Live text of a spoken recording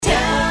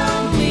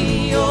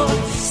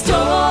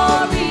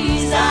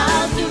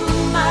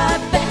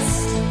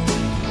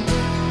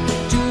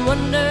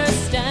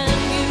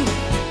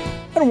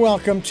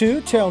Welcome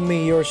to Tell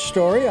Me Your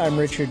Story. I'm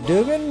Richard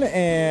Dugan,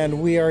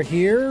 and we are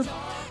here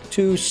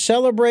to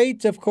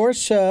celebrate, of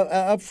course,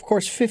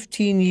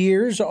 15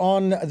 years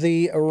on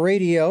the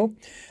radio.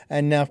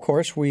 And now, of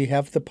course, we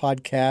have the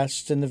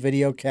podcasts and the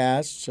video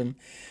casts and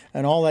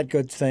all that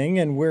good thing.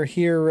 And we're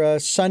here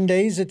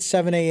Sundays at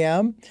 7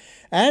 a.m.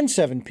 and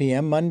 7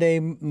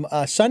 p.m.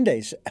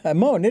 Sundays.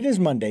 It is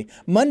Monday.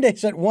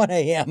 Mondays at 1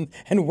 a.m.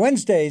 and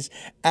Wednesdays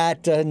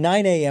at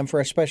 9 a.m.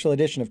 for a special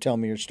edition of Tell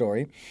Me Your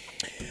Story.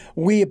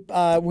 We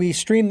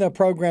stream the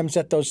programs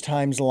at those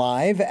times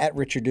live at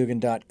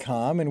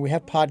richarddugan.com, and we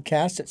have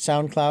podcasts at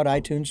SoundCloud,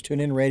 iTunes,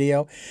 TuneIn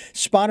Radio,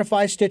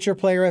 Spotify, Stitcher,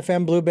 Player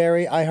FM,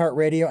 Blueberry,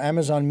 iHeartRadio,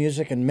 Amazon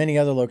Music, and many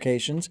other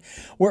locations.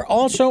 We're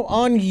also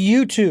on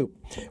YouTube,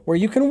 where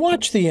you can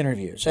watch the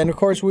interviews. And, of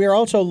course, we are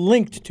also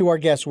linked to our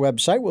guest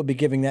website. We'll be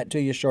giving that to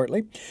you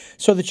shortly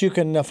so that you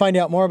can find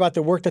out more about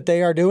the work that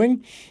they are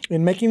doing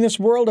in making this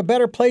world a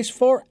better place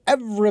for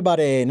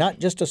everybody, not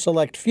just a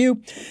select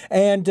few.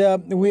 And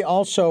we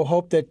also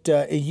hope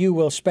that you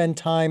will spend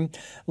time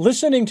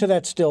listening to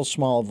that still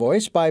small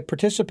voice by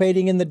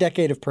participating in the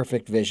Decade of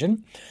Perfect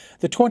Vision,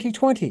 the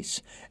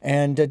 2020s,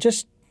 and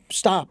just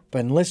stop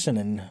and listen,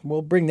 and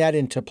we'll bring that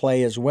into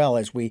play as well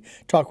as we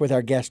talk with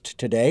our guest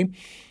today.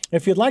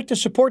 If you'd like to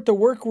support the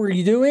work we're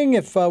doing,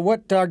 if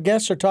what our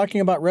guests are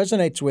talking about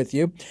resonates with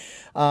you,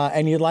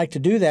 and you'd like to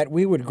do that,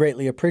 we would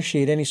greatly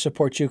appreciate any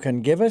support you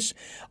can give us.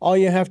 All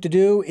you have to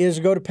do is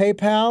go to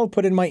PayPal,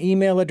 put in my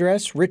email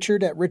address,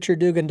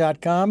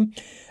 richard@richarddugan.com,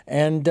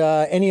 and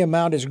any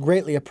amount is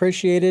greatly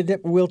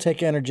appreciated. We'll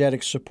take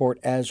energetic support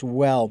as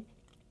well.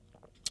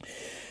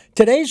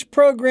 Today's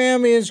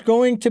program is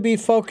going to be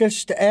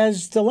focused,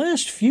 as the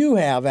last few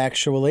have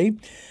actually,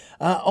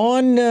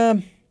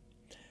 on,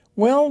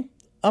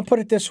 I'll put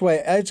it this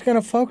way. It's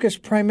going to focus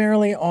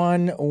primarily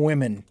on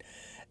women.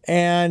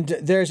 And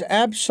there's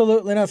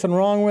absolutely nothing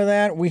wrong with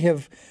that. We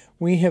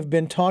have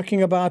been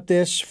talking about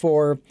this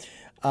for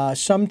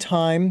some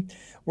time.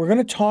 We're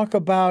going to talk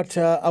about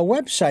a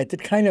website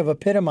that kind of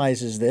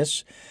epitomizes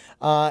this.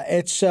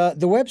 It's the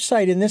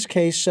website in this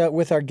case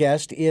with our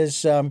guest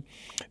is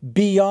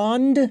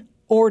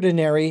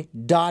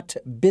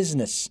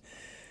beyondordinary.business.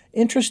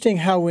 Interesting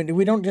how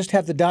we don't just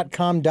have the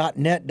 .com,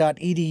 .net,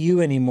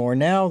 .edu anymore.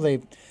 Now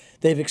they've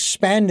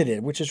expanded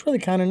it, which is really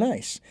kind of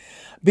nice.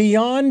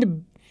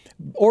 Beyond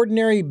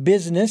Ordinary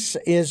Business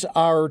is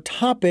our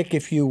topic,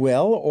 if you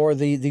will, or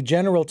the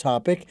general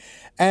topic.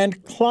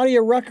 And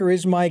Claudia Rucker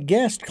is my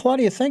guest.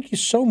 Claudia, thank you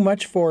so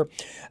much for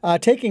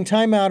taking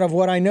time out of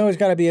what I know has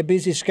got to be a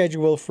busy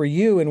schedule for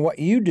you and what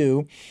you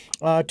do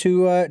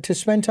to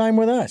spend time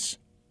with us.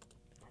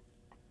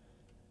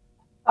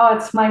 Oh,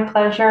 it's my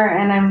pleasure,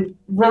 and I'm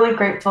really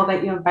grateful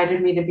that you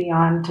invited me to be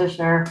on to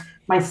share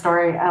my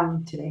story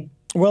today.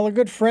 Well, a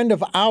good friend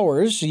of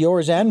ours,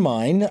 yours and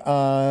mine,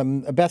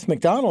 Beth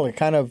McDonald,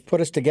 kind of put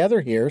us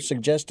together here,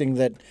 suggesting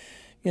that,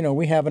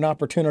 we have an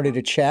opportunity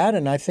to chat.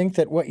 And I think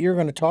that what you're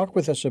going to talk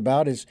with us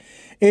about is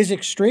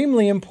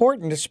extremely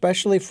important,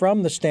 especially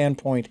from the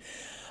standpoint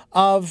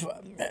of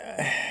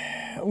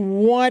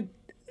what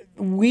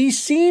we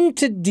seem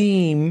to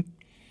deem.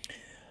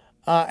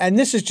 And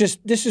this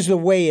is the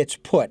way it's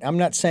put. I'm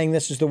not saying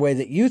this is the way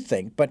that you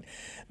think, but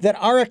that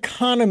our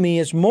economy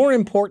is more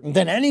important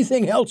than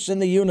anything else in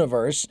the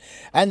universe,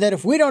 and that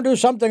if we don't do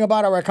something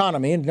about our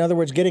economy, in other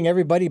words, getting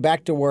everybody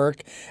back to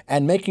work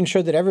and making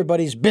sure that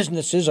everybody's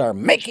businesses are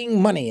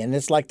making money, and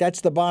it's like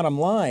that's the bottom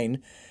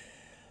line.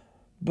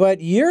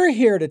 But you're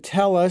here to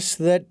tell us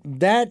that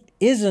that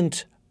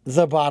isn't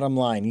the bottom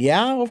line.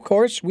 Yeah, of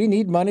course, we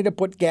need money to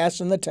put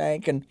gas in the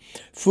tank and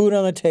food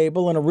on the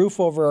table and a roof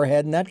over our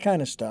head and that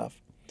kind of stuff.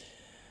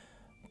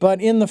 But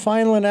in the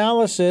final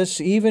analysis,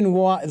 even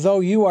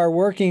though you are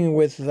working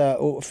with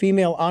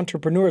female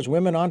entrepreneurs,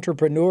 women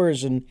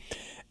entrepreneurs, and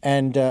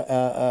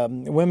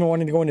women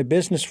wanting to go into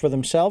business for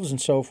themselves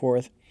and so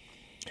forth,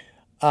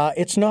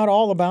 it's not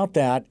all about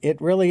that. It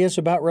really is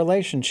about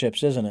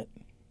relationships, isn't it?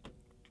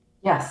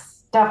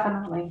 Yes,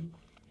 definitely.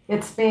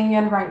 It's being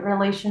in right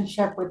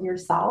relationship with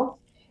yourself,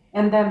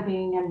 and then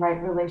being in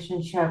right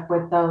relationship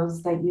with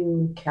those that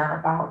you care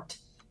about.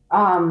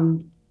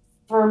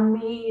 For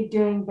me,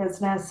 doing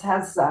business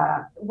has,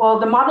 the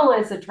model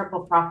is a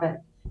triple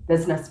profit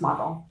business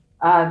model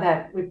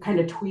that we've kind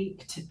of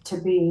tweaked to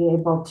be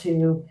able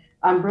to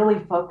really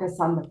focus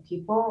on the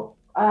people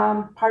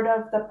part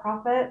of the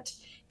profit.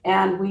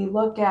 And we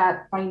look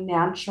at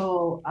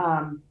financial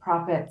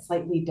profit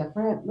slightly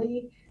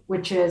differently,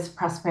 which is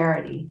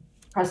prosperity.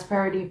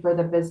 Prosperity for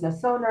the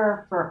business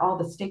owner, for all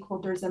the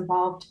stakeholders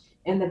involved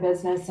in the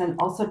business, and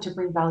also to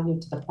bring value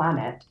to the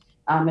planet.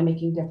 And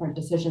making different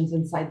decisions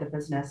inside the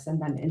business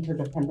and then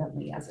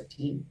interdependently as a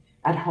team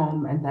at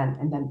home and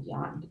then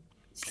beyond.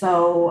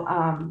 So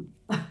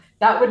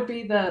that would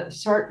be the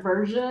short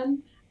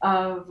version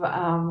of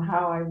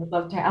how I would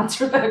love to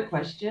answer that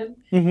question.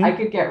 Mm-hmm. I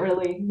could get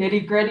really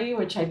nitty gritty,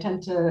 which I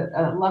tend to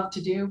love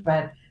to do,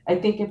 but I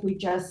think if we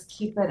just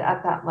keep it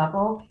at that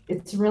level,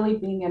 it's really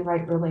being in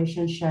right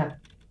relationship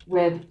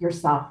with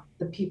yourself,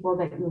 the people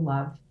that you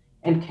love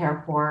and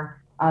care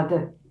for,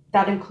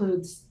 that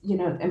includes,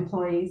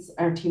 employees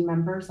or team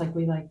members, like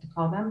we like to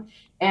call them.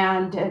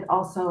 And it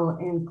also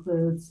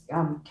includes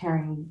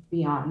caring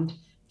beyond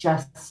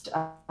just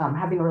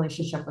having a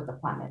relationship with the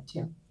planet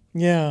too.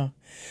 Yeah.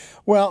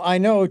 Well, I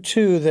know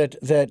too that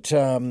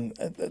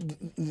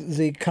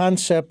the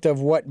concept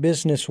of what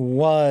business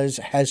was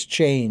has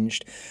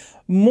changed.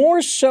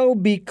 More so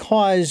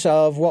because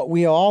of what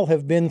we all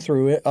have been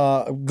through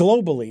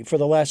globally for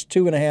the last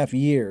 2.5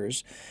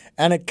 years.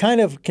 And it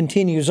kind of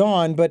continues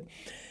on, but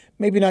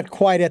maybe not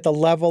quite at the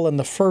level and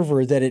the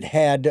fervor that it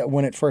had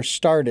when it first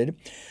started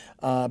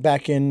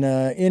back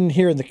in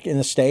here in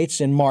the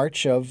States in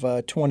March of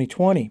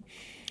 2020.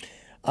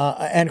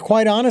 And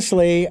quite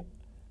honestly,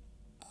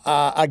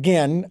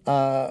 again,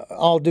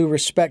 all due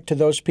respect to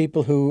those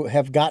people who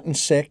have gotten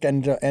sick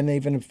and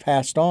even have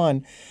passed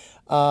on,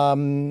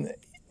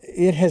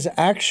 it has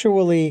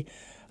actually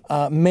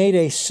made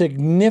a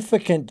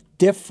significant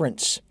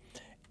difference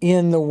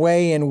in the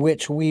way in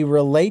which we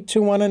relate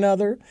to one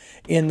another,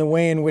 in the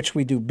way in which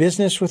we do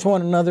business with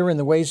one another, in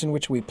the ways in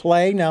which we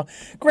play. Now,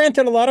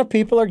 granted, a lot of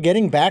people are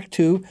getting back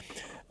to,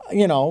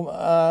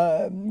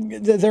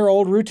 their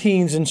old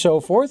routines and so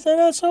forth, and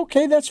that's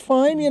okay, that's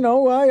fine. I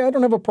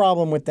don't have a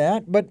problem with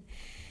that. But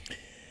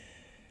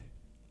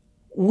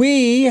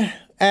we,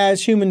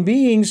 as human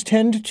beings,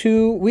 tend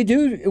to,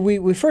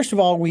 we first of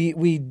all,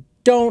 we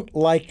don't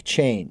like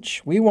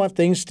change. We want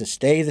things to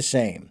stay the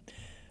same,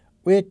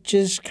 which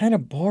is kind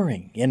of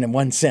boring in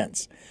one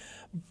sense.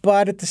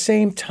 But at the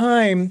same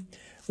time,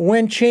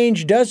 when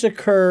change does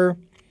occur,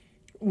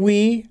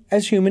 we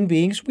as human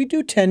beings, we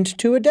do tend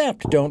to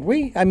adapt, don't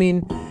we? I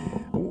mean,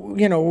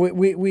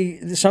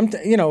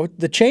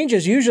 the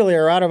changes usually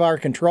are out of our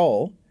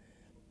control.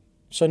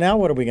 So now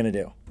what are we going to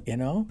do?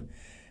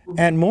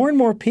 And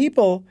more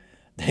people,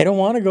 they don't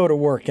want to go to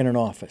work in an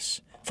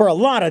office for a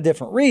lot of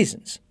different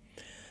reasons.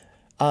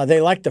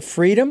 They like the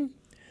freedom.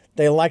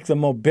 They like the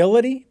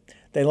mobility.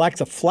 They like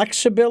the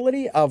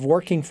flexibility of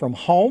working from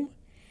home,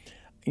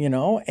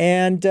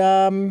 and,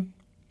 some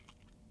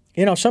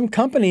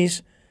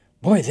companies,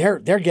 boy, they're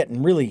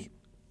getting really,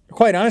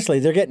 quite honestly,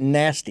 they're getting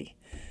nasty.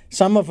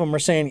 Some of them are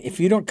saying, if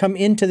you don't come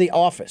into the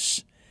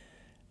office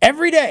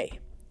every day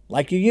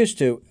like you used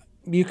to,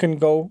 you can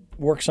go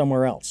work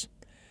somewhere else.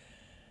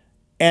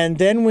 And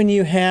then when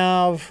you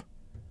have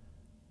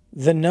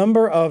the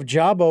number of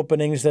job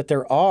openings that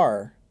there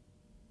are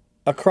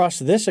across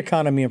this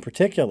economy in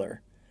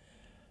particular,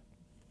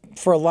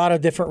 for a lot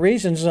of different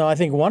reasons. I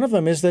think one of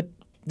them is that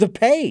the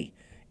pay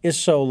is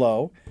so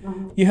low.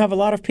 Mm-hmm. You have a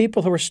lot of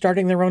people who are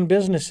starting their own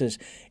businesses.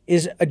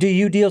 Do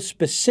you deal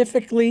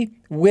specifically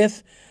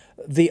with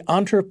the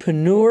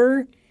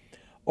entrepreneur,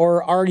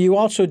 or are you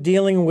also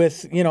dealing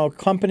with,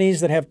 companies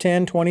that have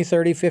 10, 20,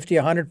 30, 50,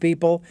 100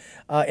 people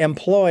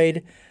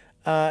employed,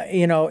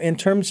 in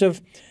terms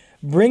of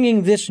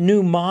bringing this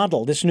new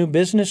model, this new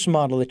business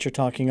model that you're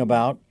talking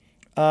about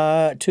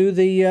to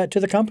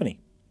the company?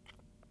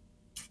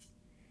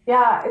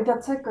 Yeah,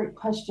 that's a great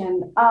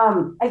question.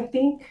 I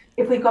think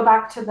if we go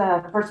back to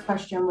the first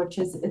question, which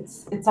is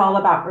it's all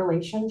about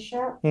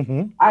relationship.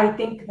 Mm-hmm. I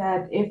think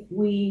that if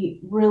we're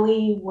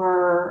really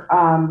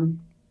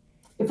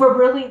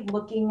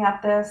looking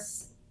at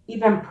this,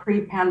 even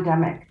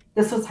pre-pandemic,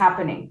 this was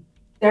happening.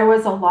 There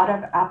was a lot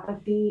of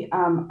apathy.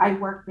 I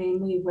work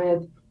mainly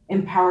with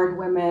empowered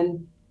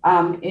women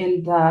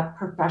in the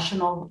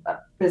professional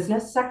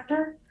business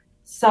sector.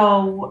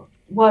 So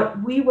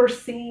what we were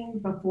seeing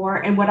before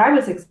and what I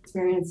was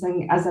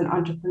experiencing as an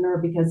entrepreneur,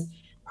 because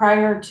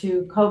prior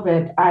to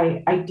COVID,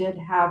 I did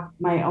have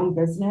my own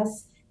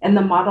business, and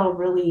the model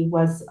really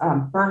was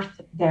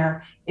birthed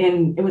there.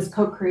 It was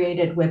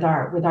co-created with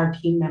our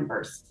team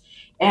members.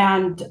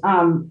 And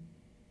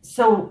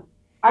so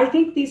I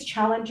think these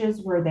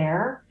challenges were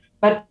there,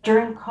 but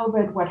during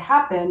COVID, what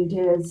happened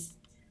is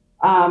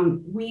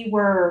we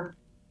were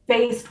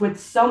faced with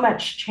so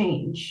much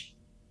change.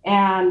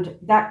 And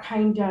that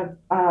kind of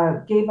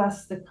gave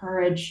us the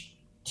courage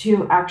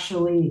to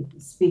actually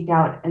speak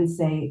out and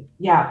say,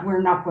 yeah,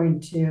 we're not going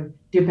to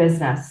do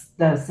business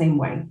the same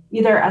way,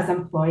 either as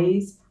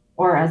employees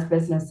or as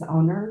business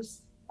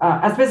owners.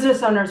 As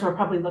business owners, we're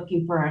probably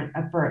looking for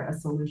a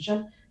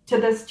solution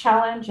to this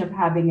challenge of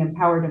having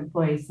empowered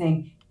employees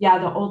saying, yeah,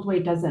 the old way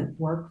doesn't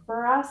work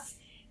for us.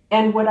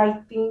 And what I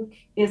think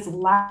is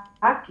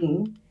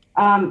lacking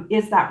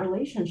is that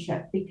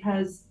relationship,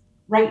 because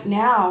right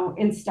now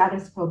in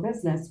status quo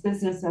business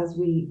as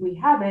we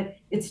have it,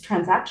 it's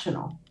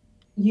transactional.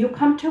 You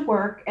come to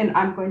work and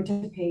I'm going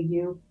to pay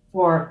you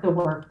for the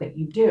work that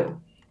you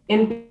do.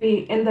 In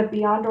the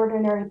Beyond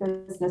Ordinary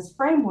Business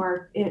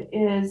framework, it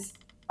is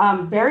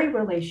very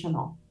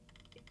relational.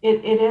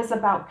 It is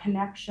about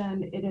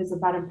connection. It is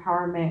about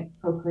empowerment,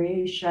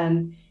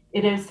 co-creation.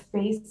 It is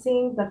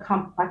facing the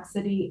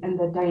complexity and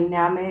the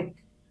dynamic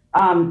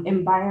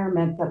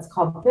environment that's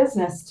called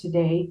business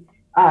today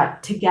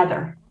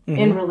together. Mm-hmm.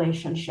 In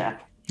relationship.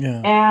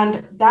 Yeah.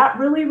 And that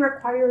really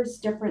requires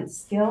different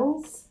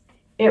skills.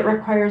 It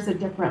requires a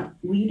different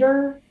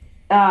leader,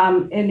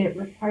 and it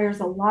requires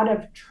a lot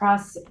of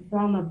trust,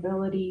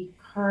 vulnerability,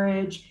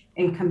 courage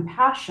and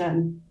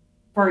compassion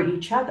for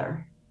each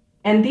other.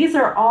 And these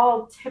are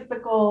all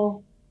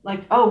typical,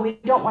 like, oh, we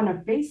don't want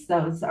to face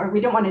those, or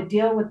we don't want to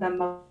deal with the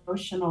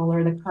emotional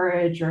or the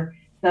courage or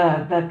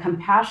the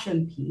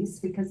compassion piece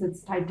because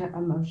it's tied to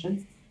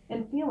emotions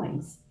and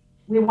feelings.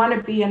 We want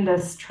to be in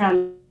this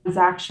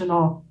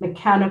transactional,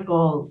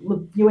 mechanical,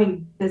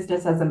 viewing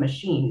business as a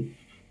machine.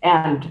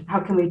 And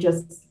how can we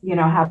just,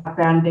 have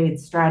band-aid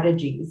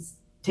strategies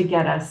to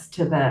get us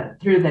through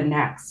the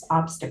next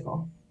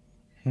obstacle?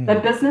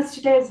 But business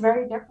today is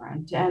very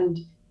different. And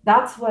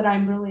that's what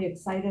I'm really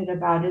excited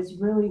about, is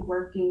really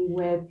working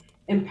with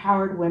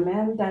empowered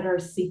women that are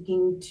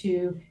seeking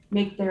to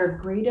make their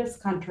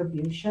greatest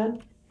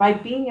contribution by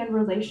being in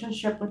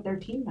relationship with their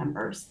team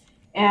members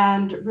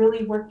and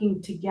really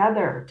working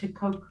together to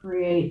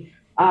co-create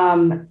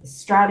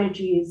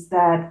strategies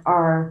that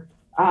are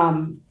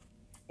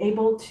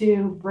able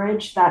to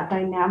bridge that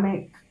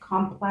dynamic,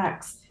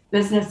 complex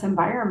business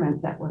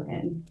environment that we're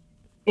in.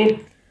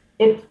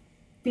 It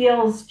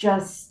feels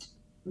just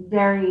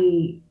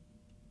very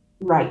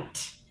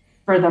right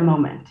for the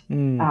moment.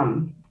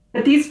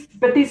 But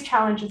these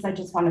challenges, I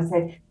just want to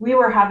say, we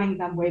were having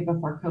them way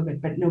before COVID,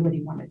 but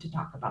nobody wanted to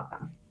talk about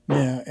them.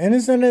 Yeah, and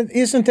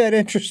isn't that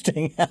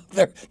interesting?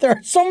 There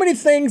are so many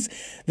things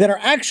that are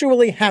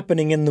actually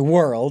happening in the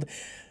world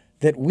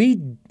that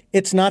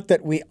it's not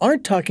that we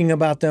aren't talking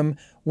about them,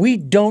 we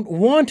don't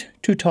want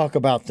to talk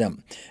about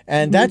them.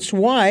 And that's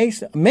why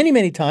many,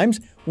 many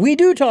times we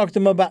do talk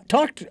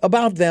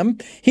about them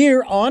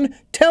here on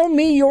Tell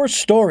Me Your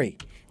Story.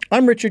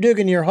 I'm Richard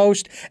Dugan, your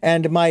host,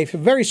 and my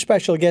very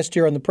special guest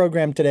here on the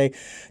program today.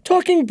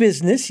 Talking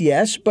business,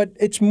 yes, but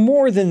it's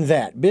more than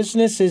that.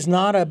 Business is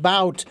not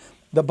about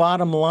the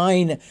bottom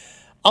line.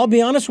 I'll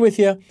be honest with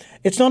you,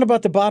 it's not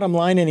about the bottom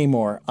line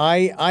anymore.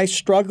 I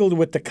struggled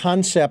with the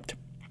concept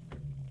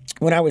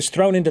when I was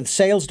thrown into the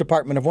sales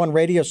department of one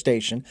radio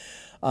station.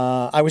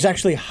 I was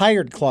actually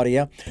hired,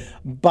 Claudia,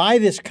 by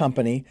this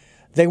company.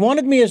 They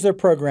wanted me as their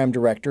program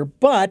director,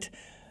 but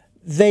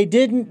they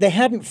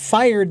hadn't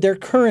fired their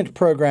current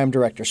program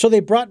director. So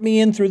they brought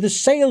me in through the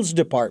sales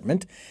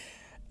department.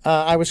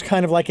 I was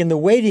kind of like in the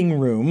waiting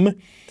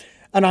room,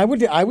 and I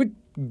would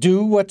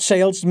do what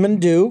salesmen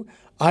do.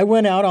 I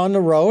went out on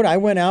the road. I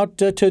went out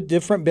to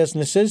different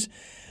businesses.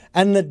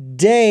 And the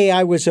day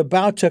I was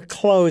about to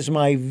close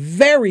my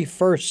very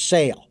first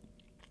sale,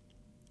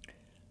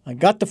 I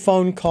got the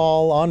phone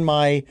call on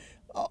my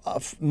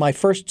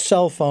first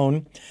cell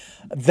phone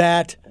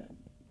that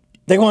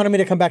they wanted me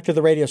to come back to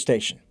the radio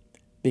station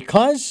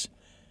because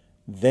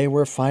they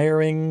were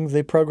firing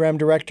the program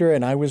director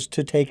and I was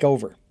to take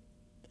over.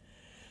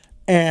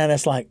 And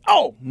it's like,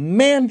 oh,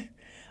 man,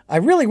 I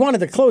really wanted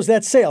to close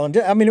that sale. And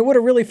I mean, it would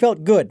have really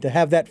felt good to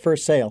have that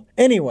first sale.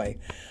 Anyway,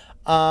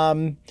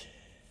 but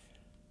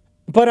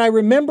I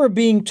remember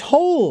being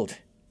told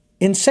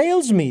in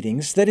sales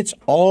meetings that it's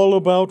all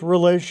about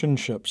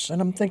relationships.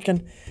 And I'm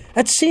thinking,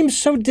 that seems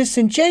so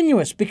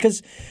disingenuous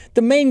because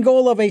the main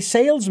goal of a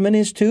salesman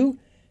is to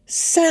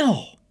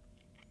sell.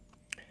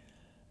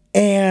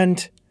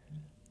 And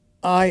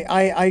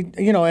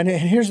and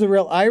here's the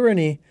real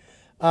irony.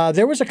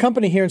 There was a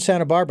company here in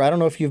Santa Barbara. I don't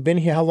know if you've been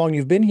here, how long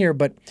you've been here,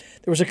 but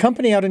there was a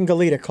company out in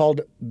Goleta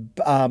called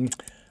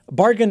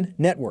Bargain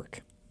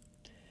Network.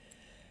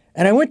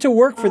 And I went to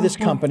work for this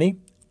company.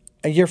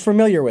 You're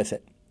familiar with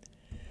it.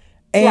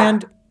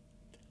 And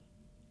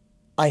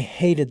I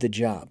hated the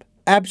job.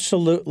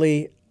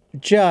 Absolutely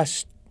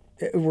just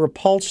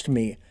repulsed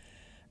me.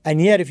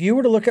 And yet, if you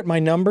were to look at my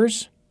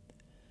numbers,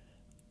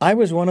 I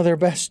was one of their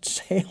best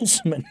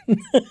salesmen.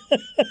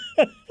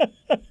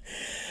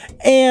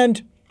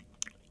 And,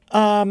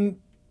 and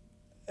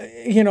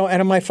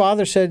my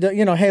father said,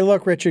 hey,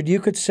 look, Richard,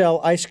 you could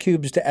sell ice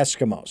cubes to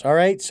Eskimos. All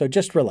right. So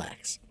just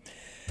relax.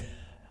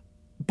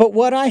 But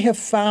what I have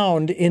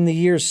found in the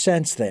years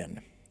since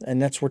then,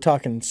 and we're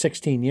talking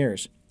 16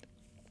 years,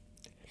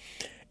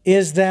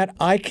 is that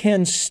I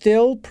can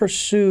still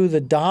pursue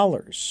the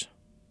dollars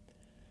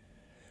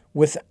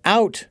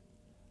without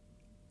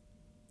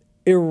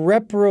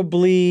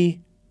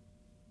irreparably,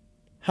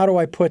 how do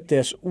I put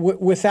this,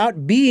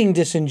 without being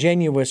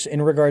disingenuous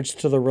in regards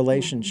to the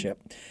relationship.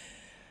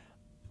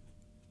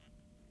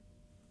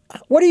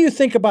 What do you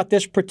think about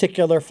this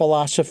particular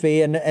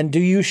philosophy, and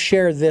do you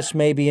share this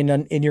maybe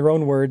in your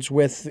own words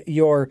with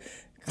your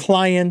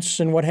clients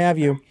and what have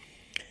you?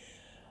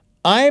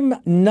 I'm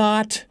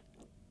not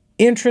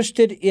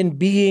interested in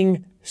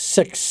being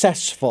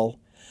successful.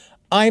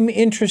 I'm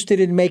interested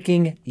in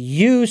making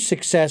you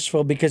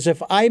successful, because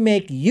if I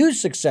make you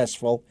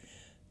successful,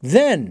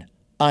 then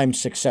I'm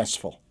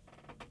successful.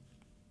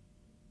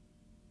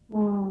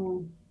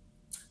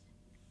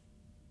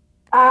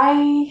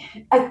 I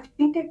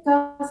think it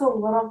goes a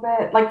little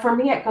bit, like for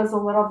me, it goes a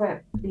little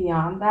bit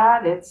beyond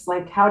that. It's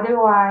like, how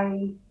do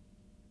I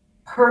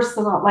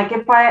like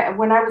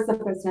when I was a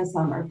business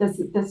owner,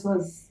 this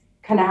was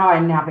kind of how I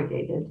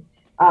navigated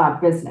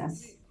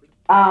business.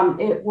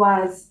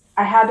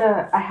 I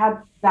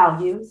had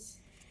values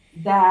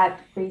that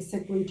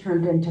basically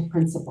turned into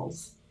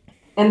principles.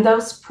 And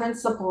those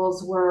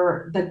principles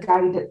were they're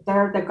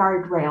the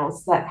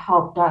guardrails that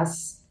helped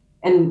us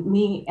and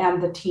me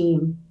and the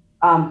team,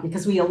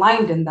 because we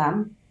aligned in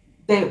them.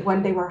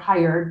 When they were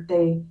hired,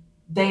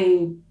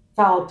 they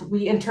felt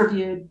we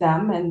interviewed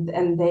them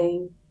and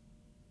they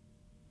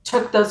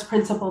took those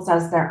principles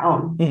as their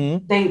own.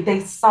 Mm-hmm.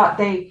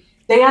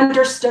 They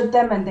understood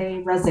them and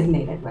they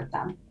resonated with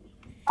them.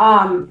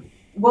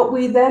 What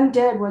we then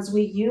did was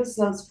we used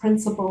those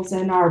principles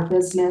in our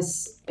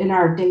business, in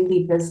our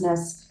daily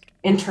business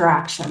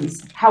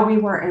interactions, how we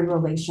were in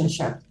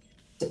relationship,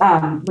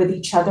 with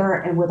each other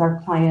and with our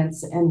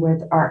clients and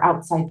with our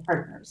outside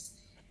partners.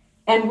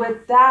 And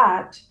with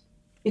that,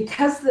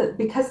 because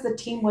the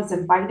team was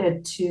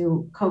invited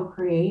to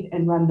co-create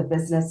and run the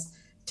business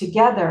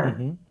together,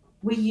 Mm-hmm.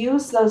 we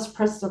use those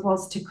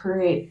principles to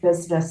create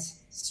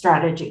business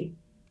strategy.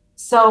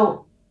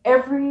 So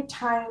every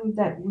time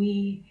that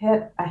we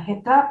hit a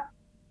hiccup,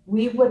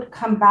 we would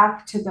come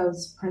back to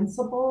those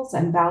principles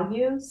and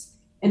values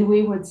and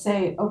we would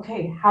say,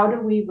 okay, how do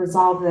we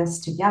resolve this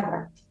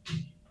together?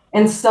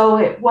 And so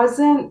it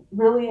wasn't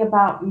really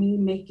about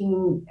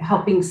me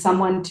helping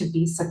someone to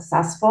be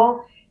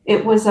successful.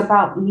 It was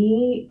about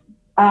me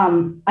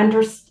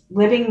under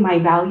living my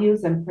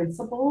values and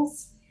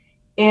principles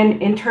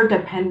and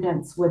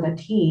interdependence with a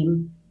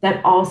team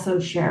that also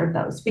shared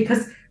those,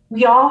 because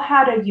we all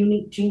had a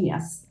unique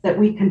genius that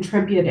we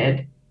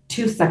contributed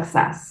to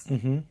success.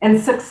 Mm-hmm.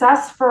 And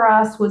success for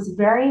us was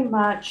very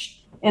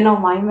much in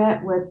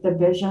alignment with the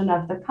vision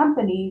of the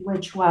company,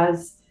 which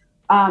was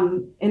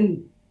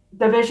in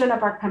the vision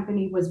of our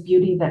company was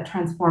beauty that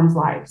transforms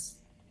lives.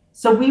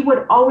 So we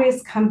would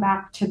always come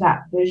back to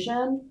that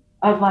vision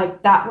of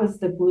like that was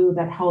the glue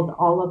that held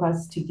all of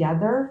us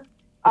together.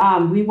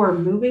 We were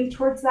moving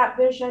towards that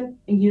vision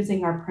and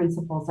using our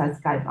principles as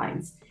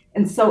guidelines.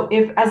 And so,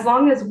 if as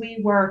long as we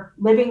were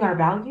living our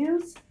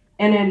values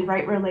and in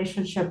right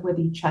relationship with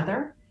each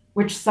other,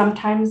 which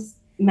sometimes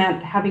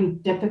meant having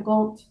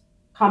difficult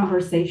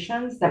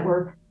conversations that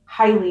were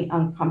highly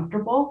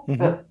uncomfortable,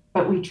 Mm-hmm.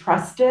 but we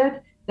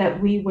trusted that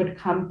we would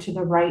come to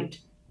the right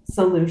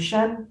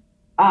solution,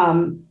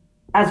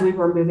 as we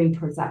were moving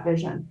towards that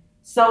vision.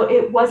 So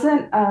it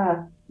wasn't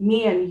a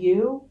me and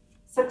you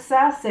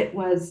success. It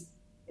was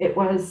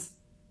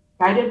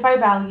guided by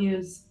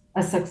values,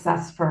 a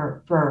success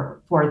for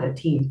the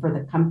team, for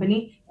the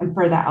company, and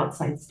for the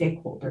outside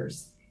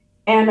stakeholders.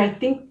 And I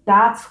think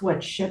that's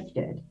what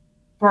shifted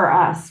for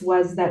us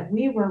was that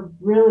we were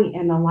really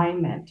in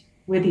alignment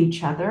with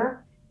each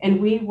other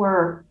and we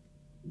were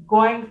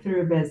going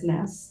through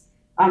business,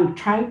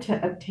 trying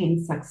to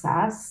obtain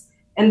success.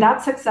 And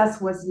that success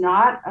was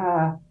not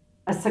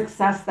a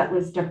success that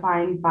was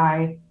defined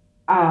by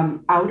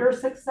outer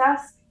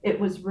success. It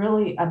was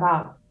really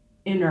about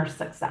inner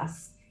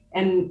success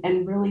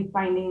and really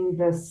finding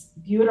this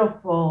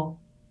beautiful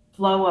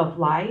flow of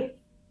life,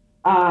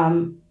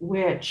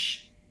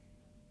 which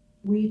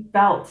we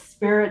felt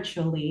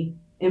spiritually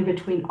in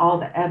between all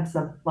the ebbs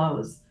and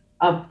flows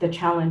of the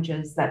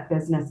challenges that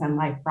business and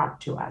life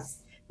brought to us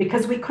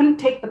because we couldn't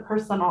take the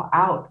personal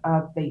out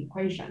of the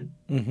equation.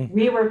 Mm-hmm.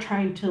 We were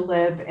trying to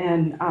live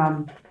in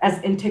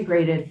as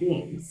integrated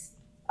beings,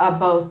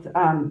 both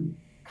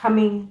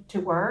coming to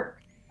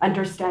work,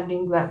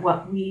 understanding that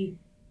what we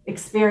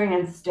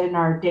experienced in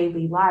our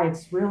daily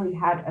lives really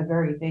had a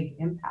very big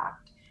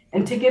impact.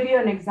 And to give you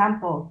an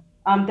example,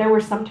 there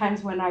were some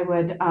times when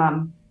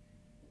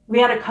we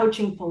had a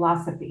coaching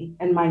philosophy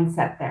and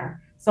mindset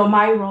there. So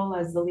my role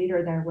as the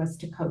leader there was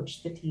to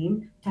coach the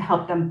team to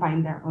help them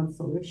find their own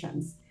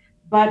solutions.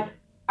 But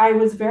I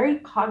was very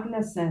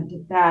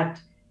cognizant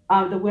that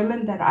the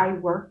women that I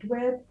worked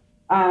with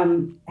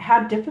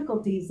had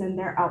difficulties in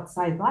their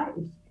outside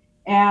life.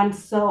 And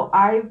so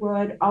I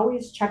would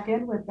always check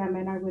in with them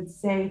and I would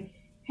say,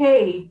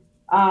 hey,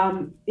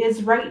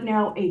 is right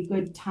now a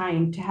good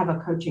time to have a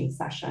coaching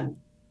session?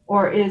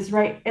 Or is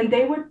right, and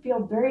they would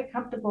feel very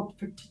comfortable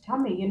to tell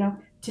me,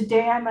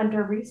 today I'm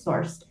under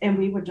resourced, and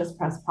we would just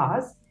press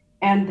pause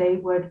and they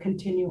would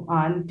continue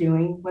on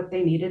doing what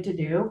they needed to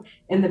do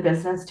in the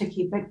business to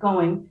keep it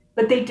going.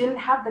 But they didn't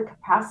have the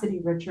capacity,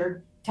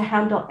 Richard, to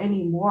handle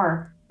any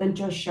more than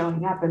just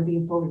showing up and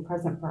being fully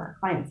present for our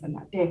clients in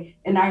that day.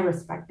 And I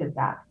respected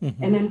that.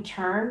 Mm-hmm. And in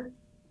turn,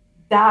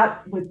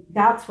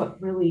 that's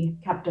what really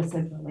kept us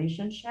in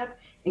relationship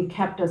and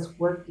kept us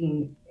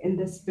working in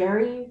this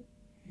very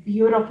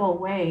beautiful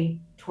way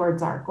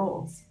towards our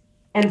goals.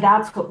 And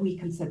that's what we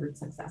considered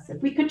success.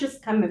 If we could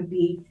just come and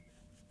be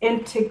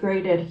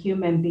integrated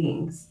human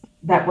beings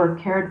that were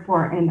cared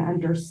for and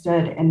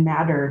understood and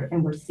mattered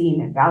and were seen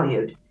and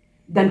valued,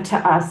 then to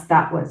us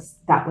that was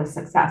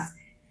success.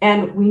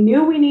 And we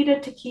knew we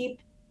needed to keep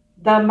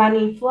the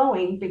money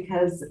flowing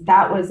because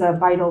that was a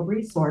vital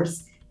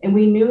resource. And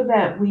we knew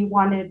that we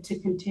wanted to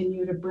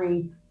continue to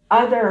bring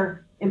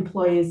other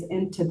employees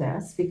into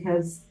this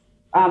because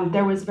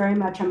there was very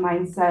much a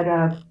mindset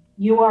of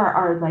you are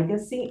our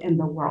legacy in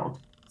the world.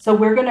 So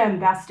we're going to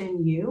invest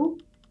in you.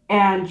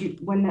 And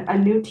when a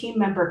new team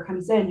member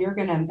comes in, you're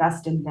going to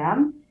invest in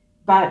them.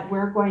 but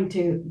we're going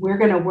to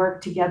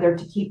work together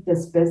to keep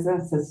this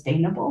business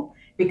sustainable,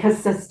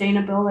 because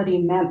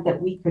sustainability meant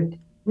that we could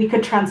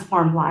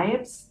transform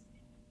lives,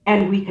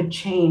 and we could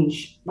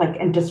change, like,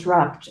 and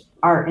disrupt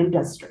our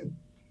industry.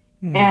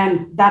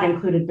 And that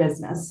included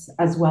business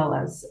as well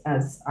as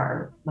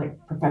our,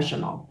 like,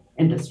 professional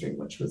industry,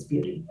 which was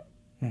beauty.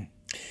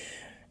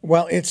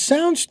 Well, it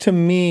sounds to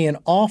me an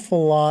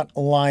awful lot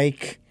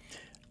like,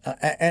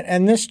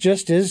 and this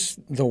just is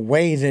the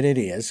way that it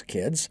is,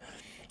 kids.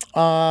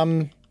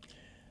 The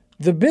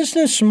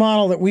business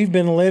model that we've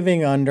been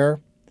living under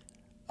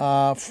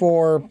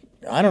for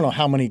I don't know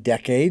how many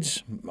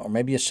decades, or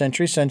maybe a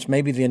century, since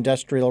maybe the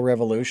Industrial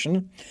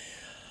Revolution,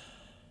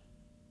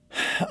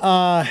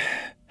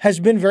 has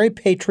been very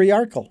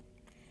patriarchal.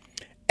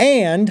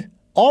 And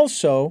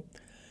also,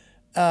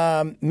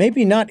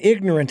 maybe not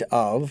ignorant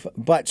of,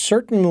 but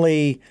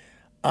certainly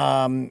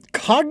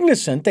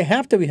cognizant, they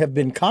have to have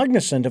been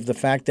cognizant of the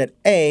fact that,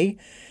 A,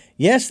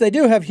 yes, they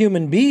do have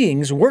human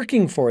beings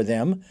working for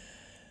them,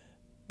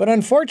 but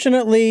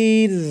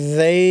unfortunately,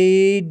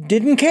 they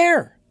didn't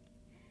care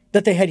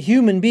that they had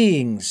human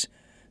beings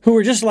who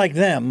were just like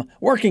them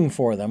working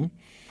for them.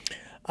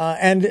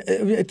 And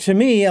to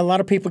me, a lot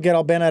of people get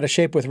all bent out of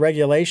shape with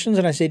regulations.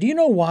 And I say, do you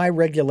know why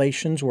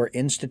regulations were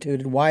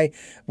instituted, why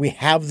we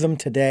have them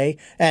today?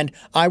 And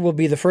I will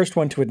be the first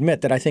one to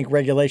admit that I think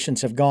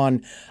regulations have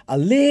gone a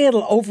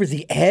little over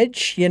the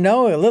edge, a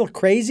little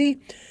crazy.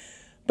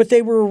 But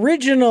they were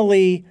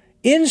originally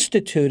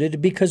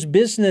instituted because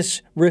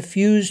business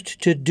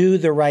refused to do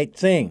the right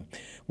thing.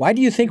 Why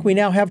do you think we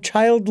now have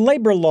child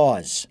labor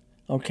laws?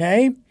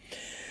 Okay?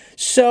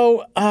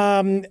 So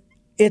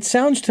it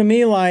sounds to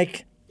me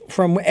like,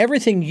 from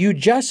everything you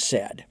just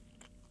said,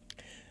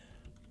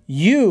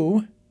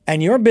 you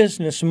and your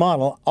business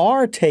model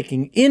are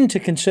taking into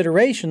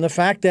consideration the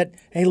fact that,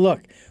 hey,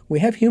 look, we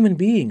have human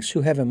beings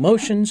who have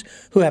emotions,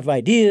 who have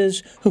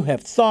ideas, who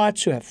have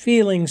thoughts, who have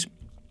feelings,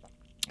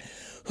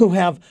 who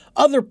have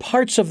other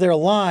parts of their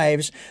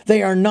lives.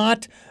 They are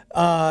not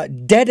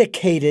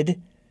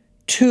dedicated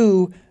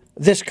to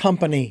this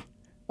company,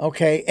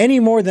 okay, any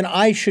more than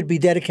I should be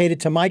dedicated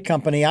to my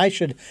company. I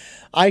should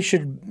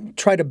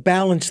try to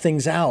balance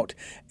things out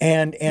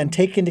and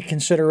take into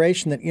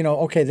consideration that,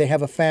 okay, they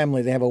have a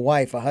family, they have a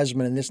wife, a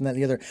husband, and this and that and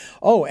the other.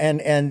 Oh,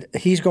 and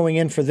he's going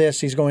in for this,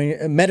 he's going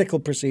a medical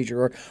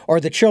procedure, or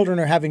the children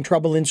are having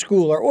trouble in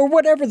school, or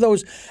whatever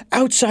those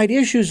outside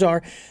issues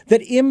are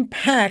that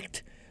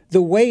impact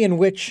the way in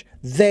which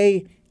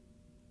they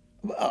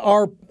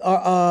are,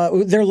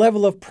 their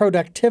level of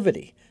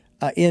productivity.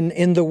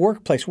 In the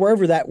workplace,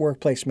 wherever that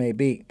workplace may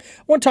be. I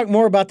want to talk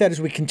more about that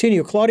as we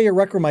continue. Claudia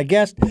Rucker, my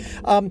guest.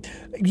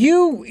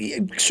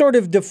 You sort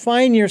of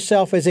define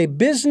yourself as a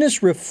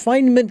business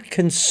refinement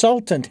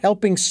consultant,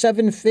 helping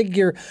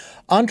seven-figure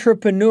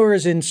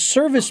entrepreneurs in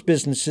service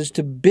businesses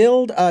to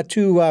build,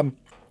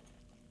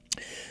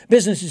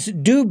 businesses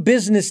do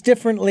business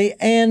differently,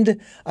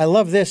 and I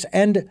love this,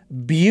 and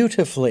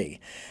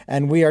beautifully.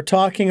 And we are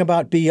talking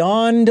about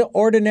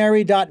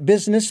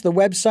beyondordinary.business, the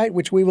website,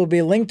 which we will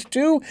be linked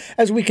to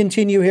as we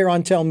continue here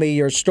on Tell Me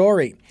Your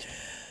Story.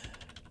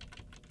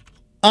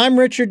 I'm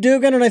Richard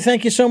Dugan, and I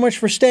thank you so much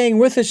for staying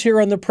with us here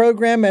on the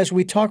program as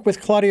we talk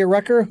with Claudia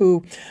Rucker,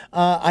 who,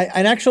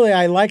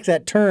 I like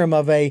that term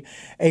of a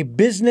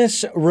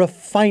business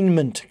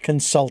refinement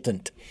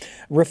consultant.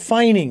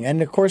 Refining.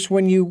 And of course,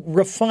 when you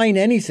refine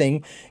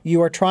anything,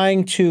 you are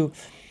trying to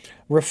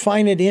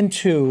refine it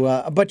into,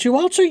 but you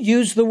also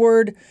use the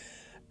word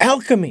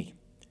alchemy.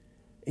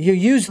 You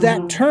use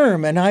that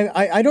term, and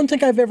I don't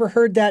think I've ever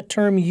heard that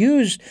term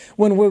used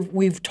when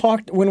we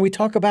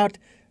talk about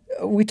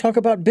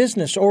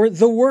business or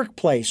the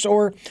workplace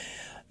or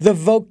the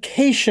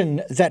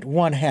vocation that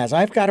one has.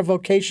 I've got a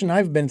vocation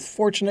I've been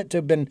fortunate to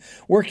have been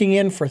working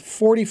in for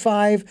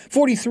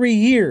 43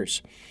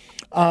 years.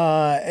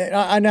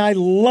 And I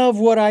love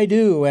what I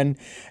do, and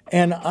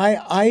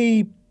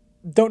I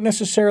don't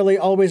necessarily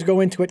always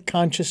go into it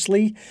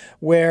consciously,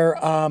 where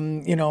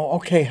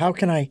okay, how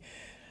can I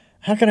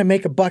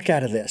make a buck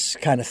out of this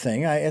kind of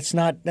thing? That's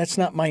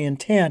not my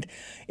intent.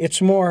 It's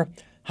more,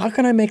 how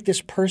can I make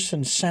this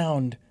person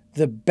sound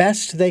the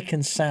best they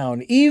can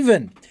sound,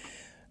 even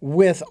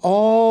with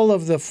all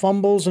of the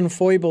fumbles and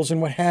foibles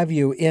and what have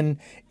you in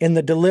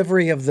the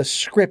delivery of the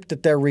script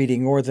that they're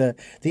reading or the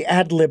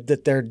ad lib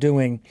that they're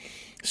doing,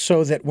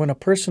 so that when a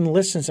person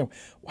listens,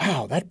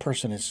 wow, that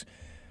person is,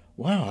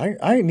 wow,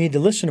 I need to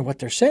listen to what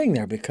they're saying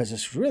there because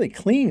it's really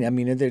clean. I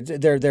mean,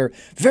 they're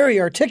very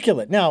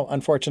articulate. Now,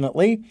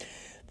 unfortunately,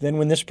 then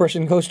when this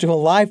person goes to a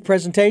live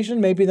presentation,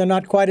 maybe they're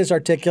not quite as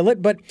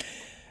articulate, but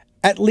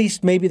at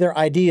least maybe their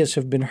ideas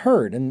have been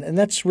heard. And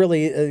that's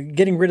really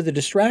getting rid of the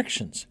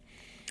distractions.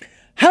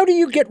 How do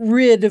you get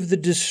rid of the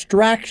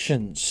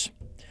distractions?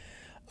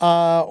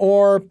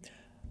 Or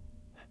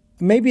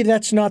maybe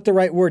that's not the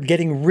right word,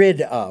 getting rid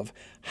of.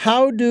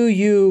 How do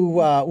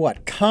you,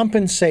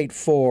 compensate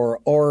for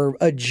or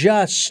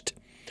adjust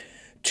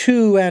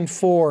to and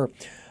for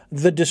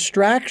the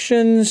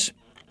distractions,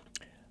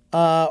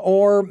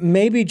 or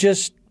maybe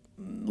just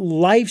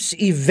life's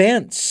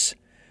events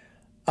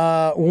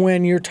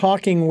when you're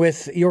talking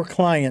with your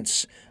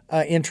clients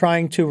in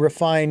trying to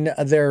refine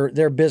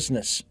their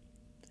business?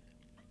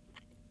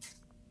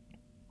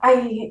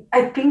 I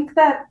think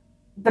that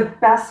the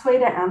best way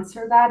to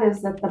answer that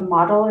is that the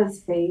model is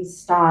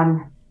based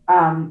on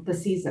the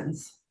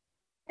seasons.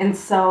 And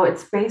so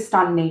it's based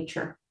on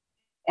nature.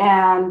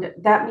 And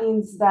that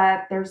means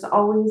that there's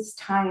always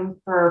time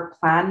for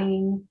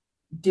planning,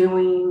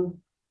 doing,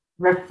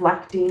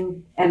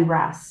 reflecting, and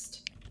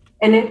rest.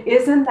 And it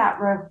isn't that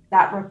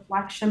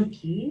reflection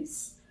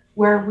piece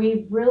where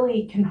we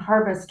really can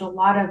harvest a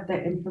lot of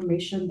the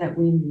information that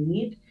we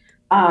need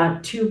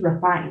to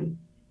refine.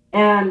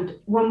 And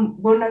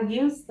when I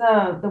use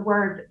the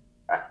word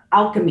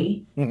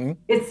alchemy,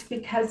 it's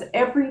because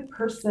every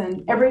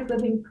person, every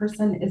living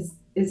person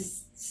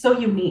is so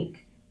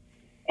unique.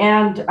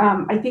 And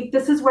I think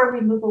this is where we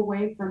move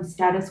away from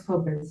status quo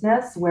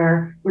business,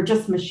 where we're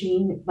just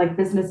machine, like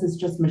business is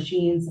just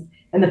machines,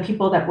 and the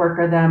people that work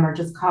are them are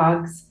just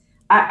cogs.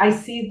 I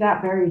see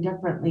that very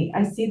differently.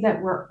 I see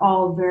that we're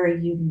all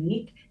very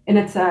unique, and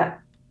it's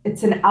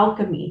an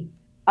alchemy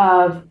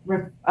of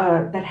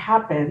that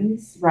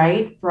happens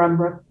right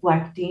from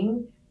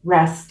reflecting,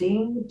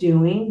 resting,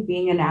 doing,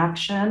 being in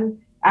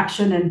action.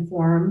 Action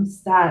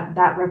informs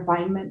that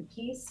refinement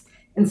piece,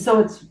 and so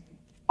it's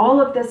all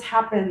of this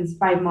happens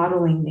by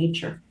modeling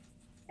nature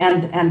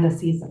and the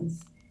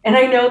seasons. And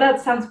I know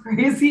that sounds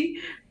crazy,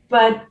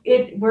 but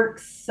it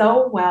works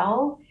so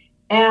well.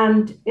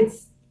 And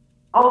it's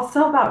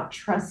also about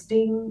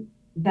trusting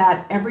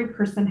that every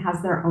person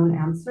has their own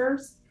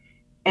answers.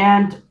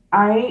 And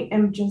I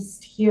am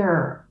just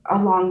here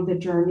along the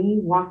journey,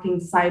 walking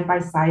side by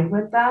side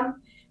with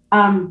them,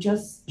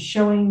 just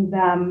showing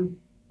them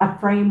a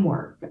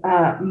framework,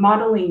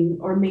 modeling,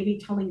 or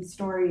maybe telling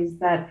stories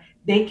that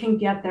they can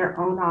get their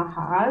own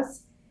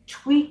ahas,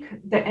 tweak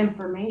the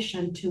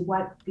information to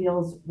what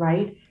feels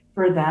right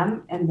for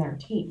them and their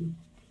team.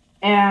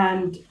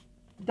 And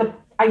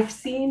I've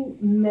seen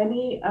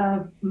many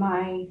of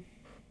my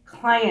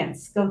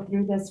clients go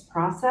through this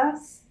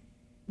process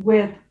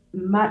with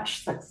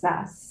much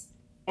success,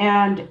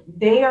 and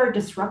they are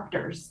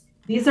disruptors.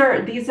 These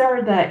are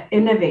the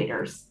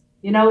innovators.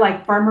 You know,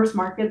 like farmers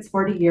markets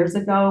 40 years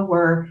ago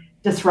were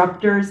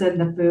disruptors in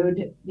the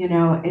food,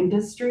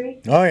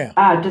 industry. Oh,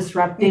 yeah.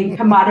 Disrupting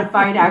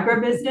commodified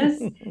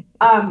agribusiness.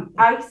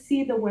 I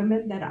see the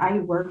women that I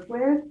work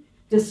with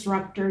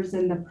disruptors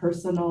in the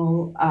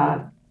personal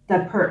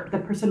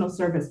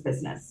service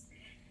business.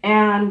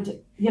 And,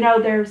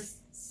 there's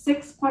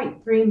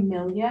 6.3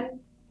 million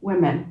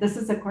women. This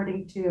is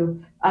according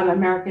to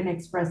American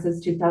Express's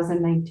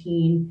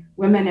 2019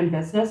 Women in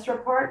Business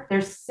report.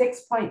 There's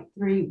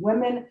 6.3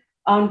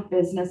 women-owned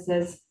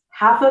businesses.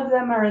 Half of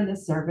them are in the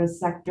service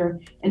sector.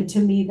 And to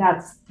me,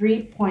 that's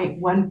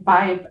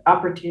 3.15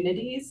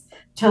 opportunities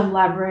to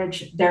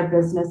leverage their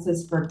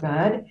businesses for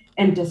good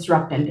and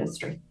disrupt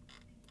industry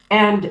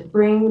and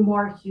bring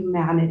more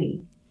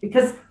humanity.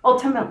 Because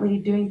ultimately,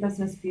 doing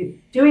business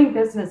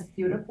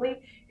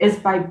beautifully is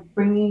by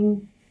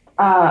bringing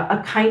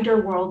a kinder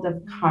world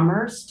of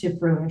commerce to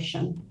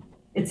fruition.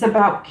 It's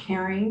about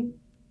caring.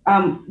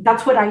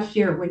 That's what I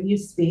hear when you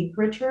speak,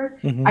 Richard.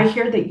 I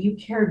hear that you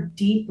care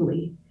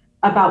deeply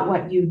about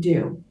what you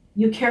do.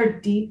 You care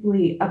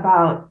deeply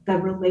about the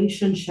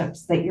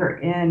relationships that you're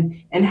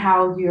in and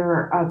how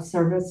you're of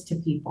service to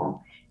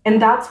people.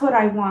 And that's what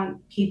I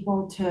want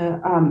people to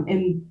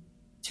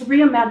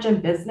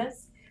reimagine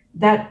business,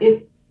 that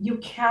you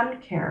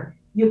can care.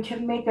 You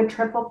can make a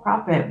triple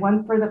profit,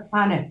 one for the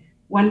planet,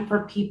 one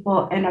for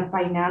people, and a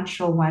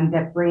financial one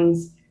that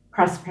brings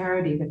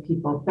prosperity to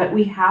people. But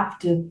we have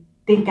to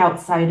think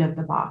outside of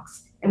the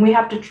box, and we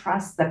have to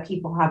trust that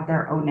people have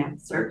their own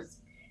answers,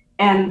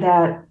 and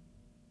that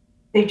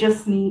they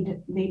just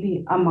need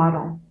maybe a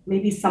model,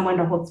 maybe someone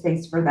to hold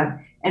space for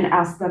them and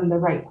ask them the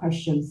right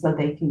questions so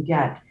they can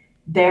get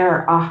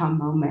their aha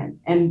moment.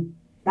 And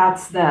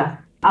that's the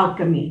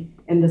alchemy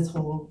in this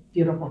whole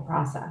beautiful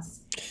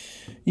process.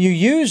 You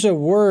use a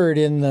word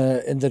in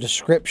the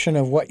description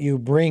of what you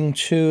bring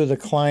to the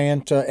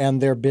client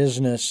and their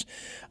business.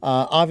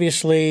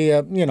 Obviously,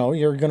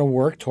 you're going to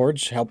work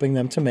towards helping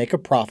them to make a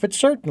profit,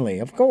 certainly,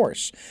 of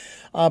course.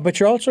 But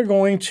you're also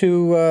going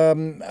to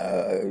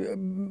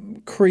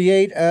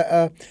create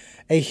a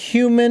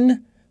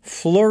human,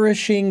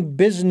 flourishing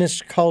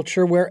business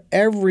culture where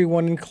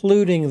everyone,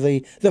 including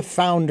the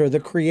founder, the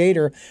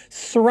creator,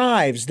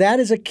 thrives. That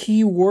is a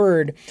key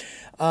word.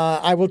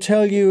 I will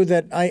tell you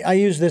that I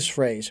use this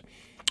phrase: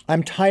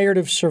 I'm tired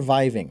of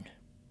surviving.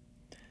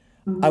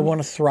 I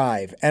want to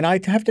thrive. And I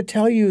have to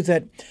tell you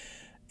that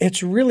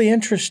it's really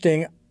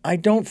interesting. I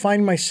don't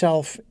find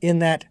myself in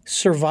that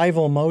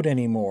survival mode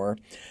anymore.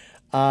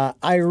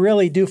 I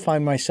really do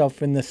find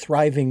myself in the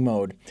thriving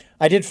mode.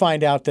 I did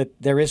find out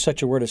that there is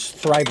such a word as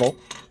thrival.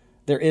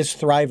 There is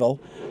thrival.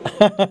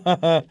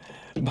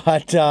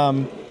 But,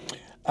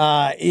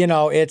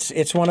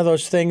 it's one of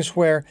those things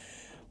where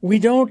we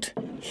don't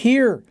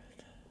hear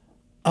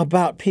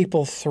about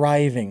people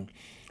thriving.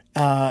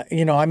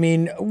 I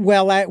mean,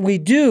 well, we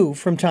do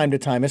from time to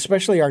time,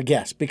 especially our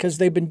guests, because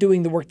they've been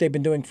doing the work they've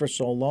been doing for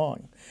so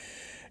long.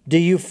 Do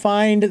you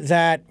find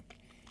that?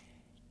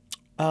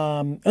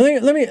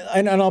 Let me,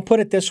 and I'll put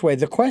it this way: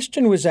 the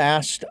question was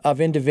asked of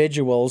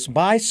individuals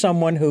by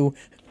someone who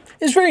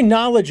is very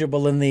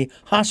knowledgeable in the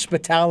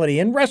hospitality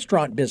and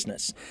restaurant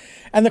business,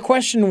 and the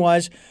question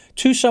was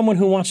to someone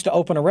who wants to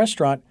open a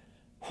restaurant: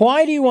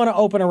 why do you want to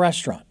open a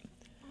restaurant?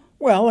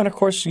 Well, and of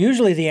course,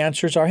 usually the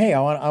answers are, "Hey,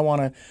 I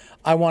want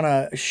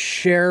to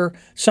share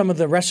some of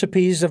the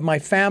recipes of my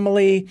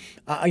family.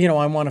 I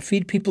want to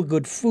feed people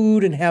good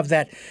food and have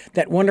that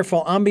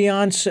wonderful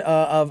ambiance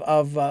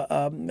of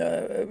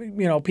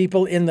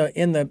people in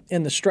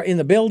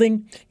the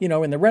building,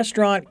 in the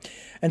restaurant,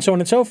 and so on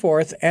and so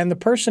forth." And the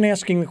person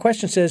asking the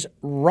question says,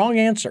 "Wrong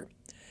answer.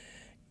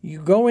 You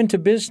go into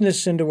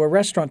business into a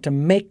restaurant to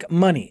make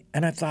money."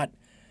 And I thought,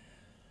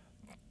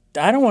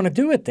 I don't want to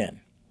do it then.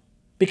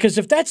 Because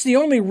if that's the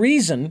only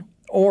reason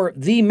or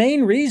the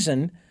main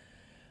reason,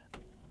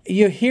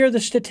 you hear the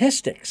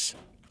statistics.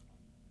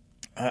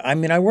 I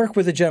mean, I work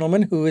with a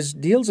gentleman who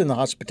deals in the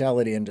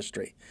hospitality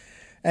industry.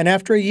 And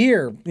after a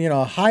year,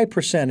 a high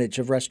percentage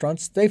of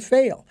restaurants, they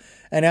fail.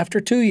 And after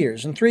 2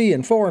 years and 3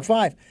 and 4 and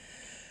 5.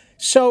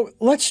 So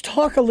let's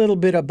talk a little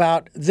bit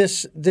about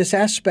this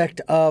aspect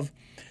of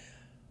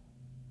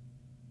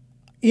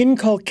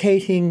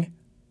inculcating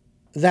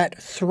that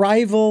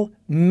thrival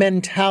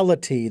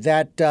mentality,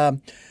 that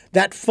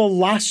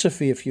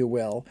philosophy, if you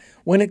will,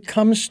 when it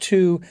comes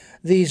to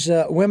these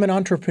women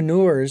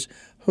entrepreneurs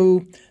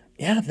who,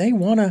 they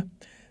want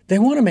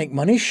to make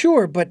money,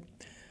 sure, but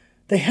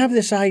they have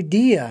this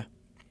idea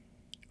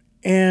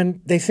and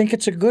they think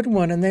it's a good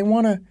one, and they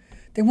want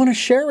to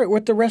share it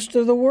with the rest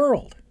of the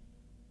world.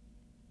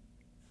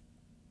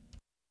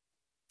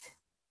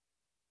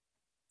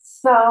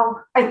 So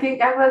I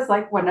think I was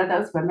like one of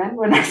those women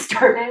when I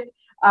started.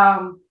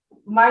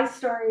 My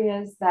story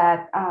is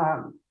that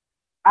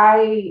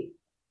I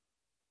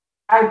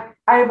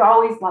I've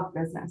always loved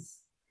business.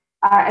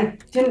 I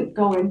didn't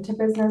go into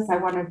business. I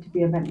wanted to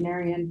be a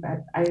veterinarian,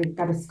 but I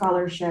got a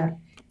scholarship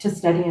to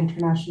study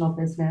international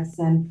business.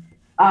 And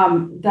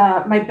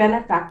the my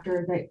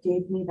benefactor that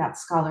gave me that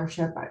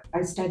scholarship,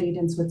 I studied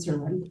in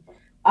Switzerland.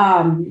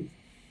 Um,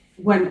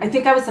 when I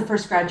think I was the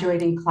first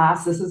graduating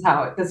class,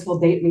 this will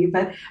date me,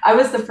 but I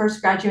was the first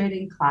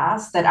graduating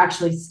class that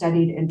actually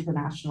studied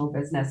international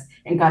business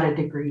and got a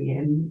degree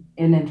in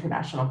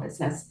international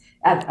business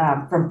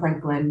from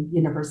Franklin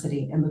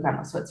University in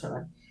Lugano,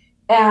 Switzerland.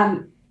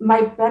 And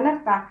my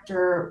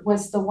benefactor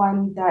was the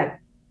one that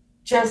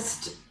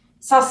just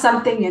saw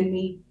something in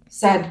me,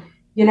 said,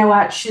 you know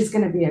what, she's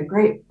going to be a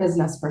great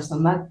business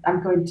person.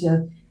 I'm going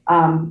to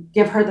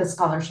give her the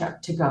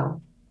scholarship to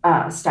go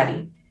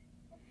study.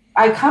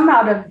 I come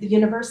out of the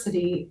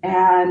university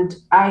and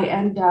I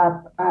end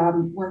up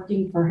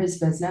working for his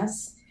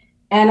business,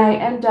 and I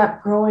end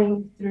up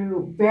growing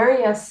through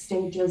various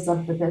stages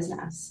of the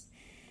business.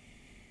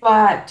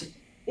 But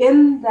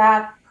in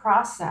that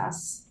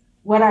process,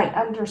 what I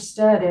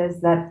understood is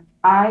that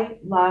I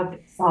loved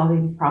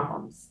solving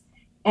problems,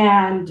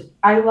 and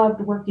I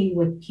loved working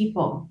with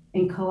people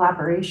in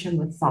collaboration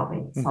with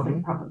solving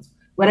problems.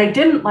 What I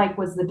didn't like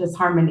was the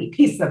disharmony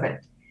piece of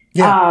it.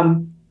 Yeah.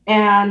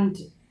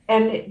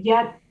 And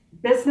yet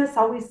business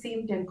always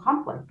seemed in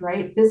conflict,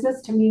 right?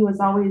 Business to me was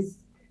always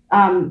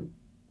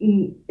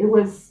it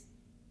was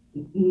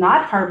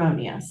not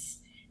harmonious.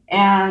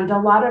 And a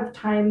lot of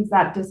times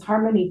that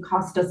disharmony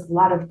cost us a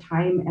lot of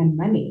time and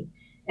money.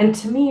 And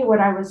to me,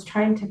 what I was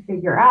trying to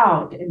figure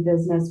out in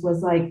business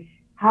was like,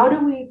 how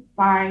do we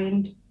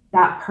find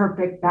that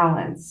perfect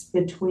balance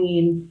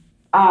between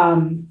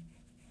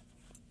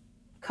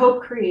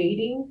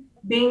co-creating,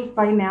 being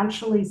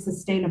financially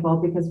sustainable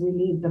because we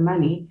need the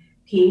money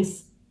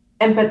piece,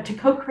 but to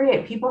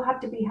co-create, people have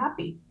to be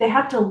happy. They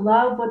have to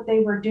love what they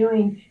were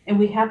doing, and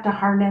we have to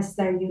harness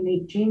their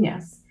unique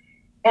genius.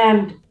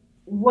 And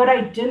what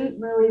I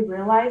didn't really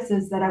realize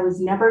is that I was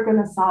never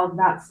going to solve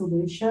that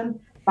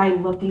solution by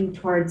looking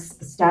towards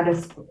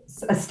status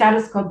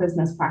quo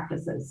business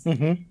practices.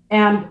 Mm-hmm.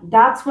 And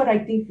that's what I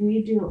think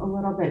we do a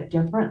little bit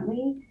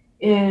differently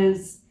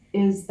is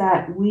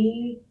that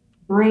we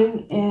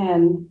bring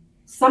in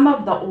some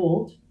of the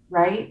old,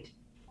 right?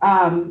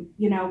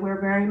 We're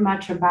very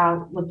much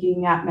about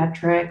looking at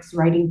metrics,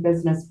 writing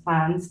business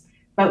plans,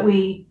 but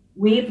we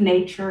weave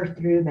nature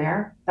through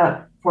there,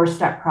 the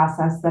 4-step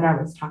process that I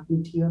was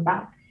talking to you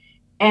about.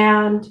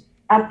 And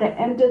at the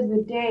end of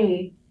the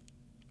day,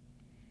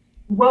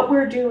 what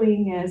we're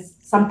doing is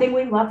something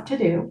we love to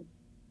do.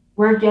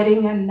 We're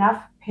getting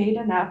paid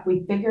enough.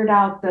 We figured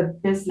out the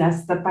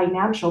business, the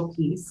financial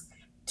piece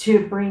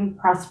to bring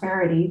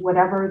prosperity,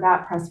 whatever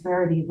that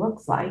prosperity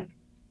looks like,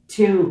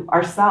 to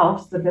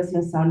ourselves, the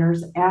business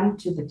owners, and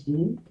to the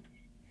team.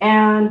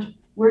 And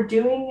we're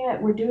doing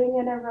it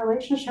in a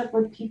relationship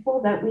with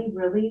people that we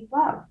really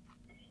love.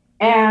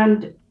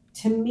 And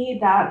to me,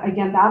 that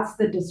again, that's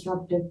the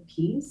disruptive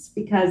piece,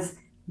 because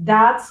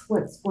that's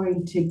what's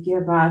going to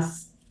give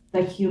us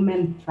the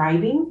human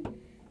thriving.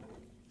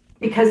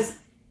 Because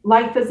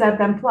life is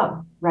ebb and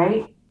flow,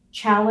 right?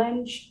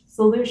 Challenge,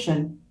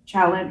 solution,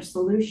 challenge,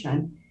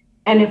 solution.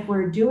 And if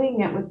we're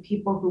doing it with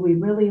people who we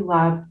really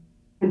love,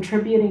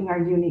 contributing our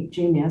unique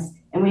genius,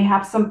 and we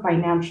have some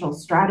financial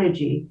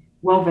strategy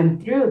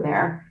woven through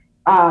there,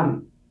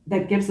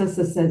 that gives us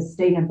a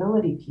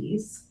sustainability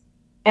piece,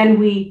 and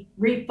we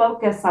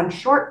refocus on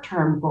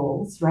short-term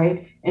goals,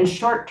 right? And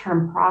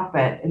short-term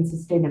profit and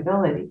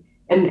sustainability,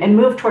 and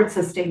move towards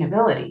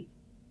sustainability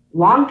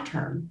long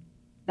term,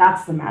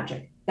 that's the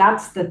magic.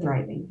 That's the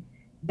thriving.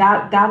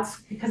 That's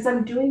because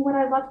I'm doing what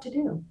I love to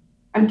do.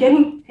 I'm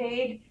getting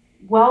paid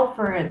well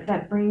for it.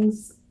 That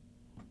brings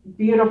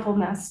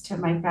beautifulness to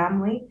my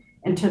family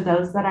and to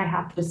those that I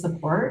have to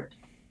support.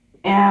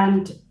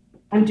 And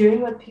I'm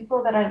doing with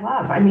people that I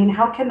love. I mean,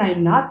 how can I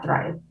not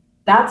thrive?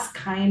 That's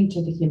kind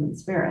to the human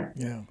spirit.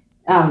 Yeah.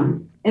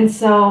 And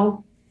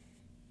so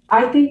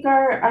I think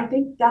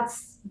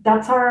that's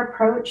our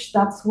approach.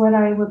 That's what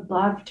I would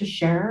love to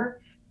share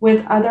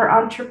with other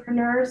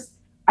entrepreneurs.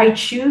 I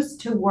choose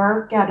to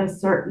work at a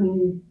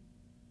certain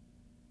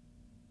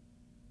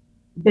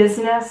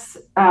business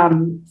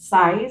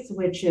size,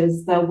 which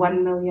is the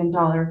 $1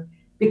 million,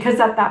 because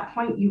at that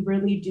point you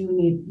really do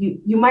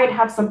need you might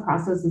have some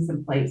processes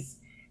in place.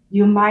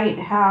 You might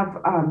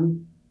have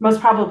most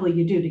probably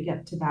you do to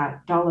get to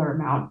that dollar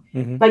amount.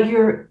 Mm-hmm. But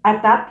you're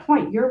at that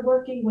point, you're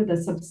working with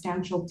a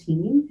substantial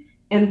team,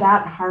 and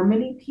that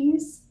harmony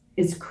piece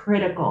is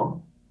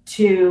critical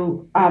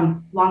to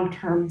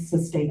long-term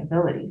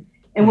sustainability.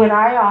 And what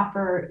I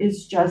offer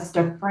is just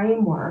a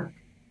framework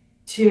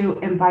to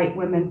invite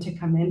women to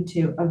come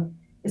into,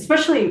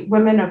 especially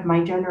women of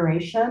my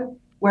generation,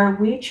 where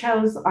we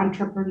chose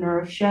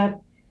entrepreneurship,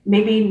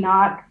 maybe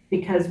not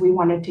because we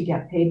wanted to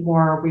get paid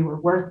more or we were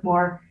worth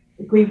more.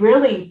 We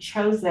really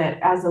chose it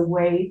as a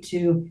way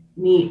to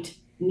meet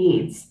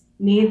needs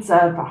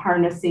of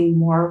harnessing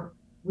more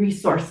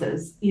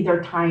resources,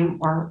 either time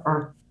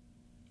or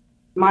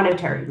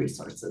monetary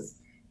resources,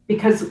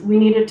 because we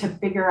needed to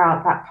figure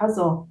out that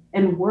puzzle,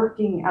 and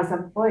working as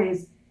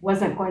employees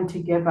wasn't going to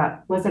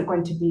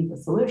be the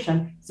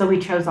solution. So we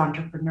chose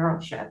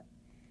entrepreneurship.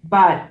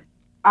 But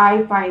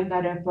I find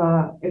that if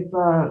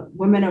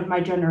women of my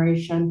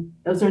generation,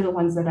 those are the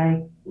ones that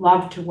I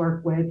love to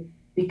work with,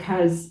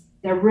 because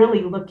they're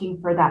really looking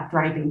for that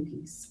thriving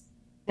piece.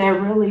 They're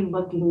really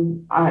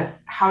looking at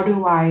how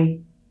do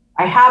I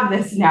have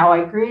this now,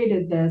 I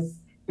created this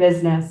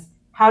business.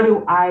 How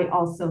do I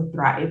also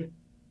thrive?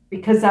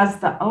 Because as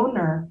the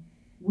owner,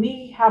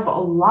 we have a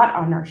lot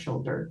on our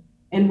shoulder.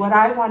 And what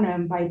I want to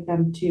invite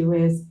them to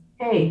is,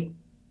 hey,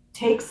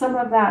 take some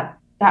of that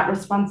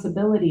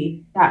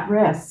responsibility, that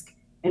risk,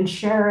 and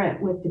share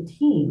it with the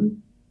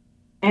team.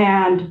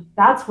 And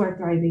that's where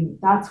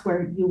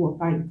you will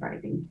find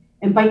thriving.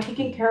 And by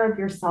taking care of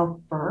yourself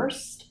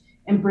first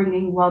and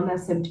bringing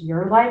wellness into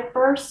your life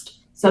first,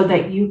 so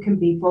that you can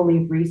be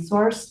fully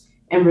resourced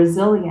and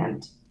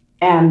resilient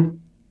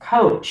and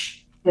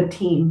coach the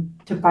team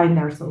to find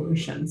their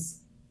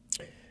solutions,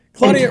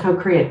 Claudia, and to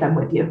co-create them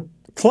with you.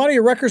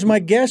 Claudia Rucker's my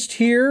guest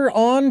here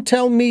on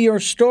Tell Me Your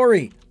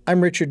Story.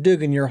 I'm Richard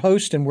Dugan, your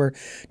host, and we're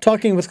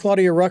talking with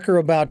Claudia Rucker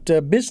about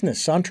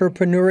business,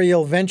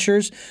 entrepreneurial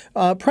ventures,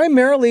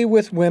 primarily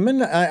with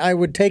women. I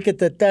would take it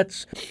that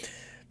that's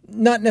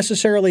not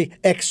necessarily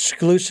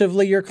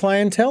exclusively your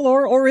clientele,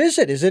 or is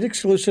it? Is it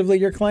exclusively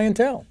your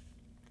clientele?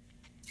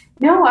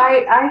 No,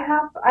 I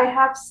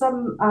have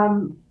some.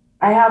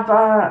 I have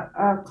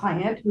a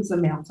client who's a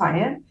male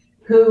client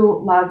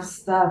who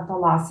loves the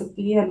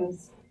philosophy and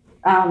is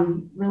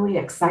really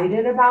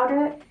excited about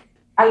it.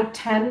 I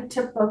tend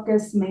to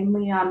focus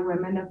mainly on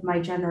women of my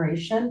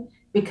generation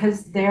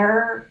because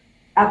they're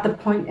at the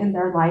point in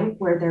their life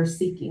where they're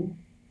seeking.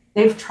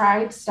 They've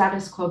tried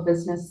status quo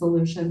business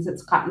solutions.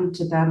 It's gotten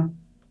to them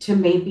to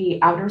maybe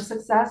outer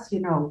success,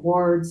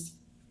 awards,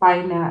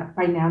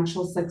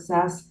 financial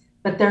success,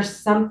 but there's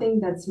something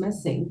that's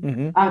missing.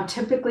 Mm-hmm.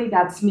 Typically,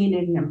 that's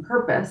meaning and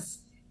purpose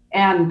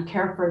and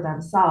care for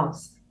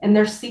themselves. And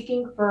they're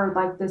seeking for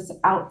like this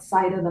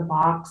outside of the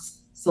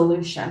box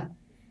solution.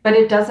 But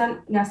it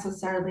doesn't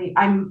necessarily,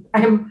 I'm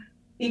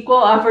equal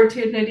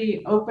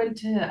opportunity, open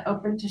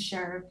to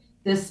share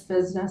this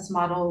business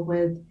model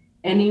with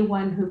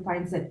anyone who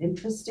finds it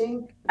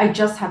interesting. I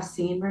just have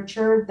seen,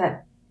 Richard,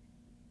 that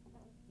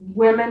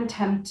women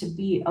tend to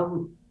be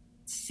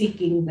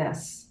seeking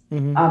this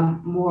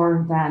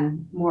more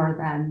than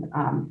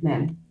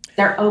men.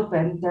 They're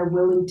open, they're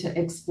willing to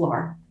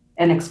explore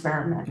and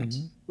experiment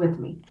with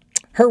me.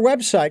 Her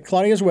website,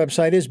 Claudia's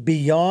website, is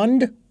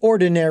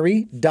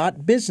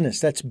beyondordinary.business.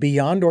 That's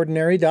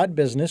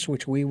beyondordinary.business,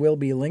 which we will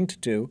be linked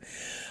to.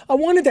 I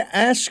wanted to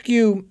ask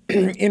you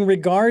in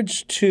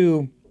regards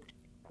to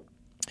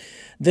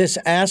this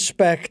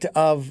aspect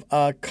of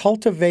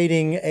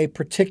cultivating a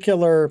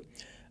particular.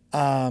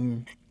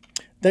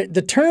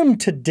 The term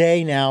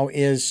today now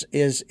is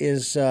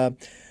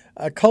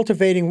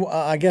cultivating,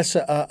 I guess,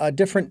 a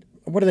different.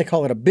 What do they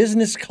call it? A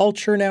business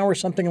culture now, or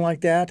something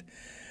like that.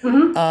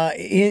 Mm-hmm.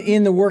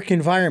 In the work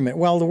environment.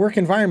 Well, the work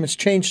environment's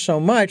changed so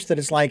much that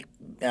it's like,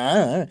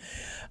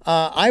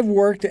 I've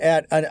worked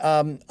at,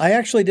 I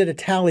actually did a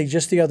tally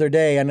just the other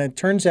day, and it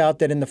turns out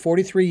that in the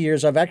 43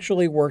 years, I've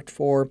actually worked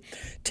for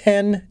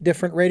 10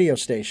 different radio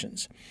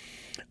stations.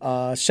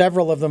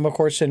 Several of them, of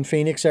course, in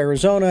Phoenix,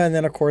 Arizona, and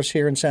then, of course,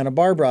 here in Santa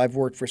Barbara, I've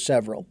worked for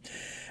several.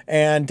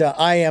 And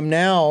I am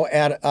now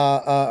at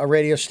a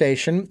radio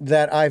station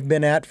that I've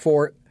been at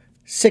for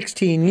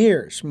 16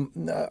 years.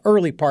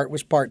 Early part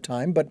was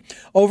part-time, but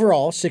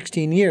overall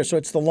 16 years. So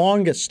it's the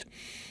longest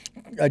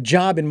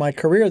job in my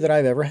career that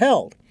I've ever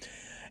held.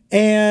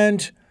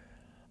 And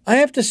I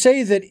have to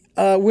say that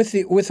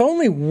with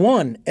only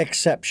one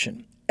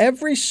exception,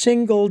 every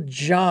single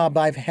job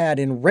I've had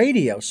in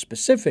radio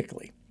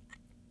specifically,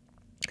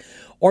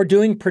 or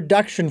doing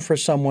production for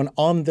someone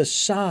on the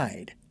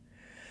side,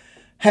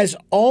 has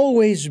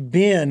always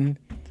been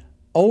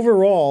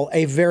overall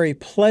a very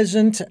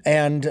pleasant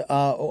and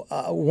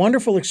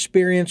wonderful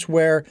experience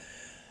where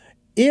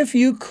if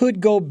you could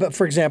go,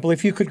 for example,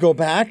 if you could go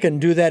back and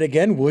do that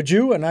again, would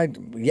you?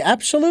 And yeah,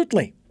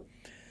 absolutely.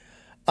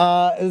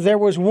 There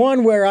was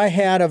one where I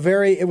had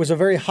it was a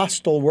very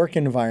hostile work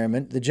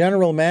environment. The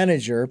general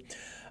manager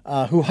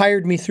who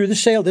hired me through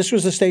this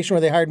was the station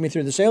where they hired me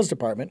through the sales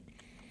department.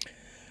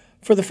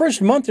 For the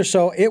first month or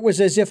so, it was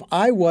as if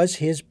I was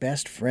his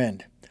best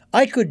friend.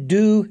 I could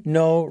do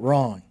no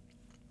wrong.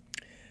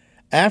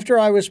 After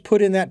I was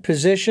put in that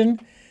position,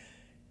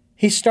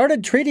 he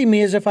started treating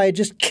me as if I had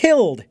just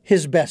killed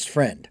his best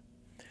friend.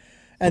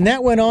 And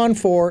that went on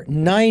for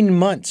 9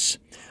 months.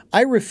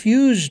 I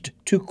refused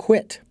to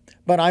quit,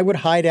 but I would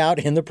hide out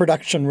in the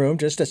production room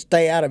just to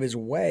stay out of his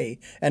way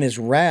and his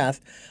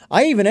wrath.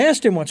 I even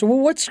asked him once, well,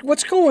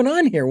 what's going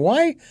on here?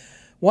 Why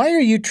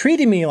are you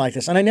treating me like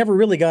this? And I never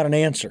really got an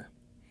answer.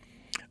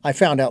 I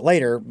found out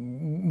later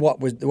what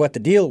the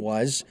deal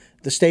was.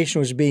 The station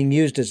was being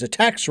used as a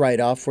tax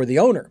write-off for the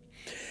owner.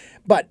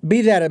 But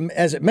be that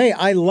as it may,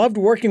 I loved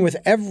working with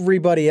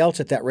everybody else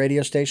at that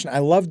radio station. I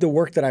loved the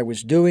work that I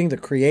was doing, the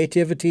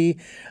creativity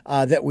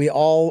that we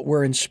all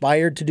were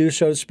inspired to do,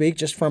 so to speak,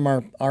 just from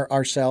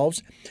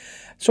ourselves.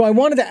 So I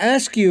wanted to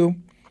ask you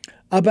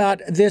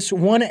about this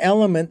one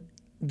element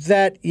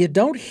that you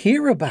don't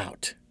hear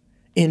about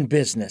in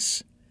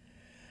business,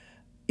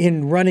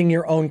 in running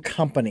your own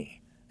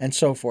company, and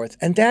so forth.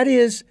 And that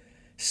is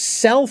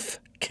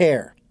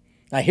self-care.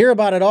 I hear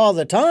about it all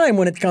the time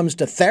when it comes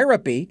to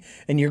therapy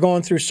and you're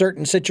going through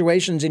certain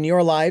situations in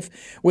your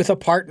life with a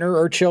partner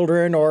or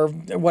children or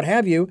what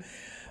have you.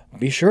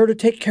 Be sure to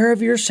take care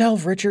of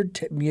yourself, Richard.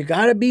 You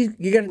got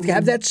to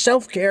have that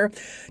self-care.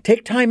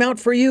 Take time out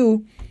for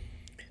you.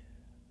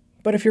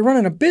 But if you're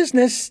running a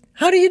business,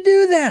 how do you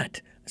do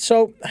that?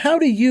 So how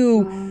do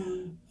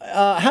you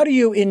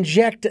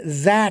inject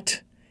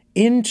that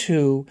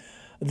into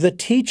the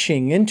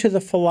teaching, into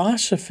the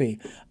philosophy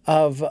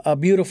of a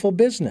beautiful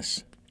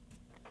business?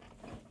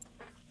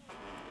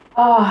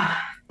 Oh,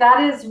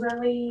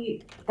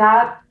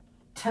 that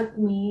took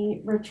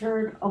me,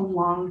 Richard, a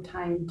long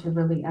time to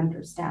really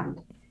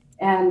understand.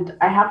 And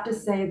I have to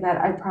say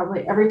that I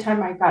probably, every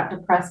time I got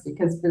depressed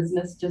because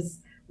business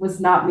just was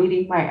not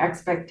meeting my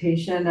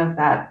expectation of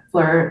that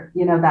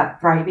that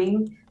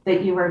thriving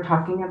that you were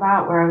talking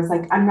about, where I was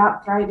like, I'm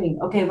not thriving.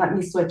 Okay, let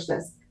me switch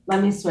this.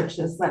 Let me switch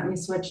this. Let me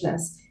switch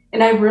this.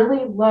 And I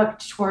really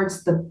looked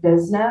towards the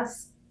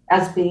business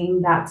as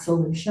being that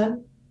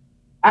solution.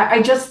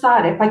 I just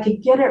thought if I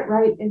could get it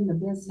right in the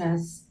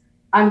business,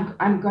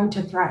 I'm going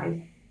to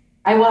thrive.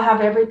 I will have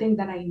everything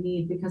that I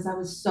need because I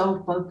was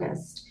so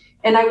focused.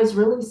 And I was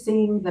really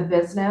seeing the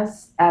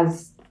business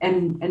as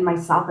and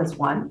myself as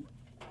one.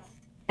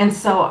 And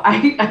so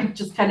I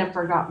just kind of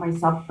forgot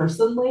myself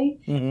personally,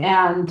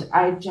 and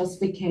I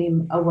just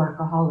became a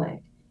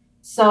workaholic.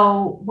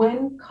 So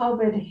when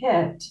COVID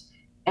hit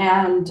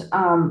and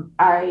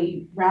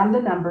I ran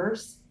the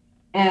numbers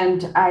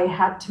and I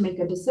had to make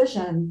a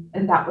decision,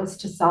 and that was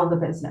to sell the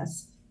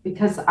business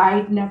because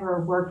I'd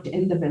never worked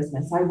in the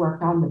business. I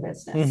worked on the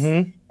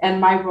business.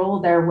 And my role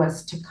there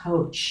was to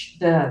coach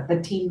the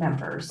team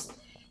members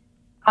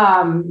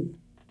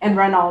and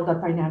run all the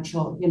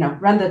financial,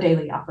 run the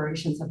daily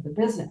operations of the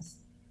business.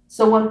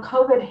 So when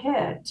COVID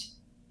hit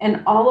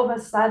and all of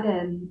a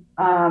sudden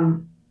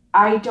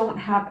I don't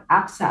have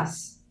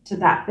access to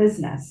that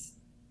business,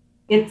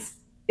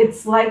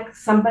 it's like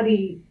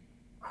somebody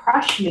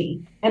crushed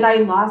me and I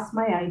lost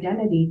my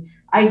identity.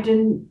 I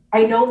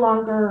no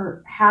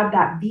longer had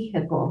that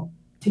vehicle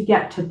to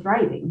get to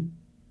thriving.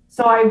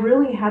 So I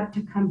really had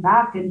to come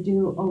back and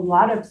do a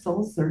lot of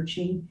soul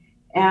searching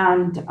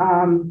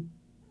and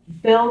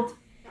build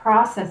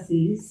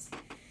processes.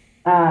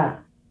 I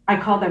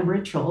call them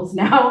rituals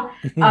now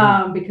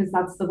because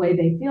that's the way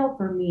they feel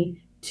for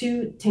me,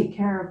 to take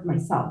care of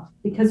myself.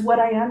 Because what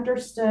I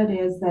understood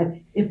is that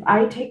if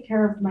I take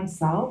care of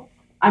myself,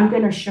 I'm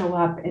going to show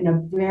up in a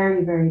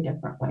very, very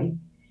different way.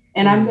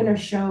 And I'm going to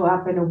show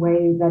up in a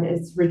way that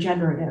is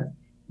regenerative,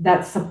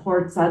 that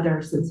supports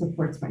others and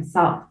supports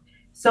myself.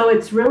 So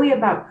it's really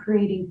about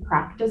creating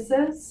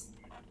practices.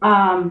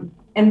 And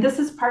this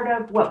is part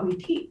of what we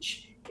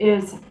teach,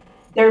 is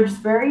there's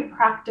very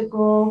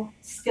practical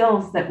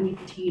skills that we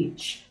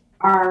teach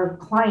our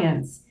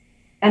clients.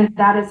 And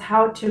that is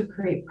how to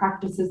create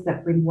practices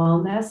that bring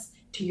wellness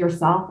to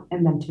yourself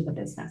and then to the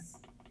business.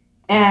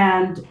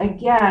 And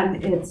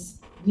again, it's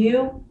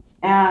you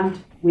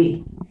and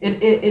we.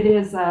 It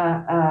is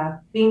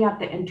being at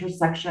the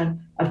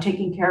intersection of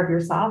taking care of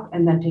yourself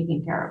and then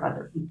taking care of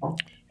other people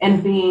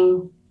and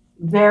being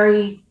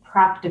very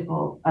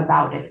practical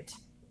about it.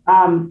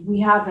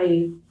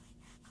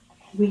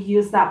 We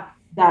use that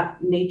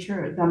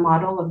nature, the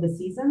model of the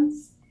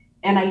seasons,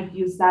 and I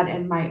use that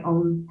in my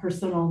own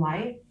personal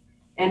life.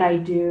 And I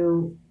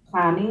do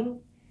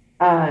planning.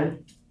 Uh,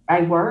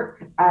 I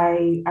work,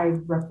 I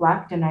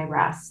reflect, and I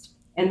rest.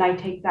 And I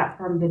take that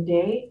from the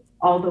day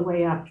all the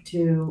way up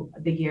to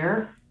the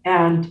year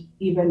and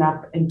even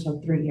up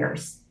until 3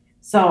 years.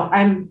 So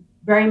I'm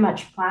very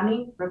much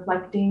planning,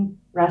 reflecting,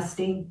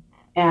 resting,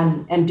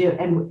 and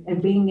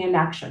being in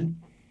action.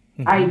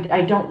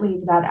 I don't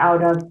leave that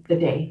out of the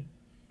day.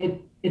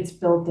 It's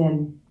built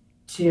in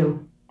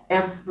to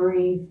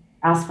every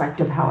aspect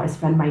of how I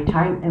spend my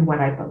time and what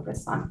I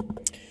focus on.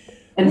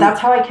 And that's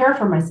how I care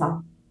for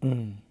myself.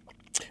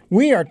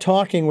 We are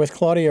talking with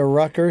Claudia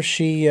Rucker.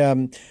 She,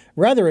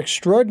 rather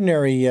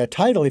extraordinary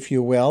title, if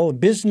you will,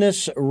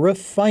 business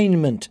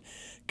refinement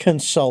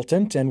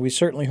consultant. And we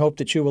certainly hope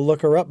that you will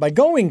look her up by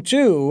going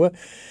to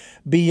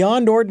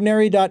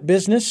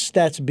beyondordinary.business.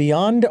 That's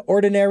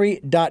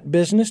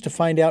beyondordinary.business to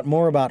find out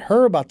more about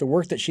her, about the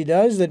work that she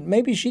does, that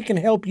maybe she can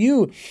help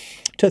you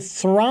to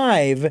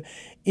thrive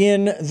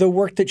in the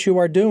work that you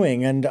are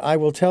doing. And I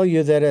will tell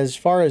you that as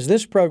far as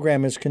this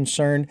program is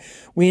concerned,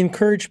 we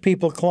encourage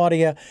people,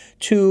 Claudia,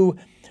 to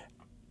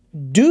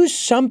do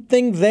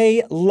something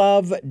they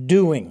love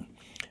doing.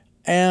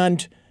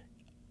 And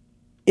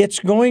it's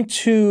going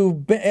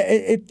to,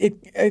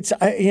 it's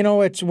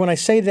when I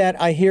say that,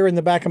 I hear in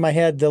the back of my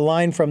head the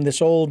line from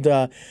this old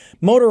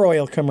motor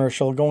oil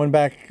commercial going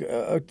back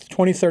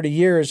 20, 30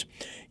 years.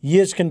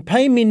 Yous can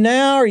pay me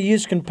now or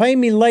yous can pay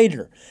me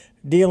later,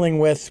 dealing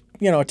with,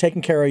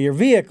 taking care of your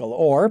vehicle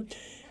or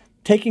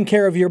taking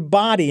care of your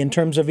body in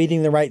terms of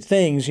eating the right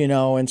things,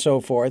 and so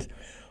forth.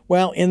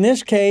 Well, in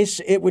this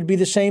case, it would be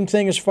the same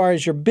thing as far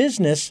as your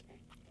business,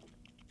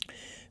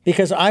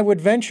 because I would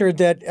venture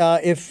that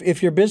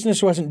if your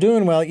business wasn't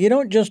doing well, you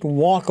don't just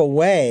walk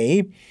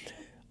away.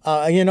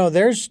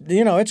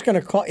 It's going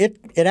to cost.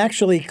 It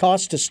actually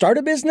costs to start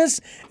a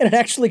business, and it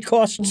actually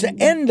costs to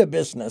end a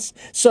business.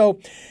 So,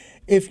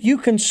 if you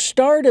can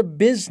start a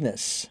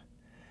business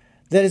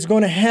that is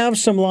going to have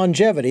some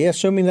longevity,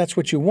 assuming that's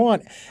what you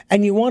want,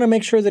 and you want to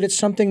make sure that it's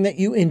something that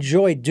you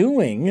enjoy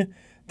doing,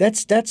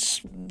 that's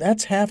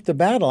half the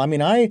battle. I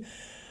mean, I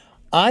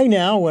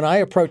now, when I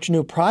approach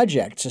new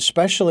projects,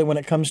 especially when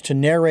it comes to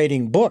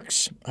narrating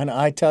books, and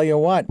I tell you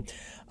what,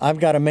 I've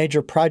got a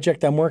major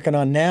project I'm working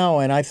on now,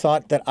 and I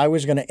thought that I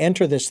was going to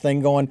enter this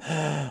thing going,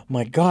 oh,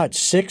 my God,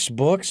 6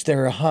 books,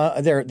 they're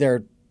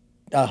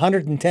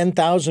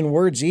 110,000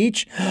 words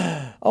each.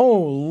 Oh,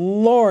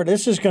 Lord,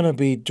 this is going to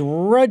be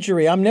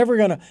drudgery. I'm never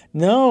going to.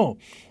 No,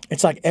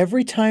 it's like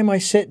every time I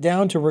sit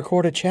down to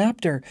record a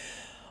chapter,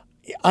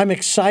 I'm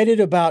excited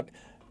about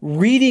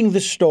reading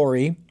the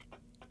story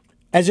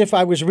as if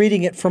I was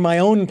reading it for my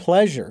own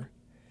pleasure,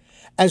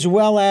 as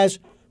well as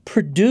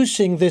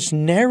producing this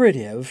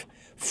narrative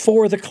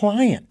for the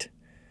client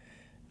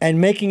and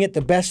making it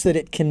the best that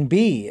it can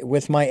be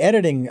with my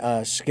editing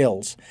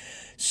skills.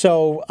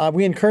 So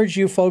we encourage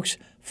you folks,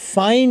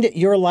 find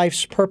your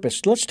life's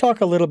purpose. Let's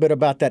talk a little bit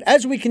about that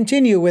as we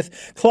continue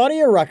with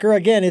Claudia Rucker.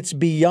 Again, it's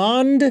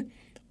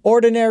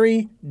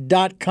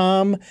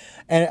beyondordinary.com,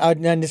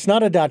 and it's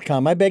not a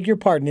 .com. I beg your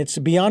pardon. It's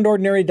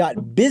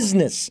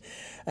beyondordinary.business.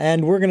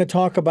 And we're going to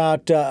talk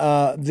about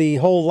the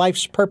whole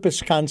life's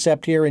purpose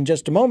concept here in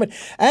just a moment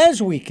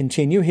as we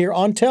continue here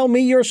on Tell Me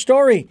Your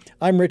Story.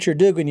 I'm Richard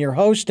Dugan, your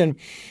host, and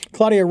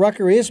Claudia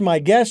Rucker is my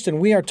guest, and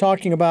we are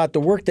talking about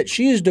the work that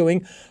she is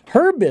doing,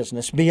 her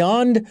business,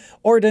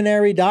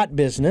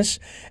 beyondordinary.business,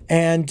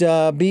 and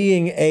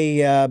being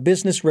a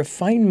business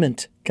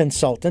refinement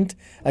consultant.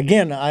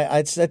 Again,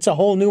 it's a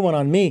whole new one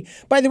on me.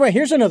 By the way,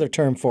 here's another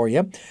term for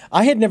you.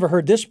 I had never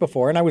heard this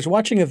before, and I was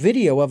watching a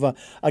video of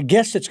a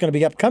guest that's going to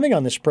be upcoming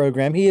on this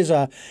program. He's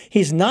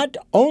not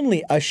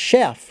only a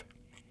chef,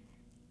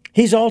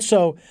 he's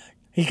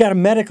got a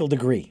medical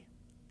degree.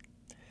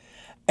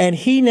 And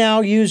he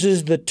now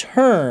uses the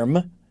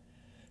term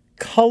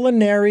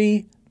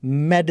culinary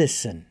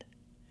medicine.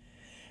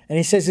 And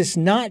he says it's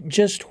not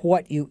just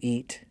what you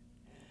eat.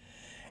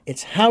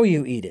 It's how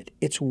you eat it.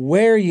 It's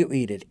where you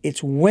eat it.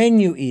 It's when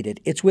you eat it.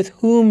 It's with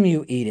whom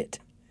you eat it.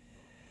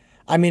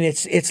 I mean,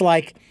 it's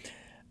like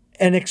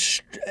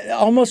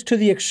almost to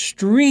the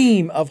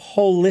extreme of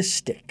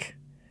holistic.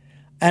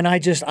 And I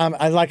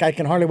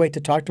can hardly wait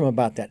to talk to him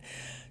about that.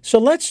 So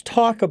let's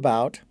talk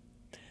about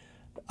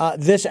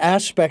this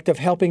aspect of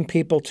helping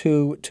people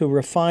to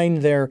refine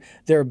their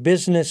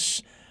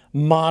business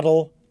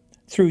model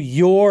through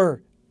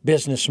your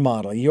business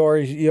model,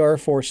 your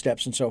 4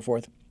 steps and so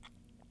forth.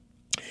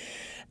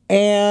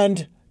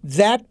 And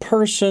that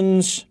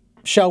person's,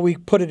 shall we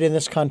put it in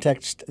this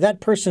context,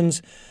 that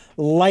person's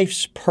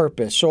life's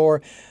purpose,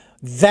 or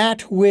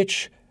that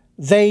which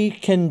they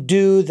can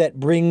do that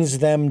brings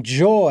them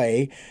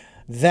joy,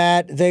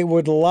 that they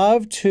would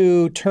love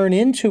to turn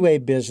into a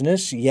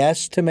business,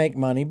 yes, to make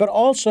money, but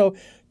also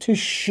to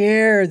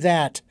share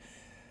that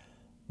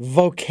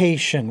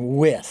vocation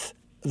with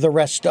the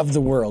rest of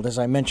the world, as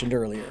I mentioned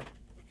earlier?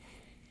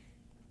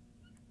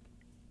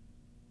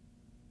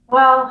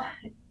 Well,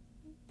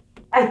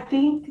 I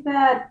think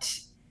that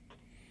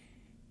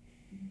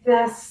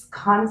this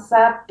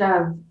concept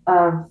of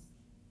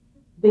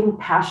being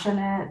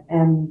passionate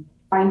and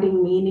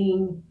finding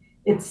meaning,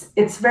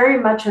 it's very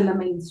much in the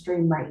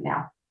mainstream right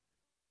now.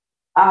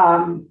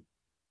 Um,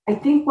 I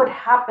think what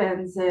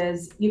happens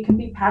is you can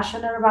be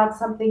passionate about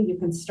something, you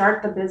can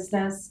start the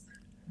business,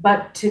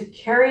 but to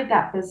carry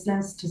that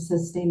business to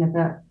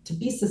sustainable, to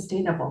be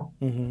sustainable,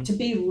 Mm-hmm. to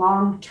be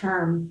long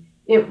term,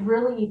 it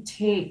really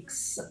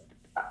takes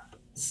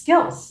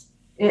skills.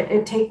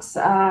 It takes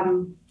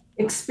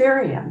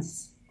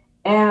experience,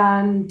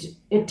 and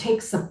it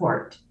takes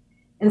support.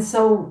 And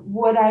so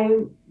what I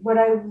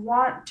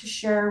want to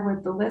share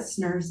with the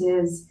listeners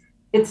is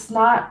it's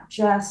not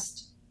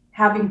just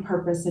having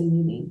purpose and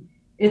meaning.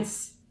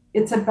 It's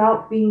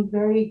about being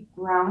very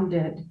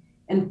grounded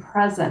and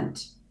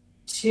present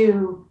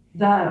to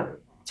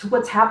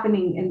what's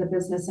happening in the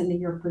business and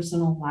in your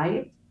personal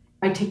life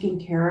by taking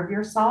care of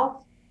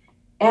yourself.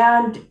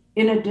 And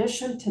in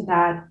addition to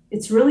that,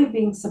 it's really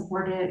being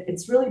supported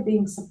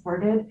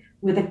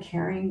with a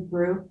caring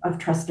group of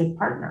trusted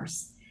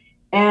partners.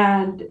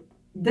 And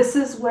this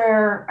is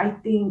where I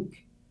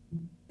think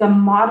the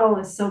model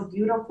is so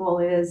beautiful,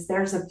 is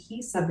there's a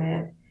piece of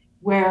it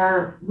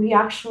where we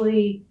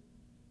actually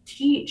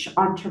teach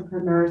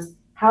entrepreneurs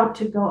how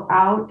to go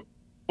out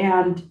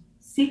and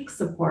seek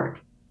support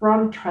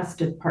from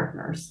trusted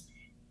partners,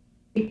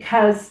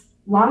 because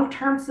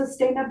long-term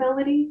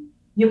sustainability,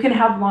 you can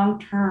have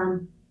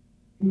long-term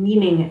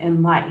meaning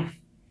in life,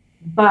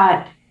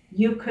 but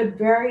you could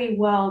very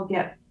well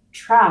get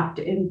trapped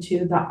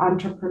into the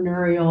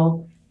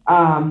entrepreneurial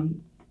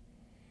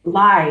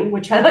lie,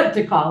 which I like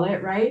to call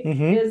it, right?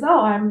 Mm-hmm. Is,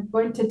 oh, I'm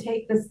going to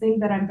take this thing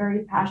that I'm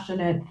very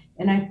passionate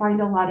and I find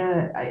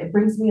it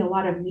brings me a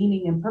lot of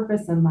meaning and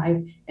purpose in life.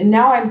 And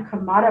now I'm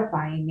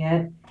commodifying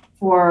it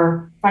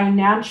for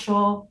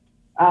financial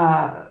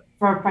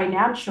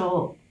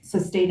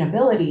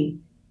sustainability.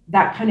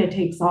 That kind of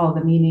takes all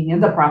the meaning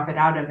and the profit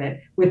out of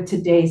it with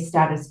today's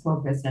status quo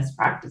business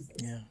practices.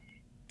 Yeah.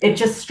 It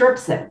just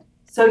strips it.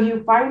 So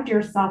you find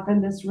yourself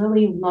in this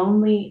really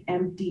lonely,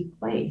 empty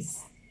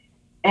place.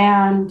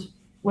 And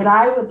what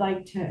I would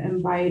like to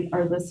invite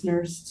our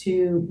listeners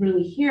to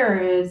really hear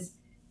is,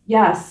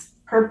 yes,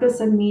 purpose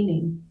and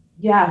meaning.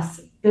 Yes,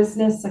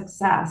 business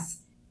success.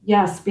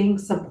 Yes, being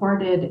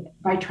supported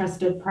by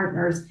trusted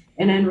partners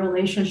and in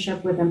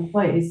relationship with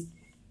employees.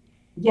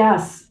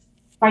 Yes,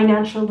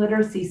 financial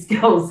literacy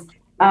skills,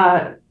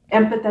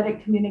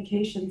 empathetic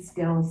communication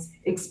skills,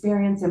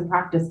 experience and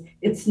practice.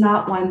 It's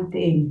not one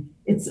thing,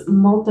 it's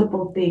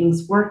multiple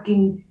things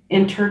working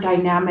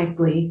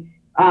interdynamically,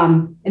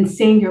 and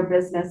seeing your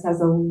business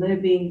as a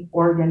living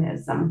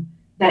organism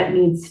that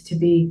needs to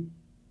be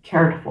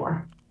cared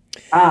for,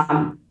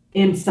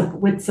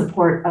 with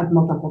support of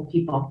multiple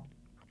people.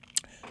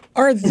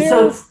 Are And there?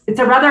 so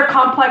it's a rather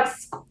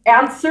complex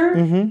answer,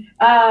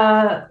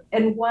 Mm-hmm.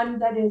 and one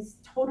that is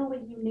totally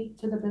unique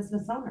to the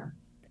business owner.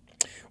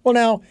 Well,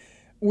 now,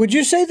 would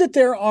you say that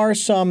there are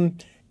some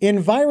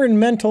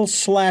environmental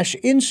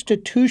 /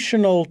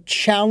 institutional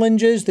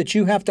challenges that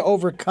you have to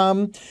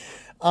overcome?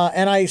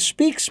 And I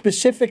speak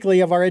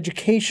specifically of our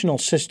educational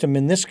system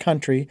in this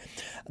country,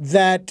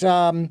 that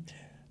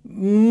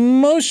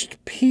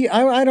most people,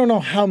 I don't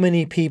know how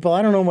many people,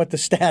 I don't know what the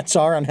stats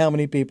are on how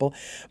many people,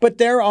 but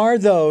there are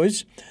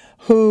those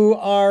who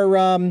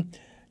are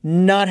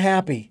not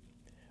happy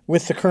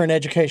with the current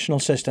educational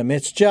system.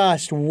 It's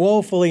just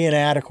woefully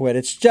inadequate.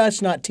 It's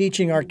just not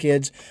teaching our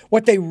kids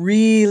what they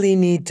really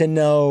need to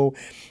know,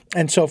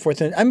 and so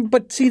forth.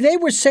 But see, they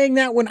were saying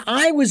that when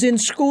I was in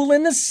school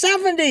in the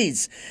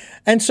 70s.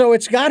 And so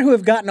it's got to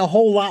have gotten a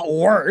whole lot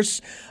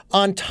worse,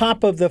 on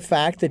top of the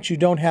fact that you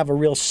don't have a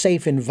real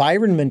safe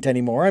environment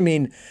anymore. I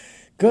mean,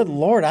 good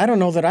Lord, I don't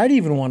know that I'd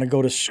even want to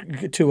go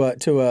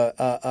to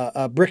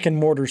a brick and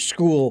mortar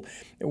school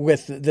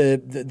with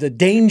the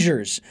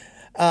dangers,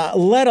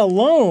 let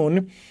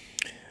alone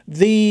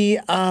the.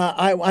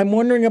 I'm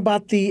wondering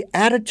about the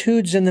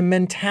attitudes and the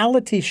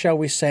mentality, shall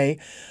we say,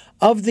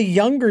 of the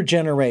younger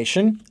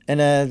generation,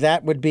 and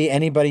that would be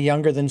anybody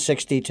younger than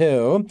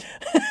 62,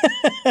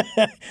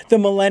 the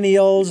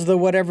millennials, the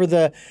whatever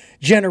the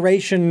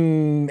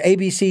generation A,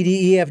 B, C,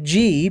 D, E, F,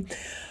 G.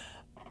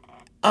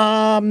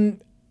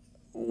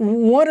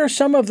 What are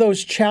some of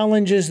those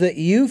challenges that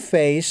you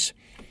face,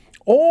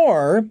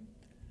 or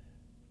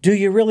do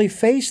you really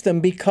face them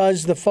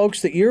because the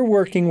folks that you're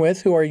working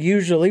with, who are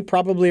usually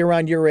probably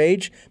around your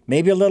age,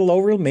 maybe a little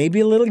over, maybe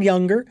a little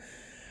younger,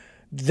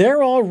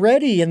 they're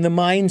already in the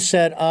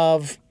mindset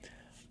of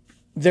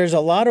there's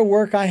a lot of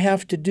work I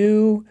have to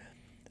do,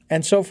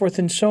 and so forth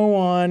and so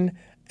on,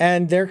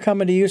 and they're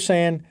coming to you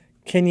saying,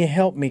 can you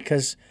help me?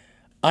 Because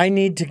I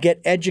need to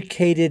get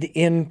educated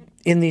in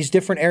these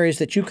different areas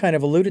that you kind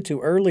of alluded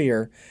to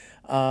earlier,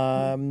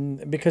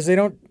 because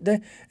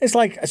it's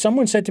like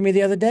someone said to me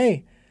the other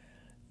day,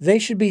 they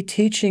should be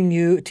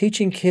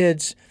teaching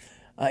kids,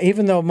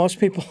 even though most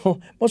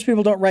people most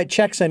people don't write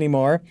checks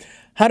anymore,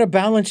 how to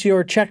balance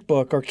your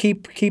checkbook or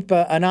keep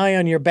an eye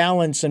on your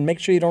balance and make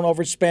sure you don't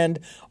overspend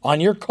on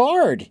your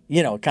card,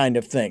 kind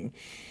of thing.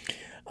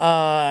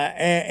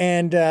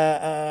 And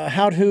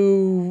how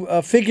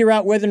to figure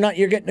out whether or not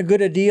you're getting a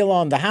good a deal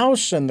on the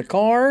house and the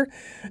car,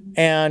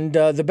 and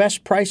the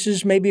best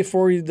prices maybe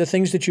for the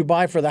things that you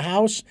buy for the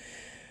house.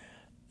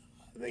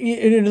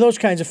 Those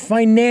kinds of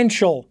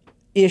financial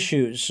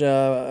issues.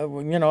 I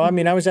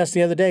mean, I was asked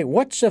the other day,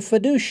 what's a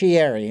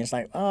fiduciary? It's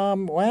like, well,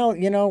 why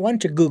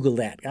don't you Google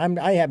that?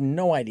 I have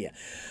no idea.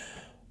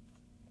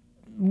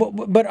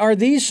 But are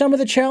these some of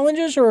the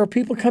challenges, or are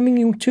people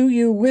coming to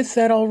you with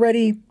that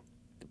already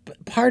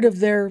part of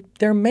their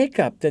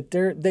makeup, that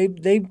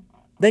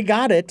they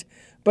got it,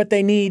 but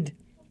they need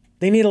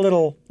a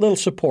little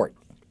support?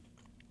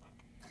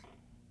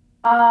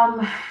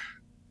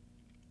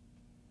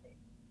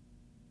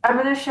 I'm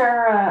going to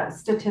share a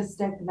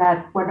statistic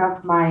that one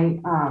of my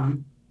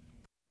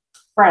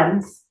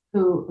friends,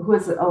 who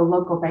is a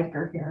local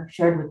banker here,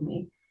 shared with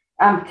me.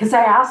 Because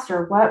I asked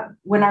her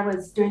when I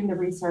was doing the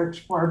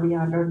research for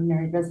Beyond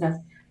Ordinary Business,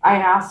 I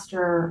asked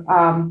her,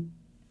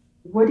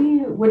 what do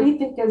you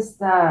think is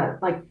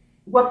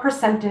what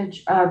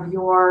percentage of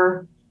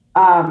your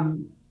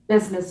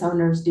business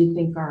owners do you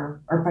think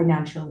are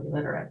financially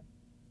literate?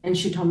 And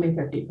she told me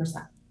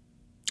 50%.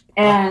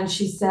 And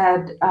she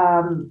said,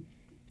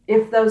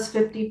 if those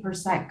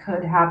 50%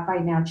 could have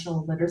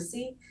financial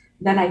literacy,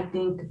 then I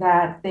think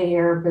that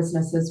their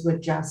businesses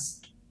would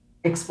just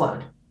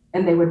explode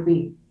and they would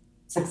be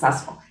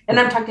successful. And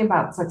I'm talking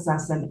about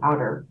success and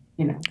outer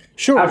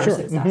sure.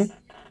 success.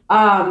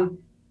 Mm-hmm.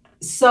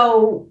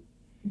 So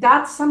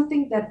that's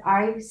something that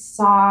I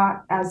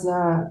saw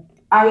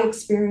I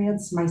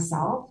experienced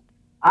myself.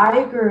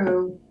 I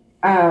grew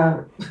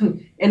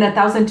in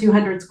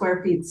 1,200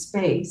 square feet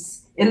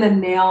space in the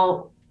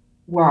nail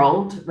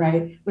world,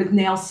 right, with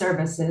nail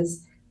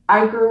services.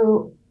 I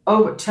grew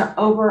over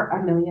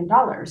 $1 million.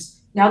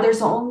 Now,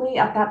 there's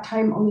at that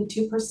time, only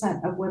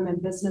 2% of women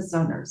business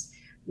owners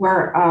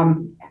were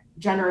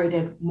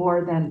generated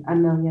more than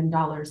 $1 million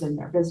in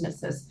their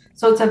businesses.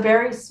 So it's a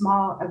very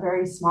small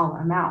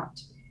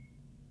amount.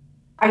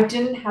 I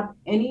didn't have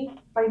any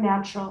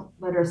financial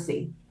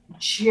literacy.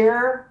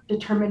 Sheer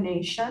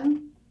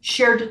determination,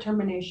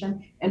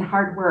 and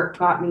hard work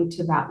got me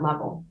to that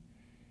level.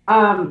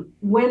 But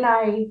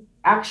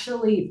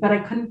I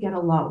couldn't get a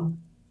loan.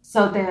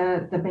 So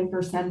the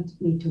banker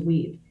sent me to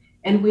Weave,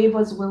 and Weave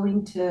was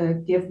willing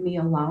to give me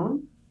a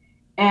loan.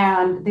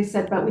 And they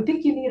said, but we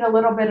think you need a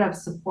little bit of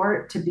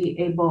support to be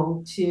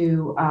able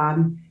to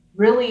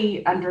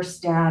really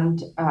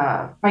understand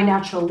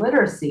financial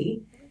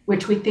literacy,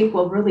 which we think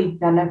will really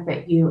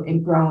benefit you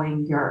in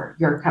growing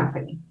your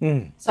company.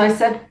 So I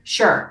said,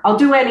 sure, I'll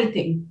do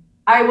anything.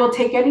 I will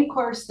take any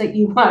course that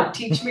you want.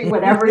 Teach me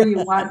whatever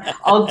you want.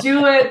 I'll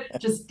do it.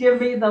 Just give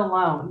me the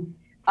loan.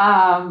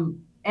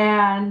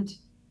 And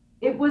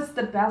it was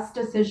the best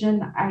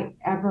decision I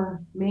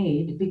ever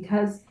made,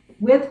 because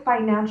with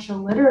financial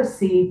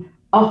literacy,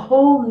 a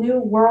whole new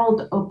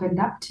world opened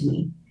up to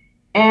me.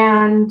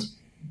 And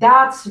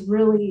that's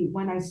really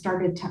when I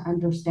started to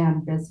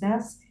understand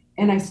business.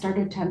 And I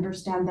started to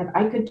understand that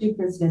I could do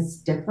business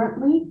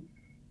differently.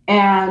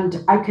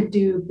 And I could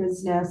do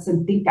business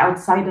and think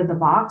outside of the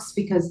box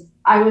because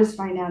I was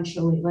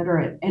financially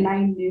literate. And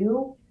I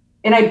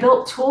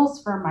built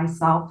tools for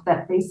myself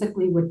that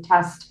basically would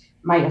test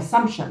my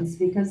assumptions,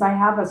 because I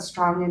have a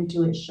strong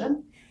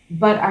intuition,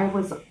 but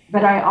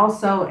I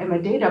also am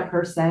a data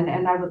person,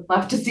 and I would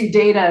love to see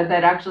data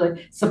that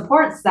actually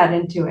supports that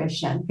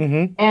intuition.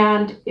 Mm-hmm.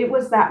 And it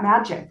was that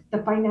magic.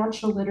 The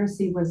financial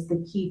literacy was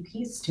the key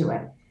piece to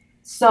it.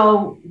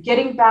 So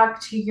getting back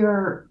to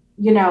your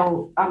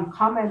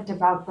comment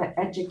about the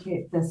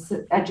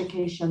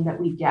education that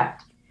we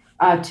get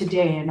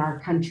today in our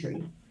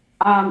country.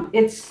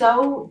 It's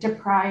so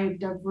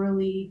deprived of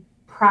really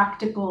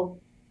practical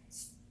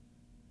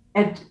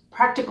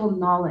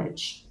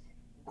knowledge,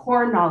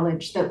 core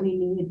knowledge that we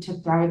need to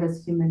thrive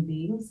as human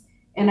beings.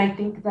 And I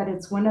think that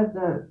it's one of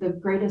the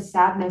greatest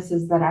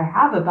sadnesses that I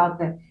have about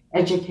the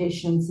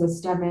education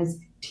system is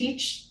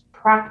teach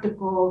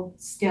practical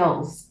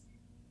skills.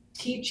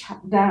 Teach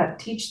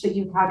the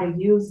youth how to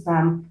use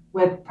them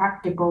with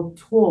practical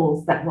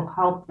tools that will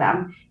help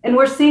them. And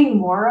we're seeing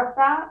more of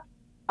that.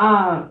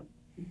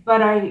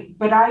 But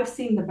I've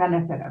seen the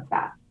benefit of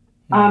that.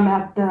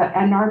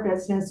 In our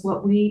business,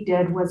 what we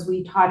did was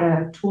we taught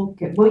a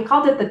toolkit. We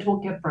called it the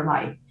Toolkit for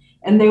Life.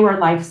 And they were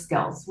life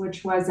skills,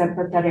 which was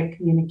empathetic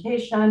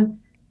communication,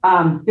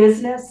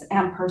 business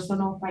and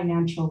personal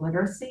financial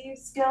literacy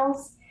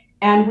skills.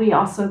 And we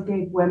also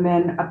gave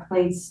women a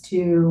place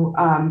to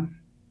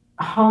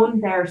hone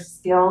their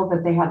skill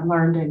that they had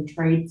learned in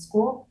trade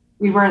school.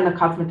 We were in the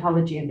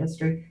cosmetology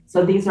industry.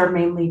 So these are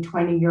mainly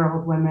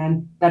 20-year-old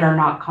women that are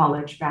not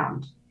college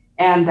bound.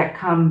 and that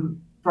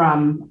come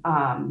from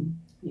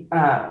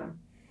uh,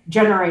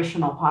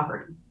 generational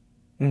poverty.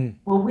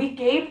 Well, we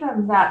gave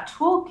them that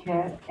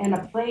toolkit and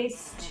a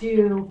place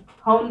to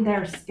hone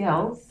their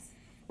skills,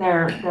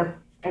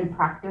 and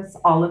practice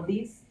all of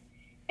these.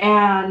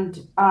 And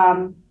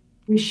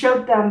we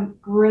showed them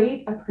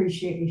great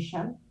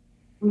appreciation.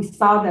 We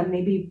saw them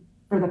maybe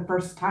for the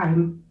first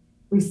time.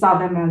 We saw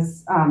them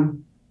as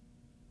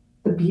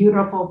the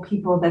beautiful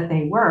people that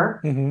they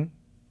were. Mm-hmm.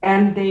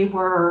 And they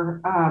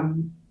were,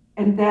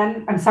 and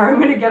then, I'm sorry, I'm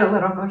going to get a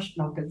little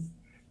emotional because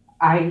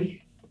I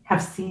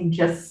have seen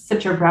just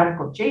such a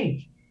radical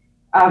change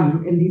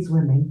in these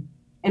women.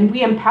 And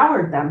we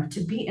empowered them to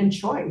be in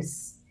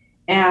choice.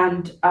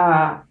 And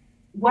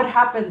what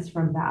happens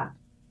from that?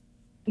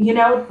 You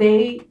know,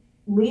 they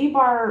leave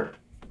our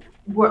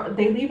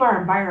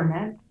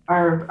environment,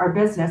 our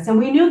business, and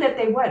we knew that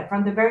they would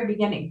from the very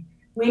beginning.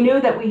 We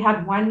knew that we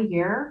had 1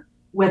 year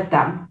with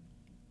them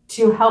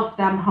to help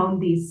them hone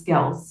these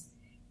skills.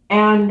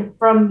 And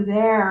from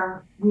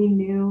there, we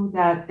knew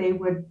that they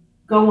would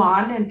go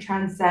on and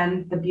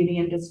transcend the beauty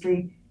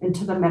industry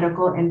into the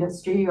medical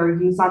industry,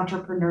 or use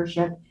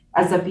entrepreneurship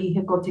as a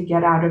vehicle to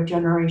get out of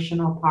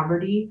generational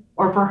poverty,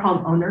 or for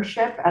home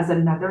ownership as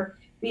another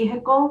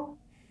vehicle.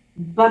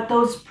 But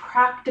those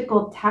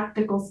practical,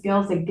 tactical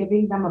skills and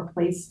giving them a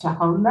place to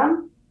hone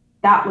them,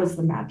 that was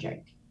the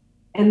magic.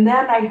 And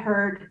then I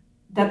heard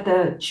that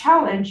the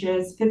challenge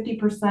is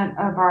 50%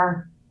 of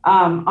our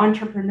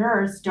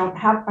entrepreneurs don't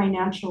have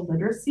financial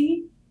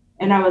literacy.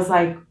 And I was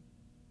like,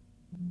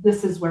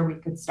 this is where we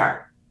could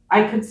start.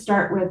 I could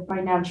start with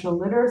financial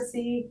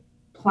literacy,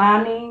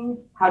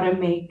 planning, how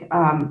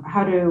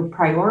to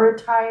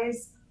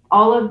prioritize,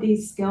 all of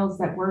these skills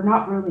that we're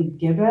not really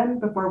given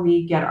before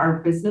we get our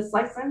business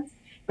license,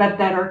 but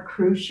that are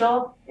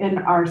crucial in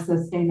our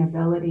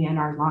sustainability and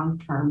our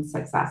long-term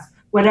success,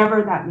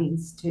 whatever that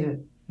means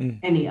to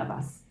any of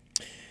us.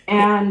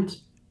 And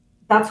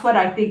that's what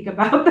I think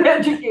about the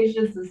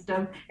education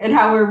system, and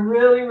how we're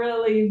really,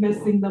 really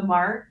missing the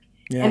mark,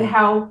 and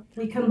how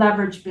we can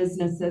leverage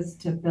businesses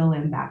to fill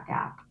in that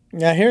gap.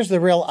 Now, here's the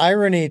real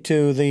irony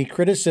to the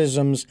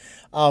criticisms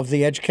of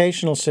the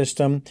educational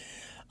system.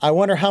 I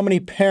wonder how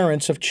many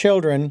parents of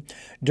children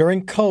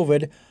during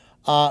COVID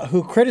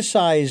who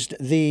criticized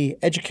the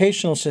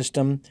educational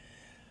system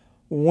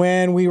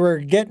when we were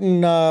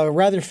getting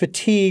rather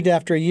fatigued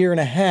after a year and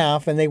a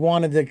half and they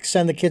wanted to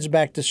send the kids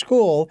back to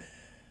school.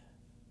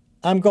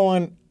 I'm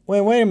going,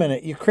 wait a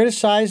minute. You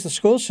criticize the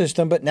school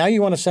system, but now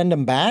you want to send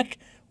them back?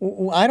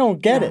 I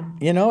don't get it.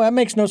 You know, that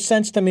makes no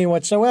sense to me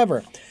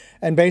whatsoever.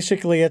 And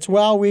basically it's,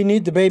 well, we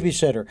need the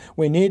babysitter.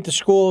 We need the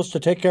schools to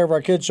take care of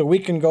our kids so we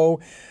can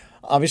go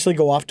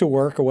off to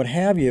work or what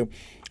have you.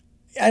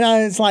 And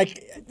it's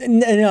like,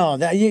 no,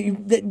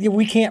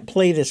 we can't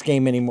play this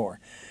game anymore.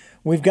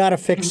 We've got to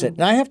fix it.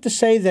 And I have to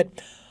say that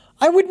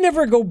I would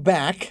never go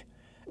back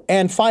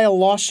and file a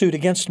lawsuit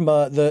against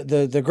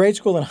the grade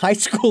school and high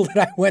school that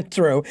I went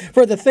through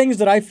for the things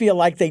that I feel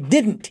like they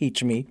didn't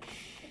teach me.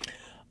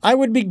 I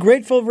would be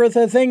grateful for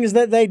the things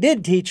that they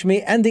did teach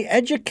me and the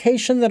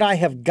education that I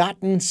have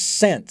gotten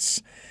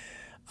since.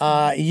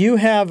 You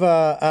have,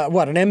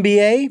 an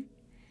MBA?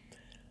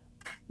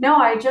 No,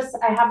 I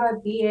have a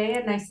BA,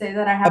 and I say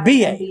that I have an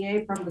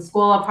MBA from the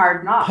School of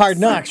Hard Knocks. Hard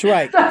Knocks,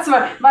 right. That's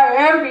what my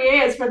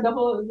MBA is, from the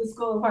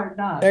School of Hard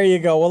Knocks. There you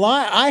go. Well,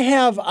 I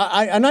have,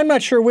 and I'm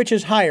not sure which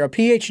is higher, a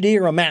PhD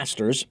or a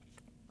master's.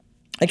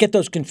 I get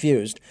those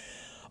confused.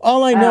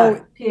 All I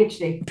know,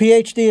 PhD.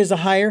 PhD is a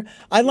higher.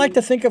 I like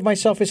to think of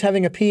myself as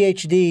having a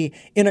PhD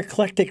in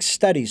eclectic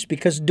studies,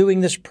 because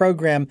doing this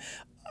program,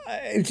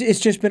 it's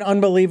just been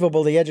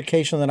unbelievable, the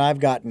education that I've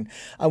gotten.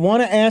 I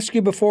want to ask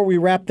you before we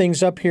wrap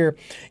things up here,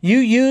 you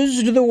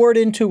used the word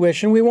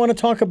intuition. We want to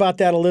talk about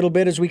that a little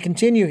bit as we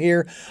continue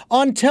here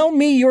on Tell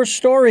Me Your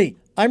Story.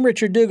 I'm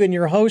Richard Dugan,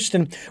 your host,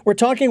 and we're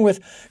talking with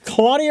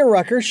Claudia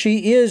Rucker.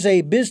 She is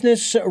a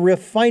business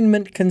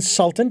refinement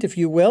consultant, if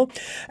you will,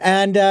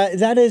 and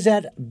that is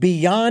at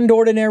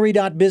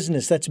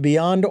beyondordinary.business. That's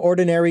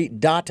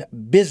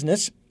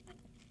beyondordinary.business.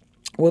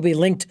 Will be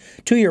linked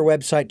to your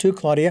website too,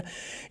 Claudia.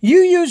 You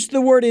used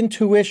the word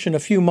intuition a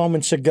few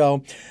moments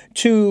ago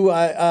to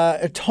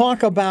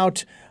talk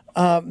about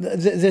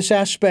this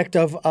aspect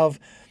of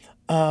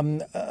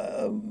let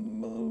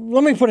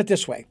me put it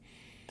this way.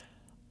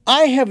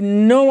 I have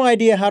no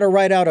idea how to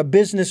write out a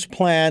business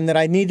plan that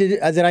I need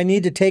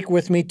to take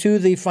with me to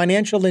the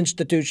financial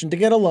institution to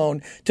get a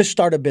loan to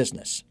start a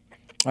business.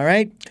 All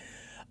right?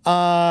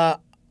 I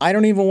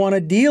don't even want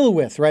to deal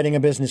with writing a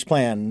business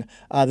plan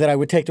that I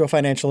would take to a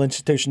financial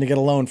institution to get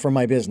a loan for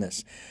my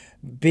business,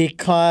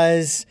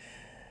 because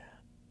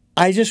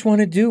I just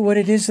want to do what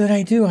it is that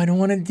I do. I don't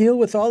want to deal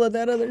with all of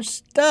that other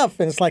stuff.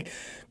 And it's like,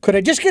 could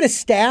I just get a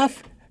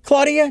staff,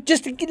 Claudia?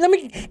 Just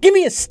give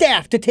me a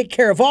staff to take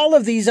care of all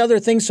of these other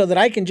things so that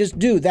I can just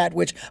do that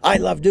which I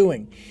love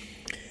doing.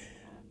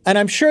 And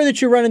I'm sure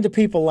that you run into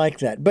people like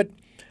that. But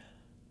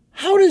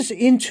how does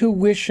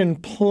intuition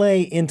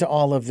play into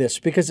all of this?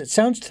 Because it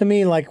sounds to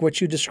me like what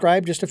you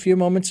described just a few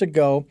moments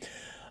ago,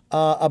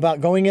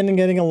 about going in and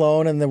getting a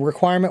loan, and the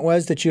requirement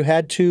was that you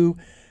had to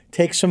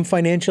take some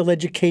financial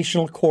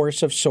educational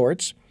course of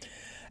sorts.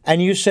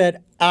 And you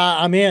said,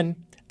 I'm in.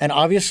 And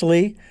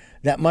obviously,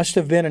 that must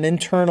have been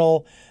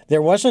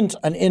there wasn't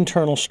an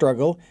internal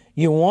struggle.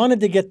 You wanted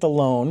to get the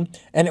loan,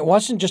 and it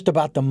wasn't just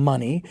about the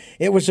money.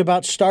 It was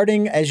about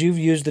starting, as you've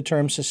used the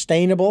term,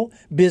 sustainable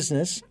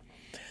business.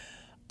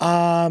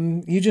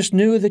 You just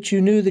knew that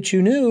you knew that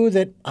you knew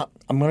that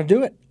I'm going to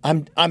do it.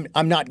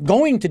 I'm not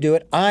going to do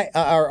it.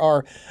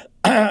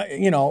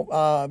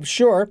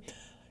 Sure,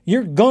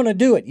 you're going to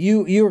do it.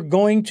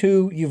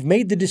 You've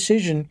made the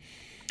decision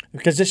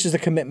because this is the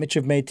commitment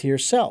you've made to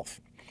yourself.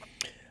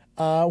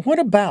 What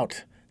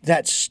about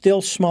that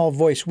still small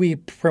voice we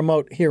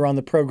promote here on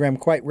the program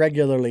quite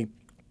regularly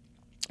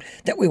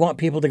that we want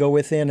people to go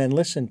within and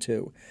listen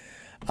to?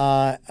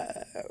 How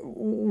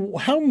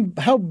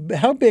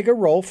big a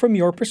role, from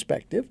your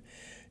perspective,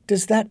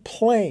 does that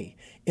play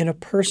in a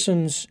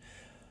person's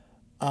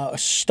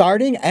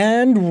starting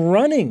and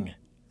running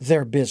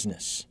their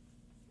business?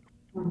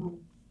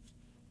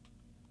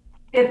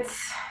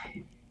 It's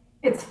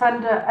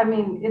fun to, I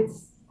mean,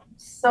 it's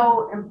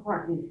so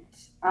important.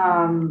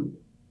 And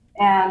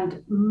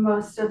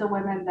most of the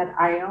women that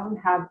I own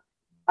have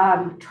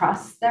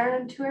trust their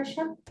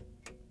intuition,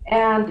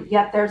 and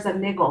yet there's a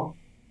niggle,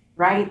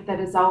 right? That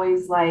is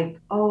always like,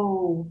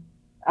 oh,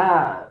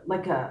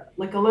 like a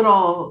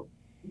little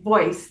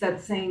voice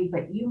that's saying,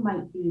 but you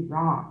might be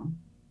wrong.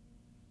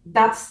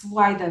 That's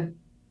why the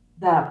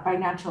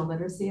financial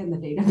literacy and the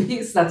data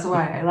piece, that's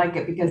why I like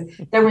it, because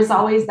there was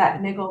always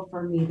that niggle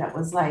for me that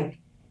was like,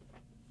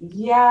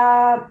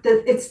 yeah,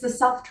 it's the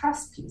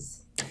self-trust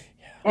piece.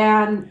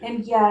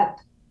 And yet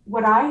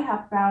what I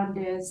have found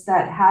is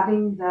that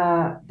having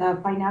the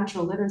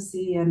financial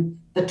literacy and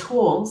the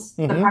tools,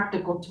 the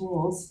practical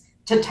tools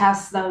to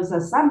test those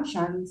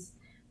assumptions,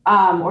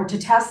 or to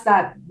test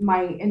that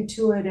my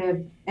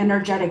intuitive,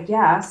 energetic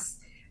yes,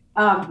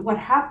 what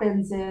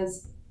happens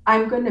is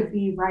I'm going to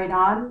be right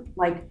on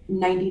like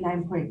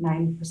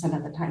 99.9%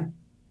 of the time.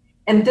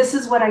 And this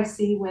is what I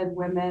see with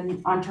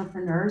women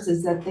entrepreneurs,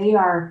 is that they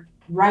are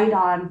right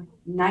on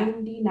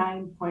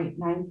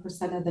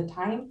 99.9% of the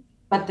time,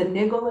 but the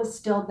niggle is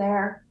still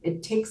there.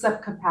 It takes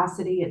up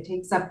capacity, it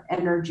takes up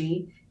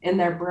energy in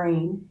their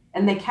brain,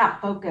 and they can't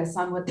focus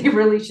on what they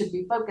really should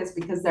be focused,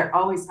 because they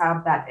always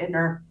have that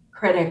inner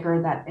critic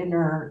or that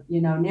inner,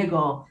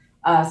 niggle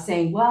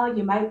saying, well,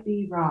 you might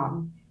be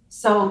wrong.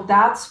 So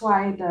that's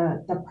why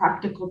the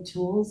practical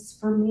tools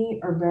for me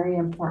are very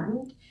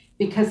important,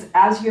 because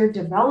as you're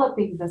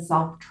developing the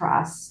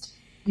self-trust,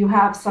 you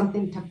have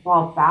something to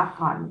fall back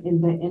on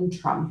in the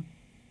interim.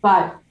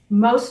 But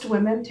most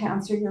women, to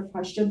answer your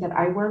question, that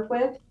I work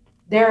with,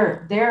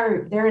 their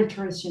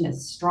intuition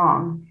is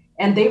strong,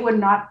 and they would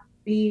not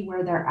be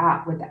where they're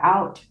at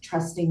without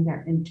trusting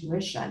their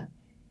intuition.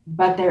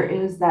 But there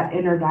is that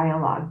inner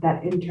dialogue,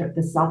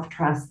 the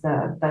self-trust,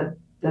 the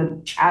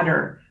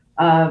chatter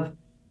of,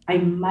 I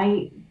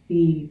might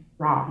be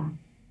wrong.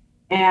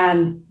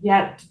 And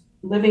yet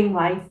living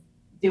life,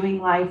 doing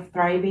life,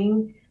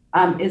 thriving,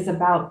 is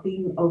about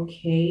being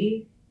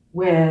okay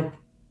with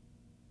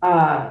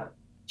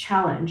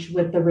challenge,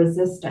 with the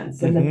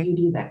resistance and the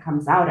beauty that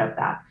comes out of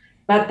that.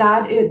 But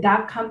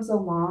that comes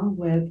along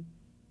with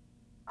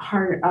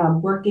hard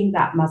working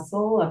that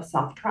muscle of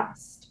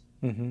self-trust.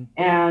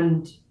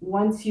 And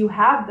once you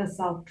have the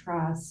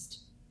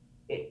self-trust,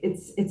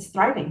 it's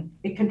thriving.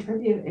 It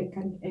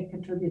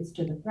contributes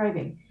to the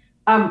thriving.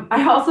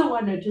 I also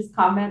want to just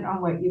comment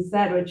on what you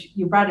said, which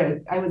you brought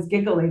it. I was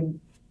giggling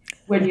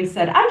when you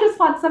said, I just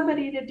want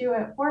somebody to do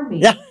it for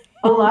me. Yeah.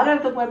 A lot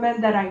of the women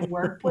that I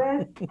work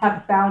with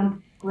have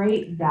found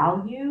great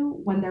value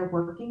when they're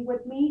working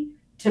with me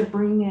to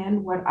bring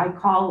in what I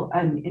call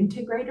an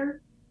integrator.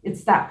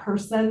 It's that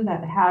person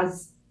that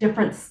has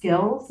different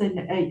skills and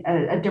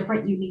a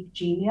different unique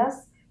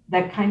genius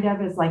that kind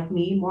of is like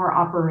me, more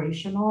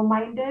operational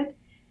minded,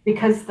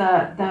 because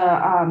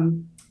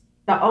the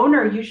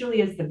owner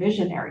usually is the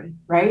visionary,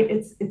 right?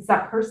 It's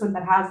that person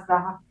that has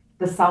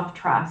the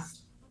self-trust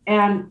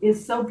and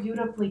is so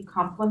beautifully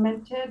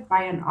complemented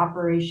by an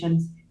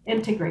operations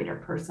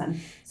integrator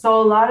person.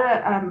 So a lot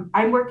of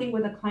I'm working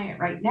with a client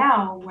right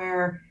now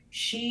where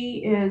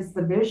she is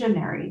the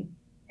visionary,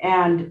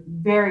 and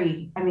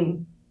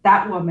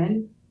that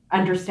woman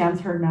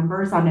understands her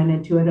numbers on an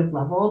intuitive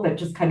level that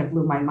just kind of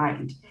blew my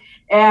mind.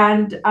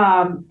 And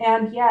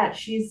yet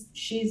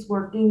she's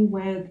working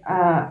with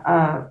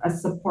a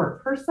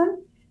support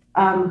person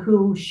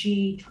who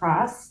she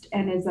trusts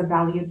and is a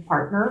valued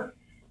partner.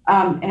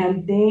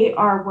 And they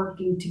are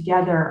working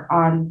together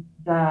on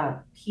the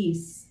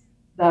piece,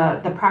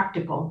 the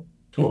practical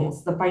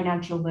tools, the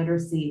financial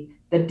literacy,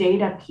 the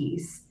data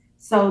piece,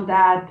 so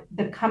that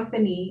the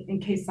company, in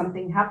case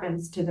something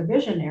happens to the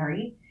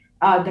visionary,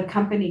 the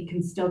company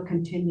can still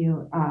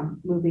continue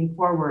moving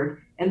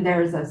forward. And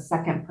there's a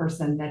second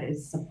person that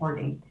is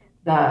supporting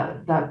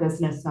the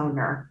business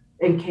owner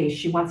in case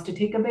she wants to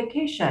take a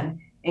vacation,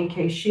 in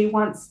case she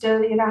wants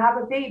to, have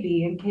a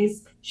baby, in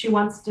case she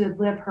wants to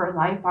live her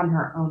life on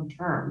her own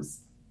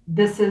terms.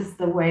 this is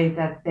the way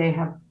that they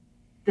have,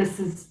 this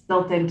is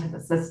built into the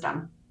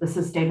system, the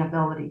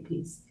sustainability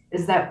piece,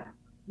 is that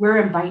we're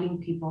inviting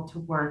people to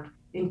work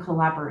in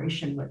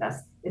collaboration with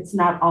us. It's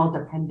not all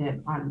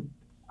dependent on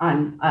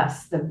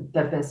us,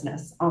 the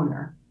business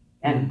owner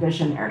and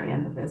visionary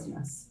in the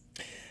business.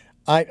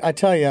 I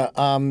tell you,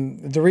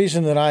 the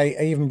reason that I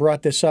even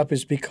brought this up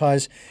is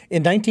because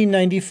in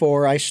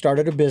 1994, I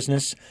started a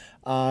business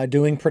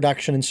doing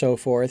production and so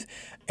forth.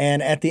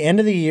 And at the end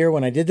of the year,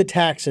 when I did the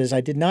taxes,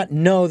 I did not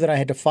know that I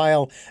had to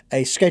file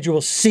a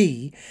Schedule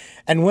C.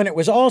 And when it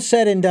was all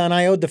said and done,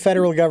 I owed the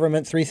federal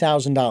government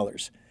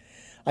 $3,000.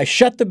 I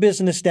shut the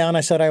business down.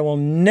 I said, I will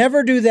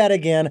never do that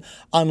again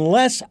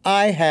unless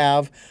I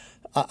have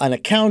an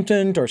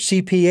accountant or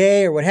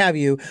CPA or what have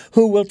you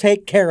who will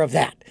take care of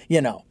that, you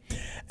know.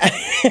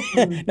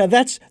 Now,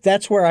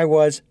 that's where I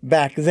was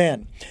back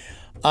then.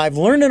 I've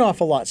learned an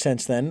awful lot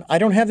since then. I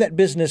don't have that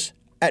business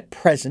at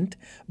present,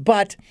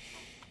 but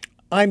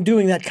I'm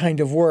doing that kind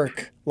of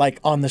work like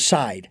on the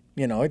side.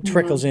 You know, it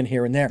trickles in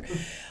here and there.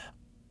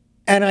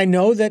 And I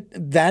know that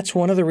that's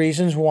one of the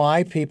reasons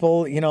why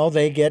people, you know,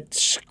 they get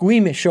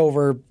squeamish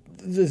over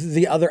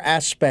the other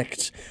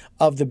aspects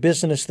of the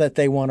business that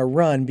they want to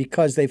run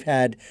because they've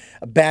had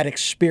a bad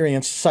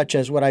experience, such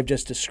as what I've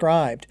just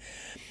described.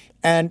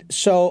 And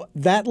so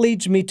that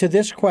leads me to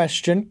this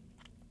question.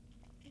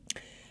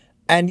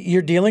 And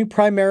you're dealing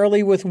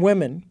primarily with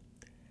women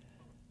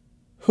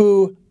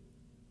who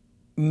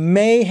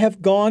may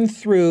have gone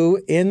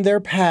through in their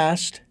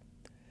past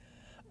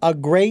a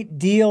great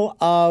deal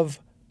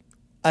of,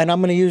 and I'm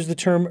going to use the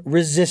term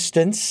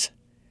resistance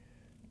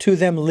to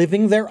them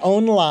living their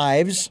own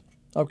lives.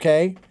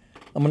 Okay?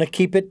 I'm going to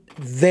keep it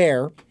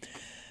there.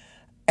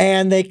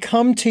 And they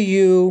come to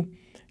you,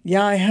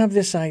 yeah, I have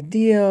this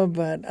idea,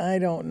 but I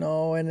don't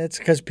know. And it's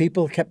because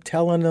people kept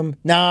telling them,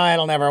 no,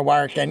 it'll never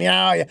work. And, you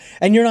know,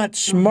 and you're not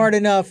smart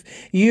enough.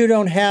 You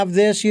don't have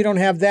this. You don't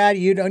have that.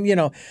 You don't, you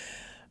know.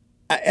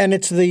 And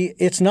it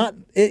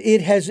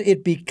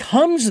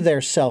becomes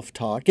their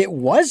self-talk. It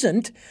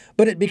wasn't,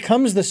 but it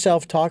becomes the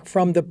self-talk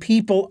from the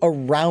people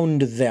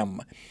around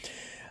them.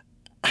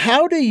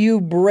 How do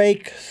you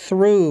break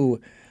through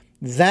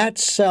that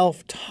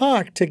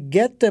self-talk to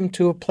get them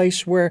to a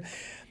place where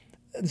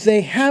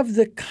they have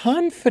the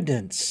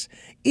confidence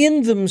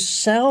in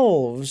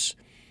themselves,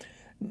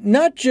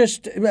 not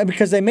just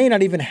because they may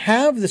not even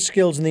have the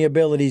skills and the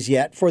abilities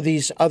yet for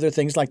these other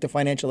things like the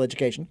financial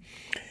education,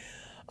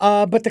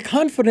 but the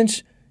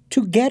confidence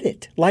to get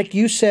it. Like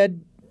you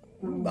said,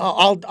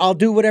 I'll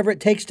do whatever it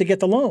takes to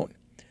get the loan.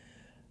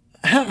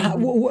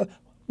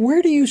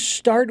 Where do you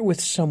start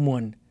with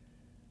someone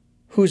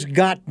who's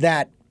got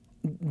that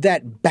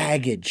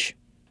baggage?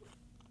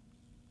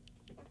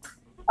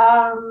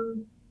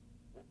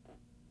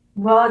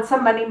 Well, it's a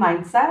money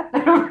mindset,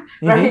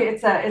 right?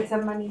 It's a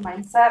money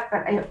mindset,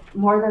 but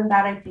more than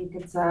that, I think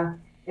it's a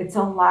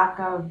lack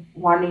of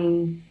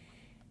wanting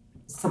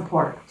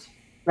support,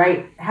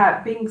 right?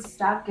 Being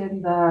stuck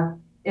in the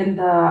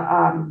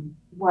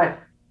what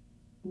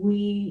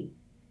we've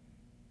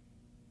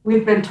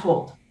been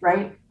told,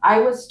 right?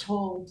 I was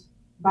told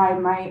by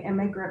my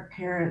immigrant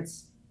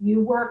parents, you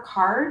work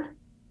hard,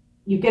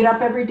 you get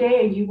up every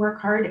day and you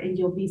work hard and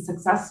you'll be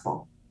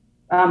successful.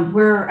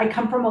 Where I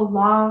come from a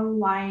long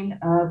line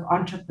of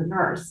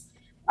entrepreneurs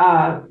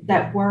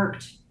that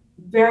worked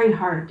very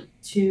hard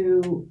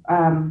to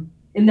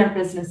in their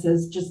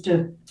businesses just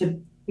to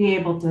be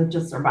able to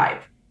just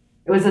survive.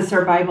 It was a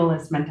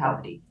survivalist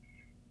mentality.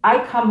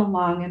 I come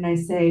along and I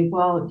say,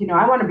 well, you know,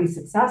 I want to be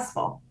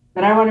successful,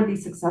 but I want to be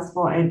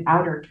successful in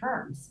outer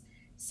terms.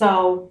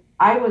 So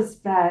I was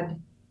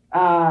fed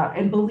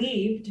and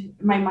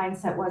believed my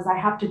mindset was I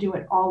have to do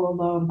it all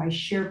alone by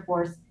sheer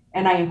force,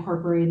 and I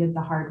incorporated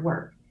the hard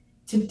work.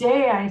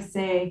 Today, I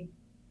say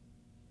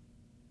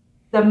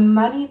the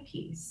money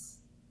piece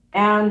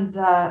and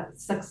the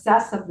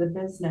success of the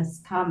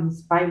business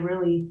comes by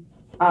really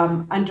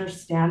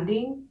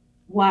understanding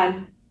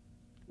one,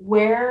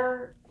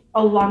 where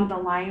along the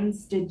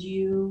lines did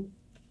you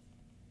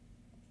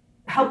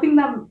helping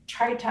them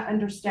try to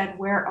understand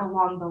where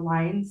along the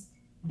lines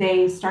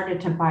they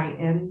started to buy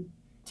in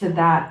to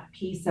that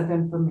piece of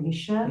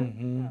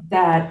information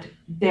that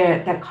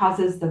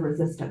causes the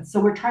resistance. So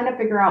we're trying to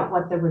figure out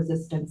what the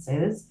resistance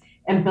is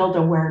and build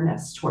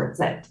awareness towards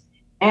it.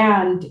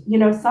 And you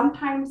know,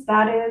 sometimes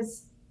that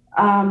is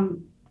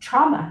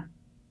trauma,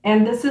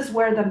 and this is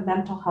where the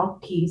mental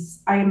health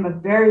piece. I am a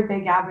very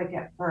big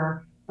advocate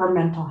for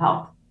mental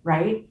health,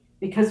 right?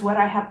 Because what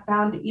I have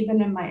found,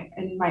 even in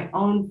my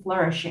own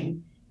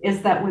flourishing,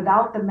 is that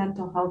without the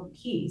mental health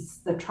piece,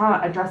 the trauma,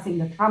 addressing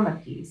the trauma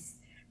piece,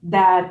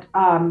 that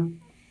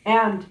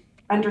and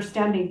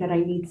understanding that I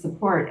need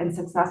support and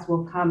success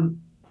will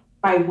come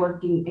by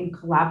working in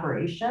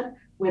collaboration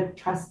with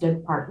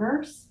trusted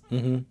partners,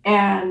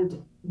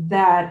 and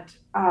that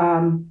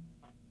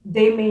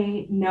they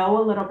may know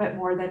a little bit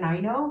more than I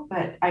know,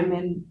 but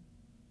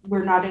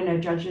we're not in a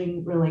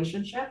judging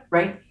relationship,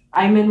 right?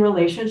 I'm in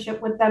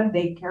relationship with them.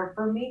 They care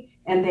for me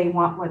and they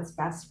want what's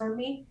best for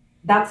me.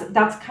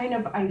 that's kind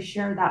of, I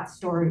share that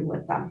story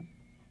with them.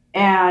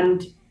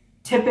 And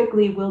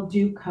typically we'll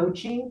do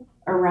coaching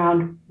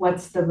around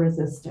what's the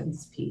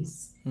resistance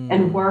piece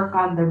and work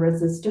on the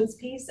resistance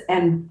piece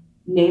and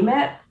name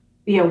it,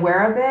 be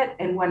aware of it.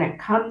 And when it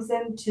comes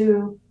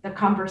into the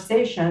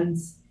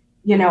conversations,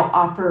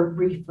 offer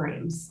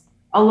reframes.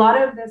 A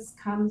lot of this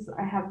comes,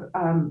 I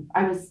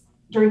was,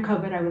 during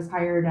COVID, I was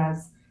hired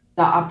as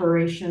the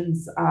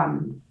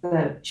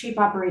chief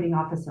operating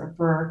officer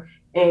for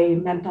a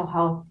mental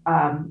health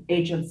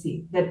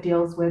agency that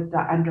deals with the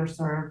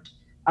underserved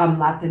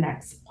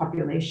Latinx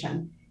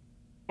population.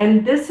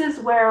 And this is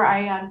where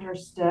I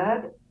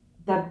understood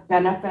the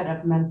benefit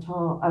of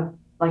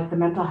like the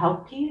mental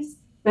health piece,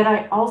 but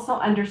I also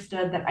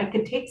understood that I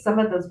could take some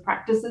of those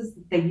practices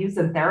that they use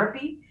in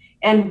therapy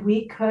and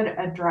we could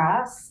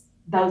address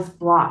those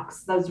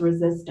blocks, those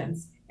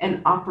resistance,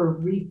 and offer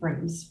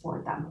reframes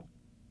for them.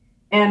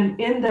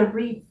 And in the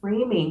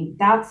reframing,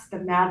 that's the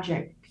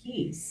magic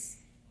piece.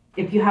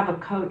 If you have a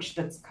coach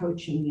that's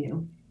coaching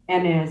you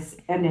and is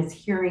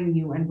hearing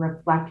you and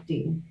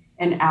reflecting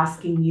and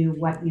asking you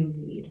what you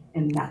need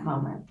in that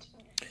moment.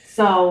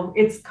 So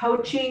it's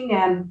coaching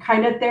and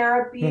kind of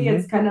therapy. Mm-hmm.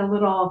 It's kind of a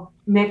little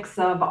mix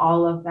of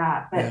all of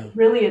that, but Yeah.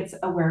 really it's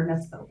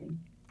awareness building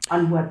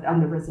on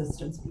the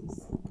resistance piece.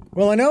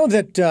 Well, I know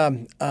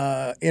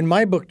that in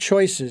my book,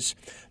 Choices,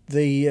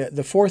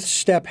 the fourth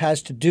step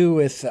has to do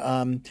with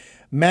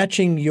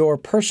matching your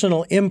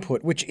personal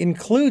input, which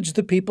includes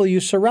the people you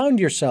surround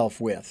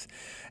yourself with.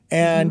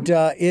 And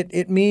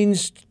it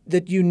means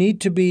that you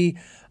need to be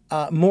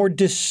more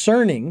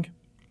discerning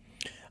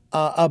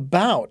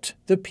about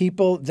the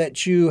people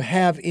that you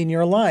have in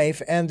your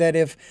life, and that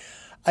if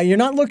you're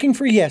not looking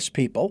for yes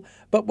people,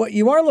 but what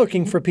you are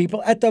looking for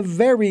people at the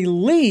very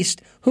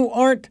least who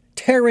aren't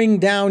tearing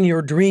down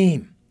your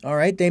dream. All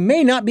right, they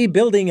may not be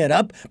building it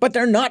up, but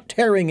they're not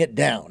tearing it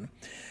down,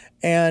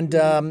 and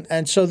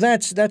so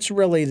that's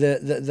really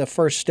the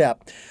first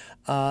step.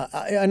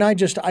 And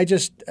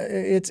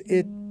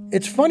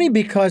it's funny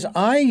because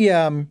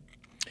I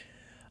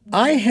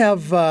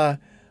have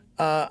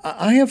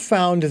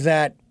found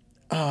that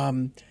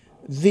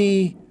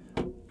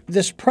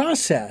this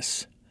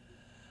process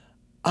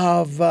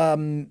of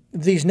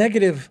these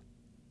negative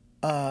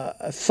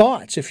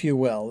thoughts, if you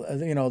will,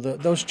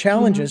 those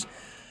challenges,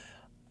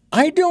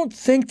 I don't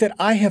think that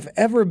I have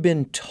ever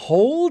been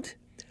told,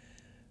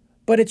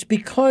 but it's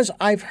because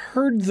I've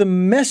heard the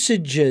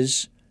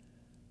messages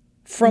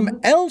from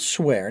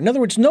elsewhere. In other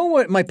words,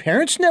 my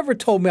parents never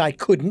told me I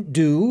couldn't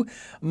do.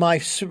 My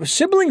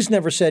siblings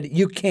never said,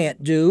 you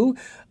can't do.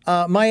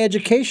 My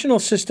educational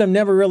system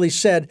never really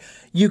said,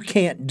 you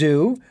can't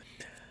do.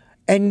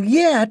 And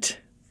yet,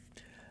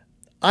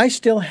 I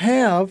still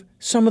have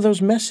some of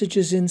those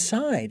messages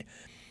inside.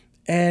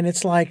 And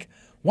it's like,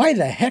 why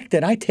the heck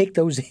did I take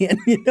those in?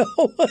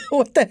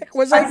 What the heck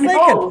was I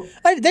thinking?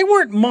 They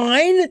weren't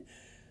mine,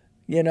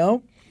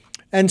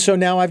 And so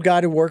now I've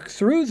got to work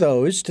through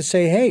those to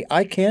say, hey,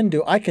 I can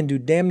do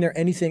damn near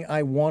anything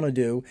I want to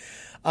do.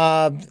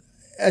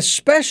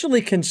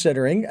 Especially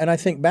considering, and I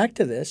think back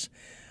to this,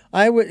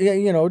 I would,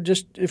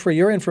 just for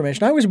your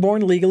information, I was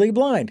born legally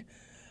blind.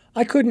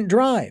 I couldn't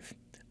drive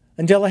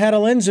until I had a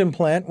lens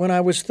implant when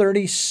I was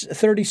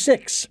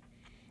 36.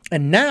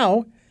 And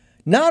now,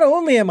 not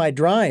only am I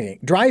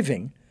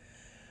driving,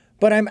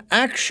 but I'm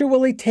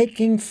actually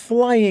taking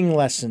flying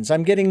lessons.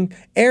 I'm getting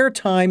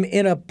airtime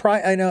in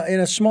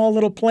a small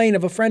little plane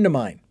of a friend of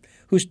mine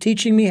who's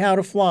teaching me how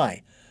to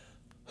fly.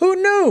 Who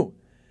knew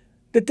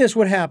that this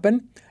would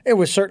happen? It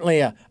was certainly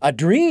a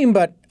dream,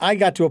 but I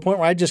got to a point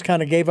where I just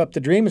kind of gave up the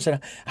dream and said,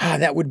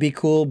 that would be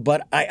cool,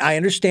 but I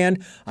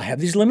understand I have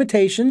these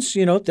limitations.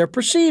 They're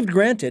perceived,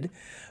 granted,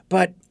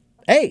 but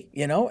hey,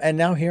 and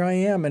now here I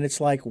am, and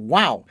it's like,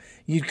 wow,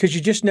 because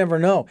you just never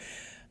know.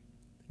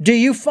 Do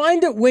you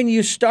find that when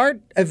you start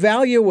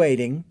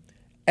evaluating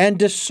and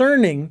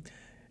discerning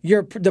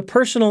the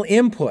personal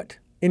input,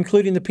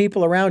 including the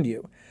people around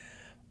you,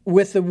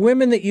 with the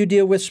women that you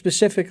deal with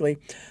specifically,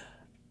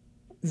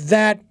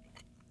 that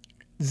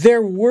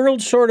their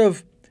world sort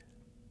of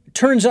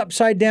turns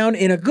upside down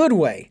in a good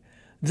way,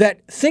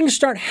 that things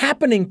start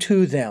happening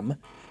to them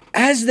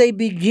as they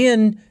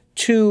begin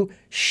to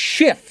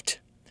shift,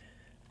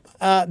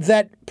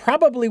 that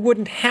probably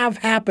wouldn't have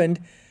happened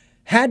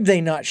had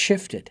they not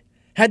shifted?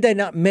 Had they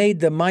not made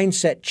the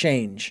mindset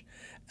change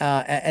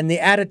and the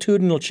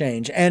attitudinal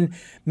change, and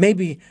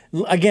maybe,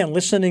 again,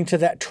 listening to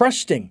that,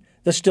 trusting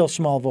the still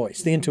small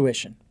voice, the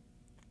intuition?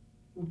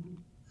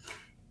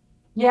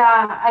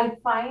 Yeah, I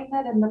find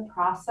that in the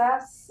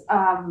process,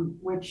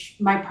 which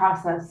my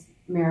process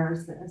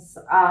mirrors this,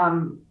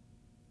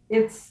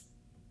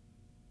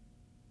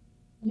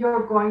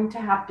 you're going to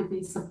have to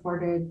be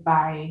supported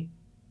by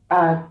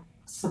a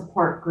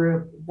support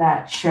group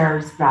that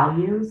shares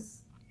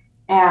values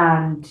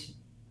and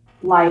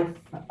life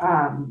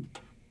and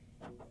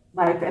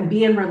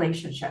be in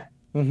relationship.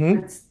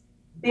 Be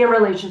in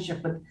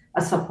relationship with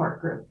a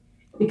support group,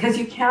 because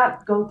you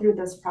can't go through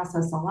this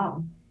process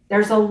alone.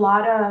 There's a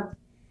lot of,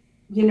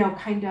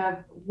 kind of,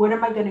 what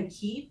am I going to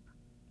keep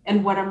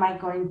and what am I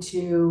going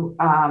to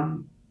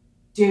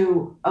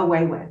do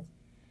away with?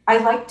 I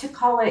like to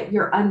call it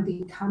your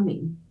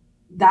unbecoming,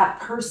 that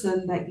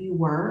person that you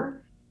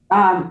were,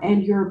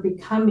 and you're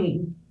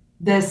becoming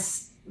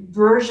this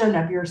version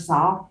of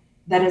yourself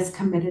that is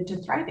committed to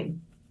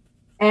thriving.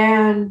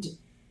 And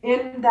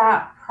in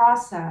that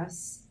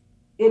process,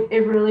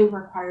 it really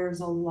requires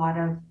a lot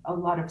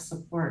of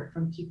support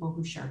from people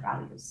who share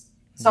values.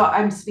 So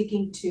I'm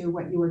speaking to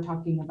what you were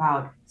talking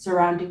about,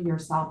 surrounding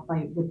yourself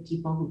with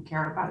people who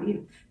care about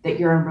you, that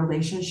you're in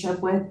relationship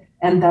with,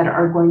 and that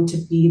are going to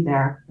be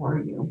there for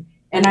you.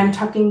 And I'm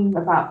talking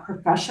about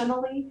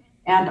professionally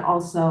and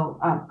also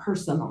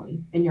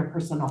personally in your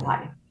personal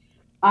life.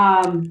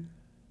 Um,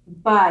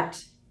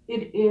 but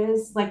it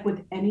is like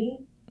with any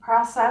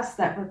process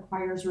that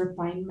requires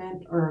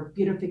refinement or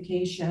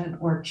beautification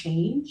or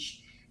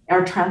change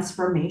or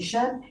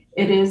transformation,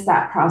 it is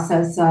that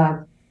process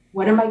of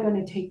what am I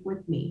going to take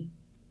with me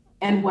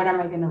and what am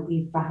I going to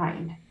leave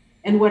behind?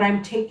 And what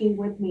I'm taking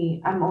with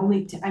me, I'm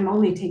only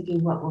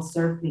taking what will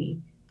serve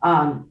me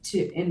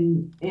to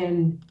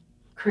in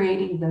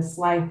creating this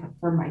life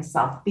for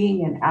myself,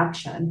 being in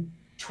action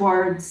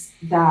towards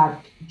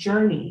that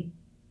journey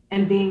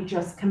and being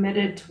just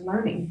committed to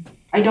learning.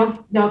 I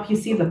don't know if you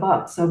see the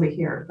books over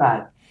here,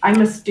 but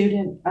I'm a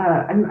student.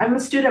 I'm a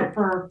student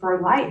for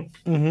life,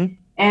 Mm-hmm.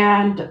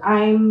 and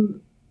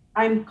I'm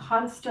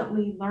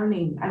constantly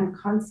learning. I'm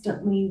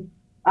constantly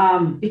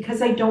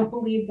because I don't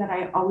believe that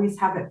I always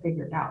have it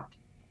figured out.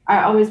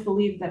 I always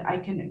believe that I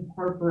can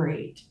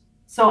incorporate.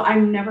 So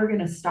I'm never going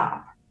to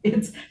stop.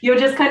 It's you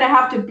just kind of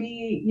have to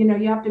be, you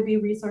have to be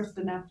resourced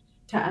enough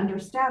to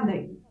understand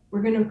that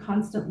we're going to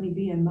constantly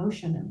be in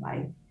motion in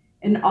life.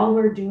 And all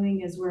we're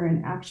doing is we're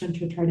in action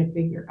to try to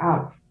figure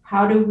out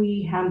how do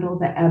we handle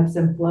the ebbs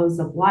and flows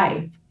of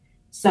life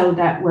so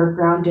that we're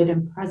grounded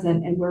and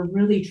present and we're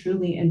really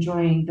truly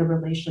enjoying the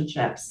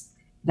relationships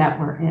that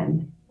we're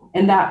in.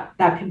 And that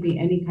can be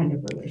any kind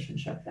of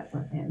relationship that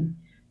we're in.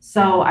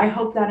 So I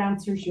hope that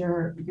answers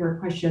your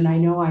question. I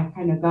know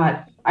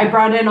I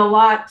brought in a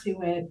lot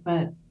to it,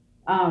 but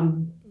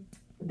um,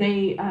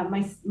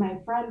 my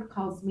friend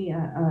calls me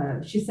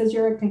she says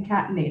you're a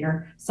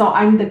concatenator, so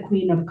I'm the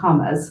queen of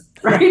commas,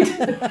 right?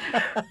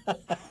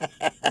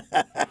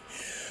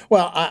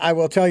 Well, I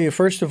will tell you,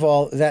 first of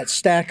all, that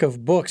stack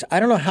of books,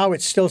 I don't know how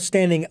it's still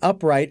standing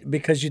upright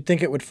because you'd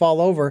think it would fall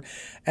over.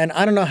 And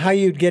I don't know how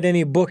you'd get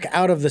any book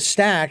out of the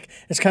stack.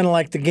 It's kind of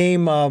like the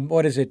game,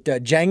 what is it,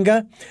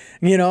 Jenga?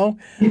 You know,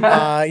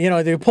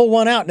 Yeah. they pull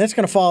one out and it's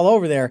going to fall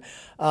over there.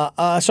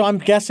 So I'm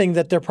guessing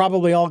that they're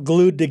probably all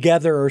glued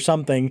together or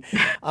something.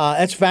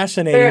 That's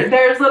fascinating.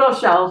 There's little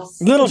shelves.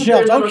 Little shelves.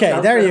 There's little Okay,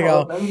 shelves there that you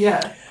hold go. them.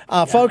 Yeah.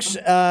 Yeah. Folks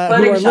who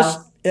Floating are listening,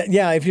 shelves.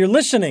 yeah, if you're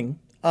listening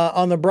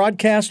on the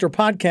broadcast or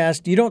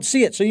podcast, you don't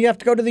see it. So you have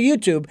to go to the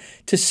YouTube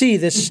to see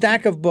this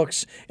stack of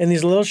books in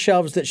these little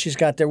shelves that she's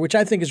got there, which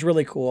I think is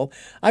really cool.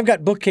 I've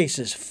got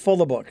bookcases full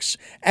of books,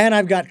 and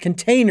I've got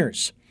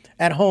containers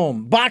at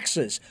home,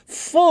 boxes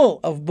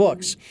full of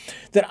books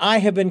that I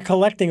have been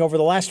collecting over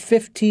the last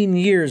 15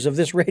 years of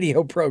this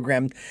radio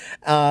program.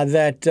 I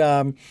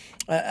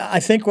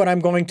think what I'm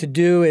going to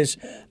do is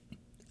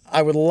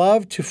I would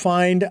love to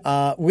find.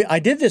 I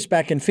did this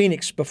back in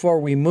Phoenix before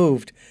we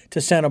moved to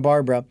Santa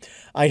Barbara.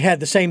 I had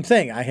the same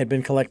thing. I had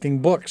been collecting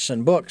books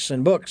and books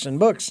and books and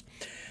books,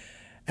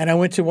 and I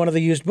went to one of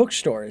the used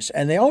bookstores,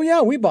 and they, oh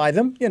yeah, we buy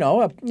them.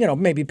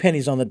 Maybe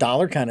pennies on the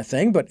dollar kind of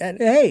thing. But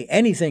hey,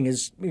 anything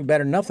is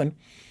better than nothing.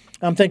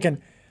 I'm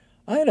thinking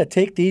I got to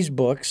take these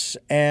books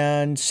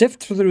and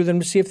sift through them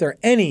to see if there are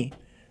any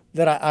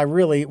that I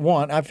really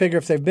want. I figure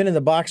if they've been in the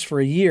box for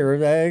a year,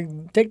 I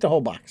take the whole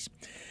box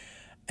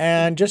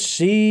and just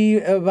see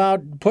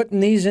about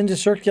putting these into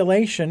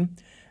circulation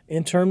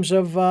in terms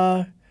of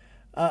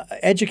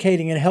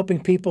educating and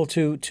helping people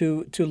to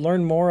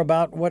learn more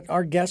about what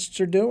our guests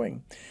are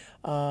doing.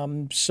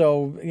 That's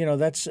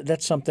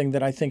something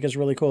that I think is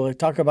really cool.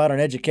 Talk about an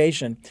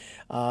education.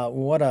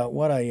 What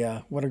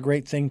a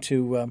great thing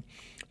to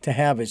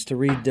have is to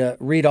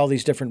read all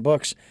these different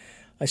books.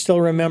 I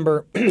still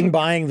remember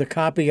buying the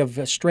copy of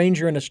A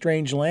Stranger in a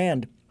Strange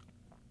Land,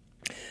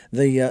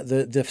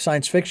 the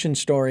science fiction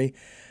story.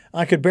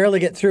 I could barely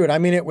get through it. I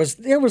mean, it was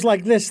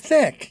like this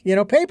thick,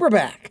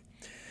 paperback.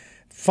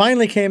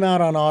 Finally came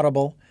out on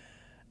Audible,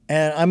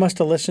 and I must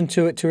have listened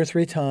to it 2 or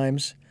 3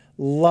 times.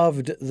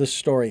 Loved the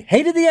story.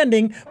 Hated the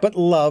ending, but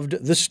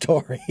loved the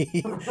story.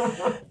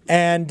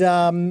 And,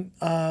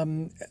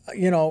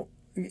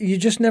 you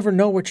just never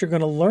know what you're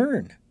going to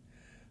learn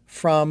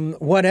from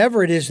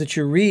whatever it is that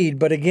you read.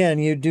 But again,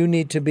 you do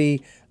need to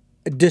be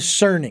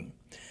discerning.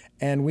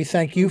 And we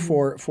thank you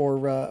for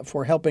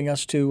helping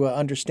us to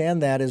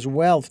understand that as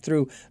well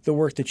through the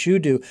work that you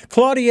do.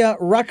 Claudia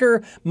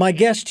Rucker, my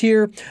guest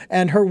here,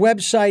 and her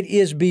website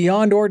is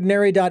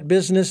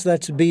beyondordinary.business.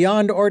 That's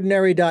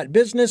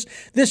beyondordinary.business.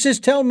 This is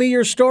Tell Me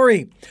Your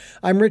Story.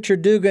 I'm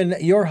Richard Dugan,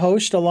 your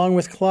host, along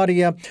with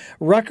Claudia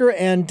Rucker.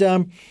 And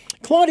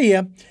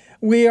Claudia,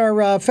 We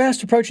are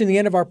fast approaching the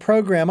end of our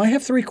program. I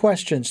have three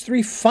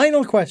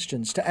final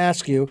questions to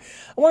ask you.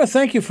 I want to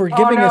thank you for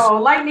giving us...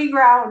 lightning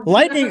round.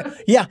 Lightning,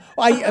 yeah.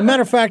 A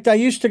matter of fact, I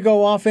used to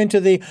go off into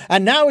the...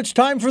 And now it's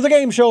time for the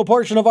game show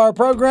portion of our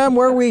program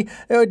where we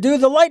do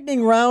the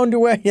lightning round,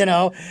 where,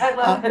 I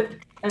love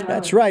it.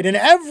 That's right. And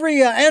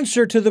every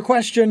answer to the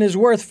question is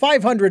worth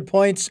 500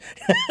 points.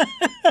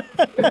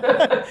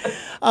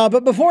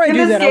 But before I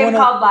do that, I want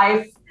to... called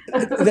life.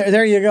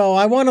 There you go.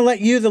 I want to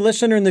let you, the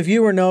listener and the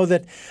viewer, know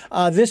that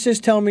this is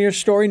Tell Me Your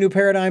Story, New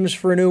Paradigms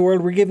for a New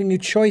World. We're giving you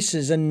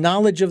choices and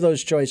knowledge of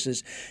those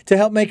choices to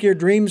help make your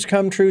dreams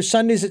come true.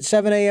 Sundays at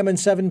 7 a.m. and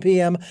 7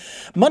 p.m.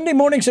 Monday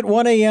mornings at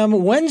 1 a.m.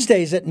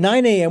 Wednesdays at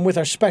 9 a.m. with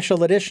our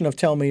special edition of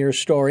Tell Me Your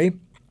Story.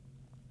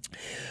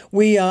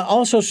 We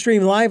also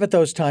stream live at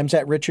those times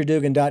at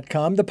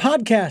richarddugan.com. The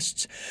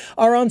podcasts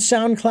are on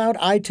SoundCloud,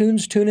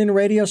 iTunes, TuneIn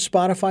Radio,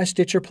 Spotify,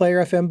 Stitcher,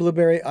 Player FM,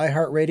 Blueberry,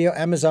 iHeartRadio,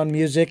 Amazon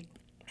Music,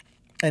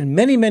 and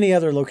many, many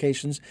other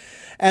locations,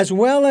 as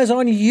well as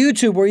on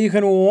YouTube, where you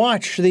can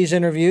watch these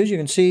interviews. You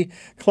can see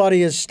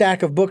Claudia's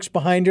stack of books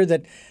behind her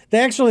that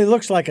actually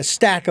looks like a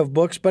stack of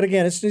books, but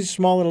again, it's these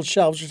small little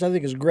shelves, which I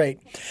think is great.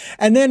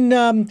 And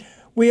then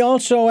we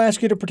also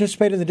ask you to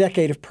participate in the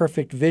Decade of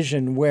Perfect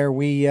Vision, where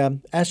we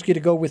ask you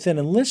to go within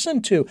and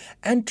listen to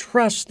and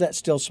trust that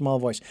still small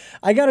voice.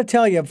 I got to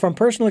tell you, from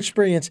personal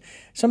experience,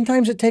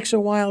 sometimes it takes a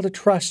while to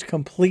trust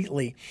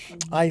completely.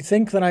 I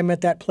think that I'm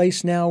at that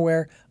place now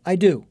where I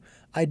do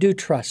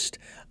trust.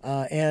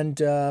 And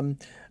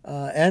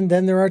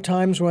then there are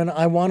times when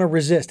I want to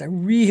resist. I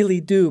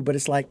really do. But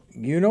it's like,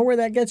 you know where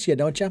that gets you,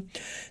 don't you?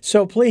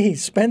 So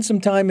please spend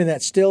some time in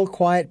that still,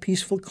 quiet,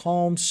 peaceful,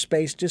 calm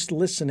space, just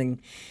listening.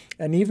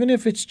 And even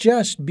if it's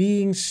just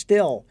being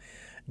still,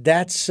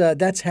 that's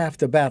half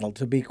the battle,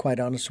 to be quite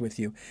honest with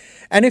you.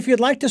 And if you'd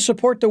like to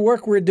support the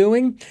work we're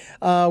doing,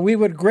 we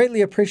would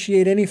greatly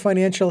appreciate any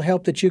financial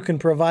help that you can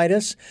provide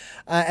us.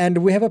 And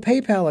we have a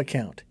PayPal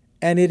account.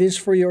 And it is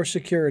for your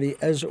security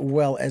as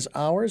well as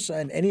ours.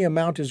 And any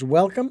amount is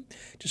welcome.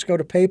 Just go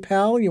to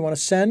PayPal. You want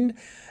to send,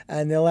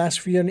 and they'll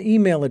ask for you an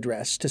email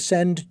address to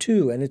send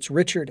to. And it's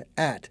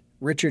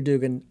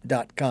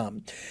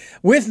richard@richarddugan.com.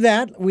 With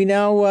that, we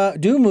now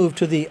do move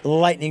to the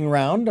lightning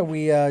round.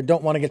 We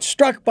don't want to get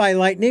struck by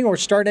lightning or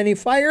start any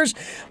fires.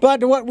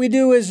 But what we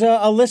do is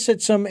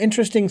elicit some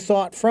interesting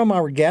thought from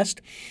our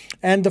guest.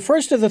 And the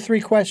first of the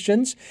three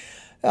questions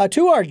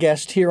to our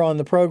guest here on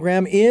the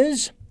program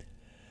is...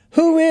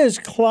 Who is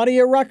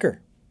Claudia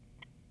Rucker?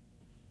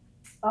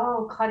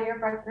 Oh, Claudia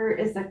Rucker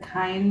is a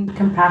kind,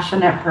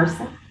 compassionate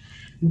person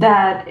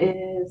that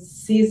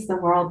sees the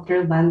world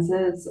through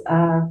lenses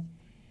of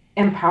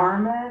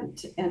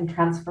empowerment and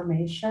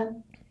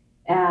transformation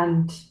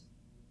and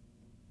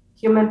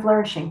human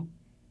flourishing.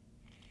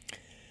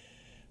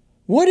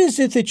 What is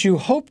it that you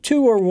hope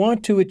to or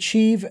want to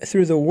achieve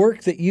through the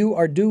work that you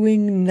are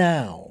doing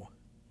now?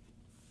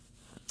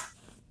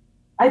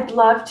 I'd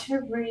love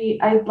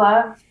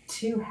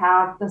to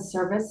have the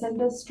service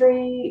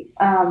industry.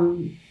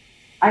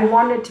 I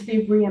want it to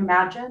be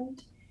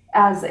reimagined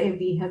as a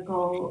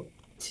vehicle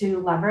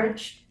to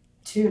leverage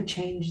to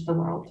change the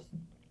world,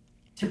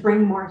 to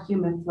bring more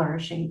human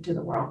flourishing to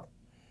the world.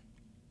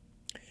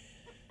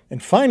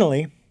 And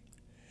finally,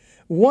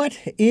 what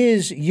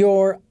is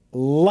your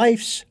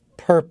life's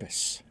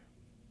purpose?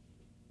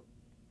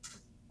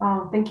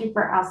 Oh, thank you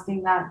for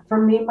asking that.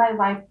 For me, my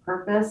life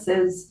purpose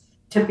is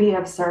to be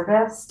of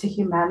service to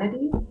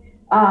humanity,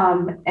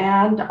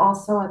 and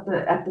also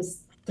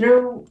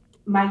through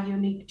my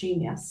unique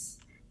genius,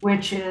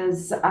 which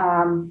is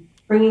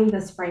bringing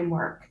this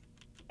framework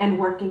and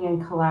working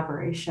in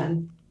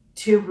collaboration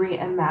to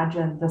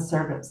reimagine the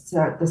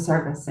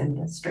service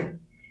industry.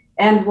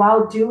 And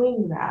while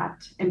doing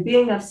that and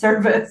being of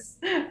service,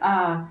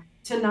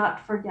 to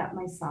not forget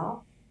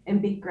myself and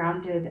be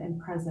grounded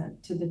and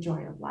present to the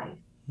joy of life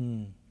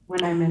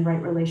when I'm in right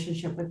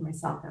relationship with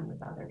myself and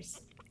with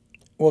others.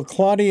 Well,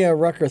 Claudia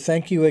Rucker,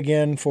 thank you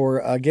again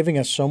for giving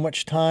us so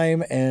much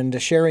time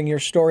and sharing your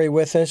story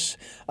with us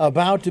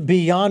about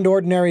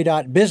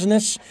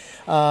beyondordinary.business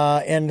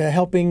and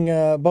helping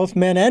both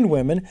men and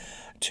women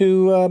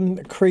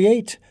to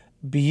create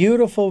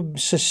beautiful,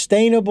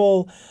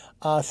 sustainable,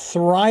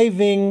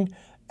 thriving,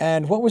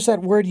 and what was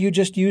that word you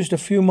just used a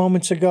few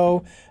moments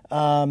ago?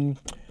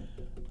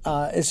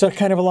 It's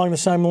kind of along the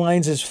same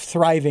lines as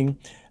thriving.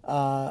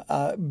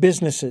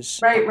 Businesses.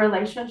 Right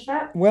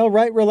relationship? Well,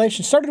 right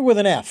relation. Started with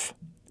an F.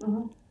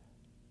 Mm-hmm.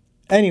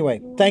 Anyway,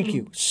 thank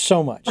you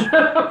so much.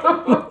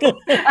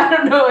 I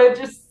don't know. It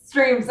just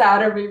streams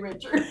out of me,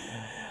 Richard.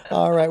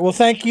 All right. Well,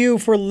 thank you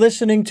for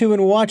listening to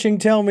and watching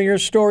Tell Me Your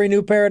Story,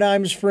 New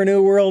Paradigms for a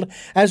New World,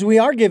 as we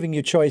are giving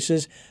you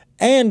choices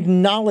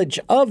and knowledge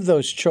of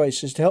those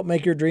choices to help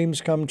make your dreams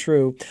come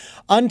true.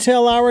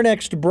 Until our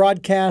next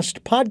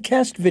broadcast,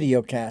 podcast,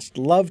 videocast,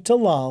 love to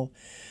Lal,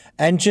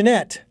 and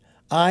Jeanette,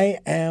 I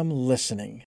am listening.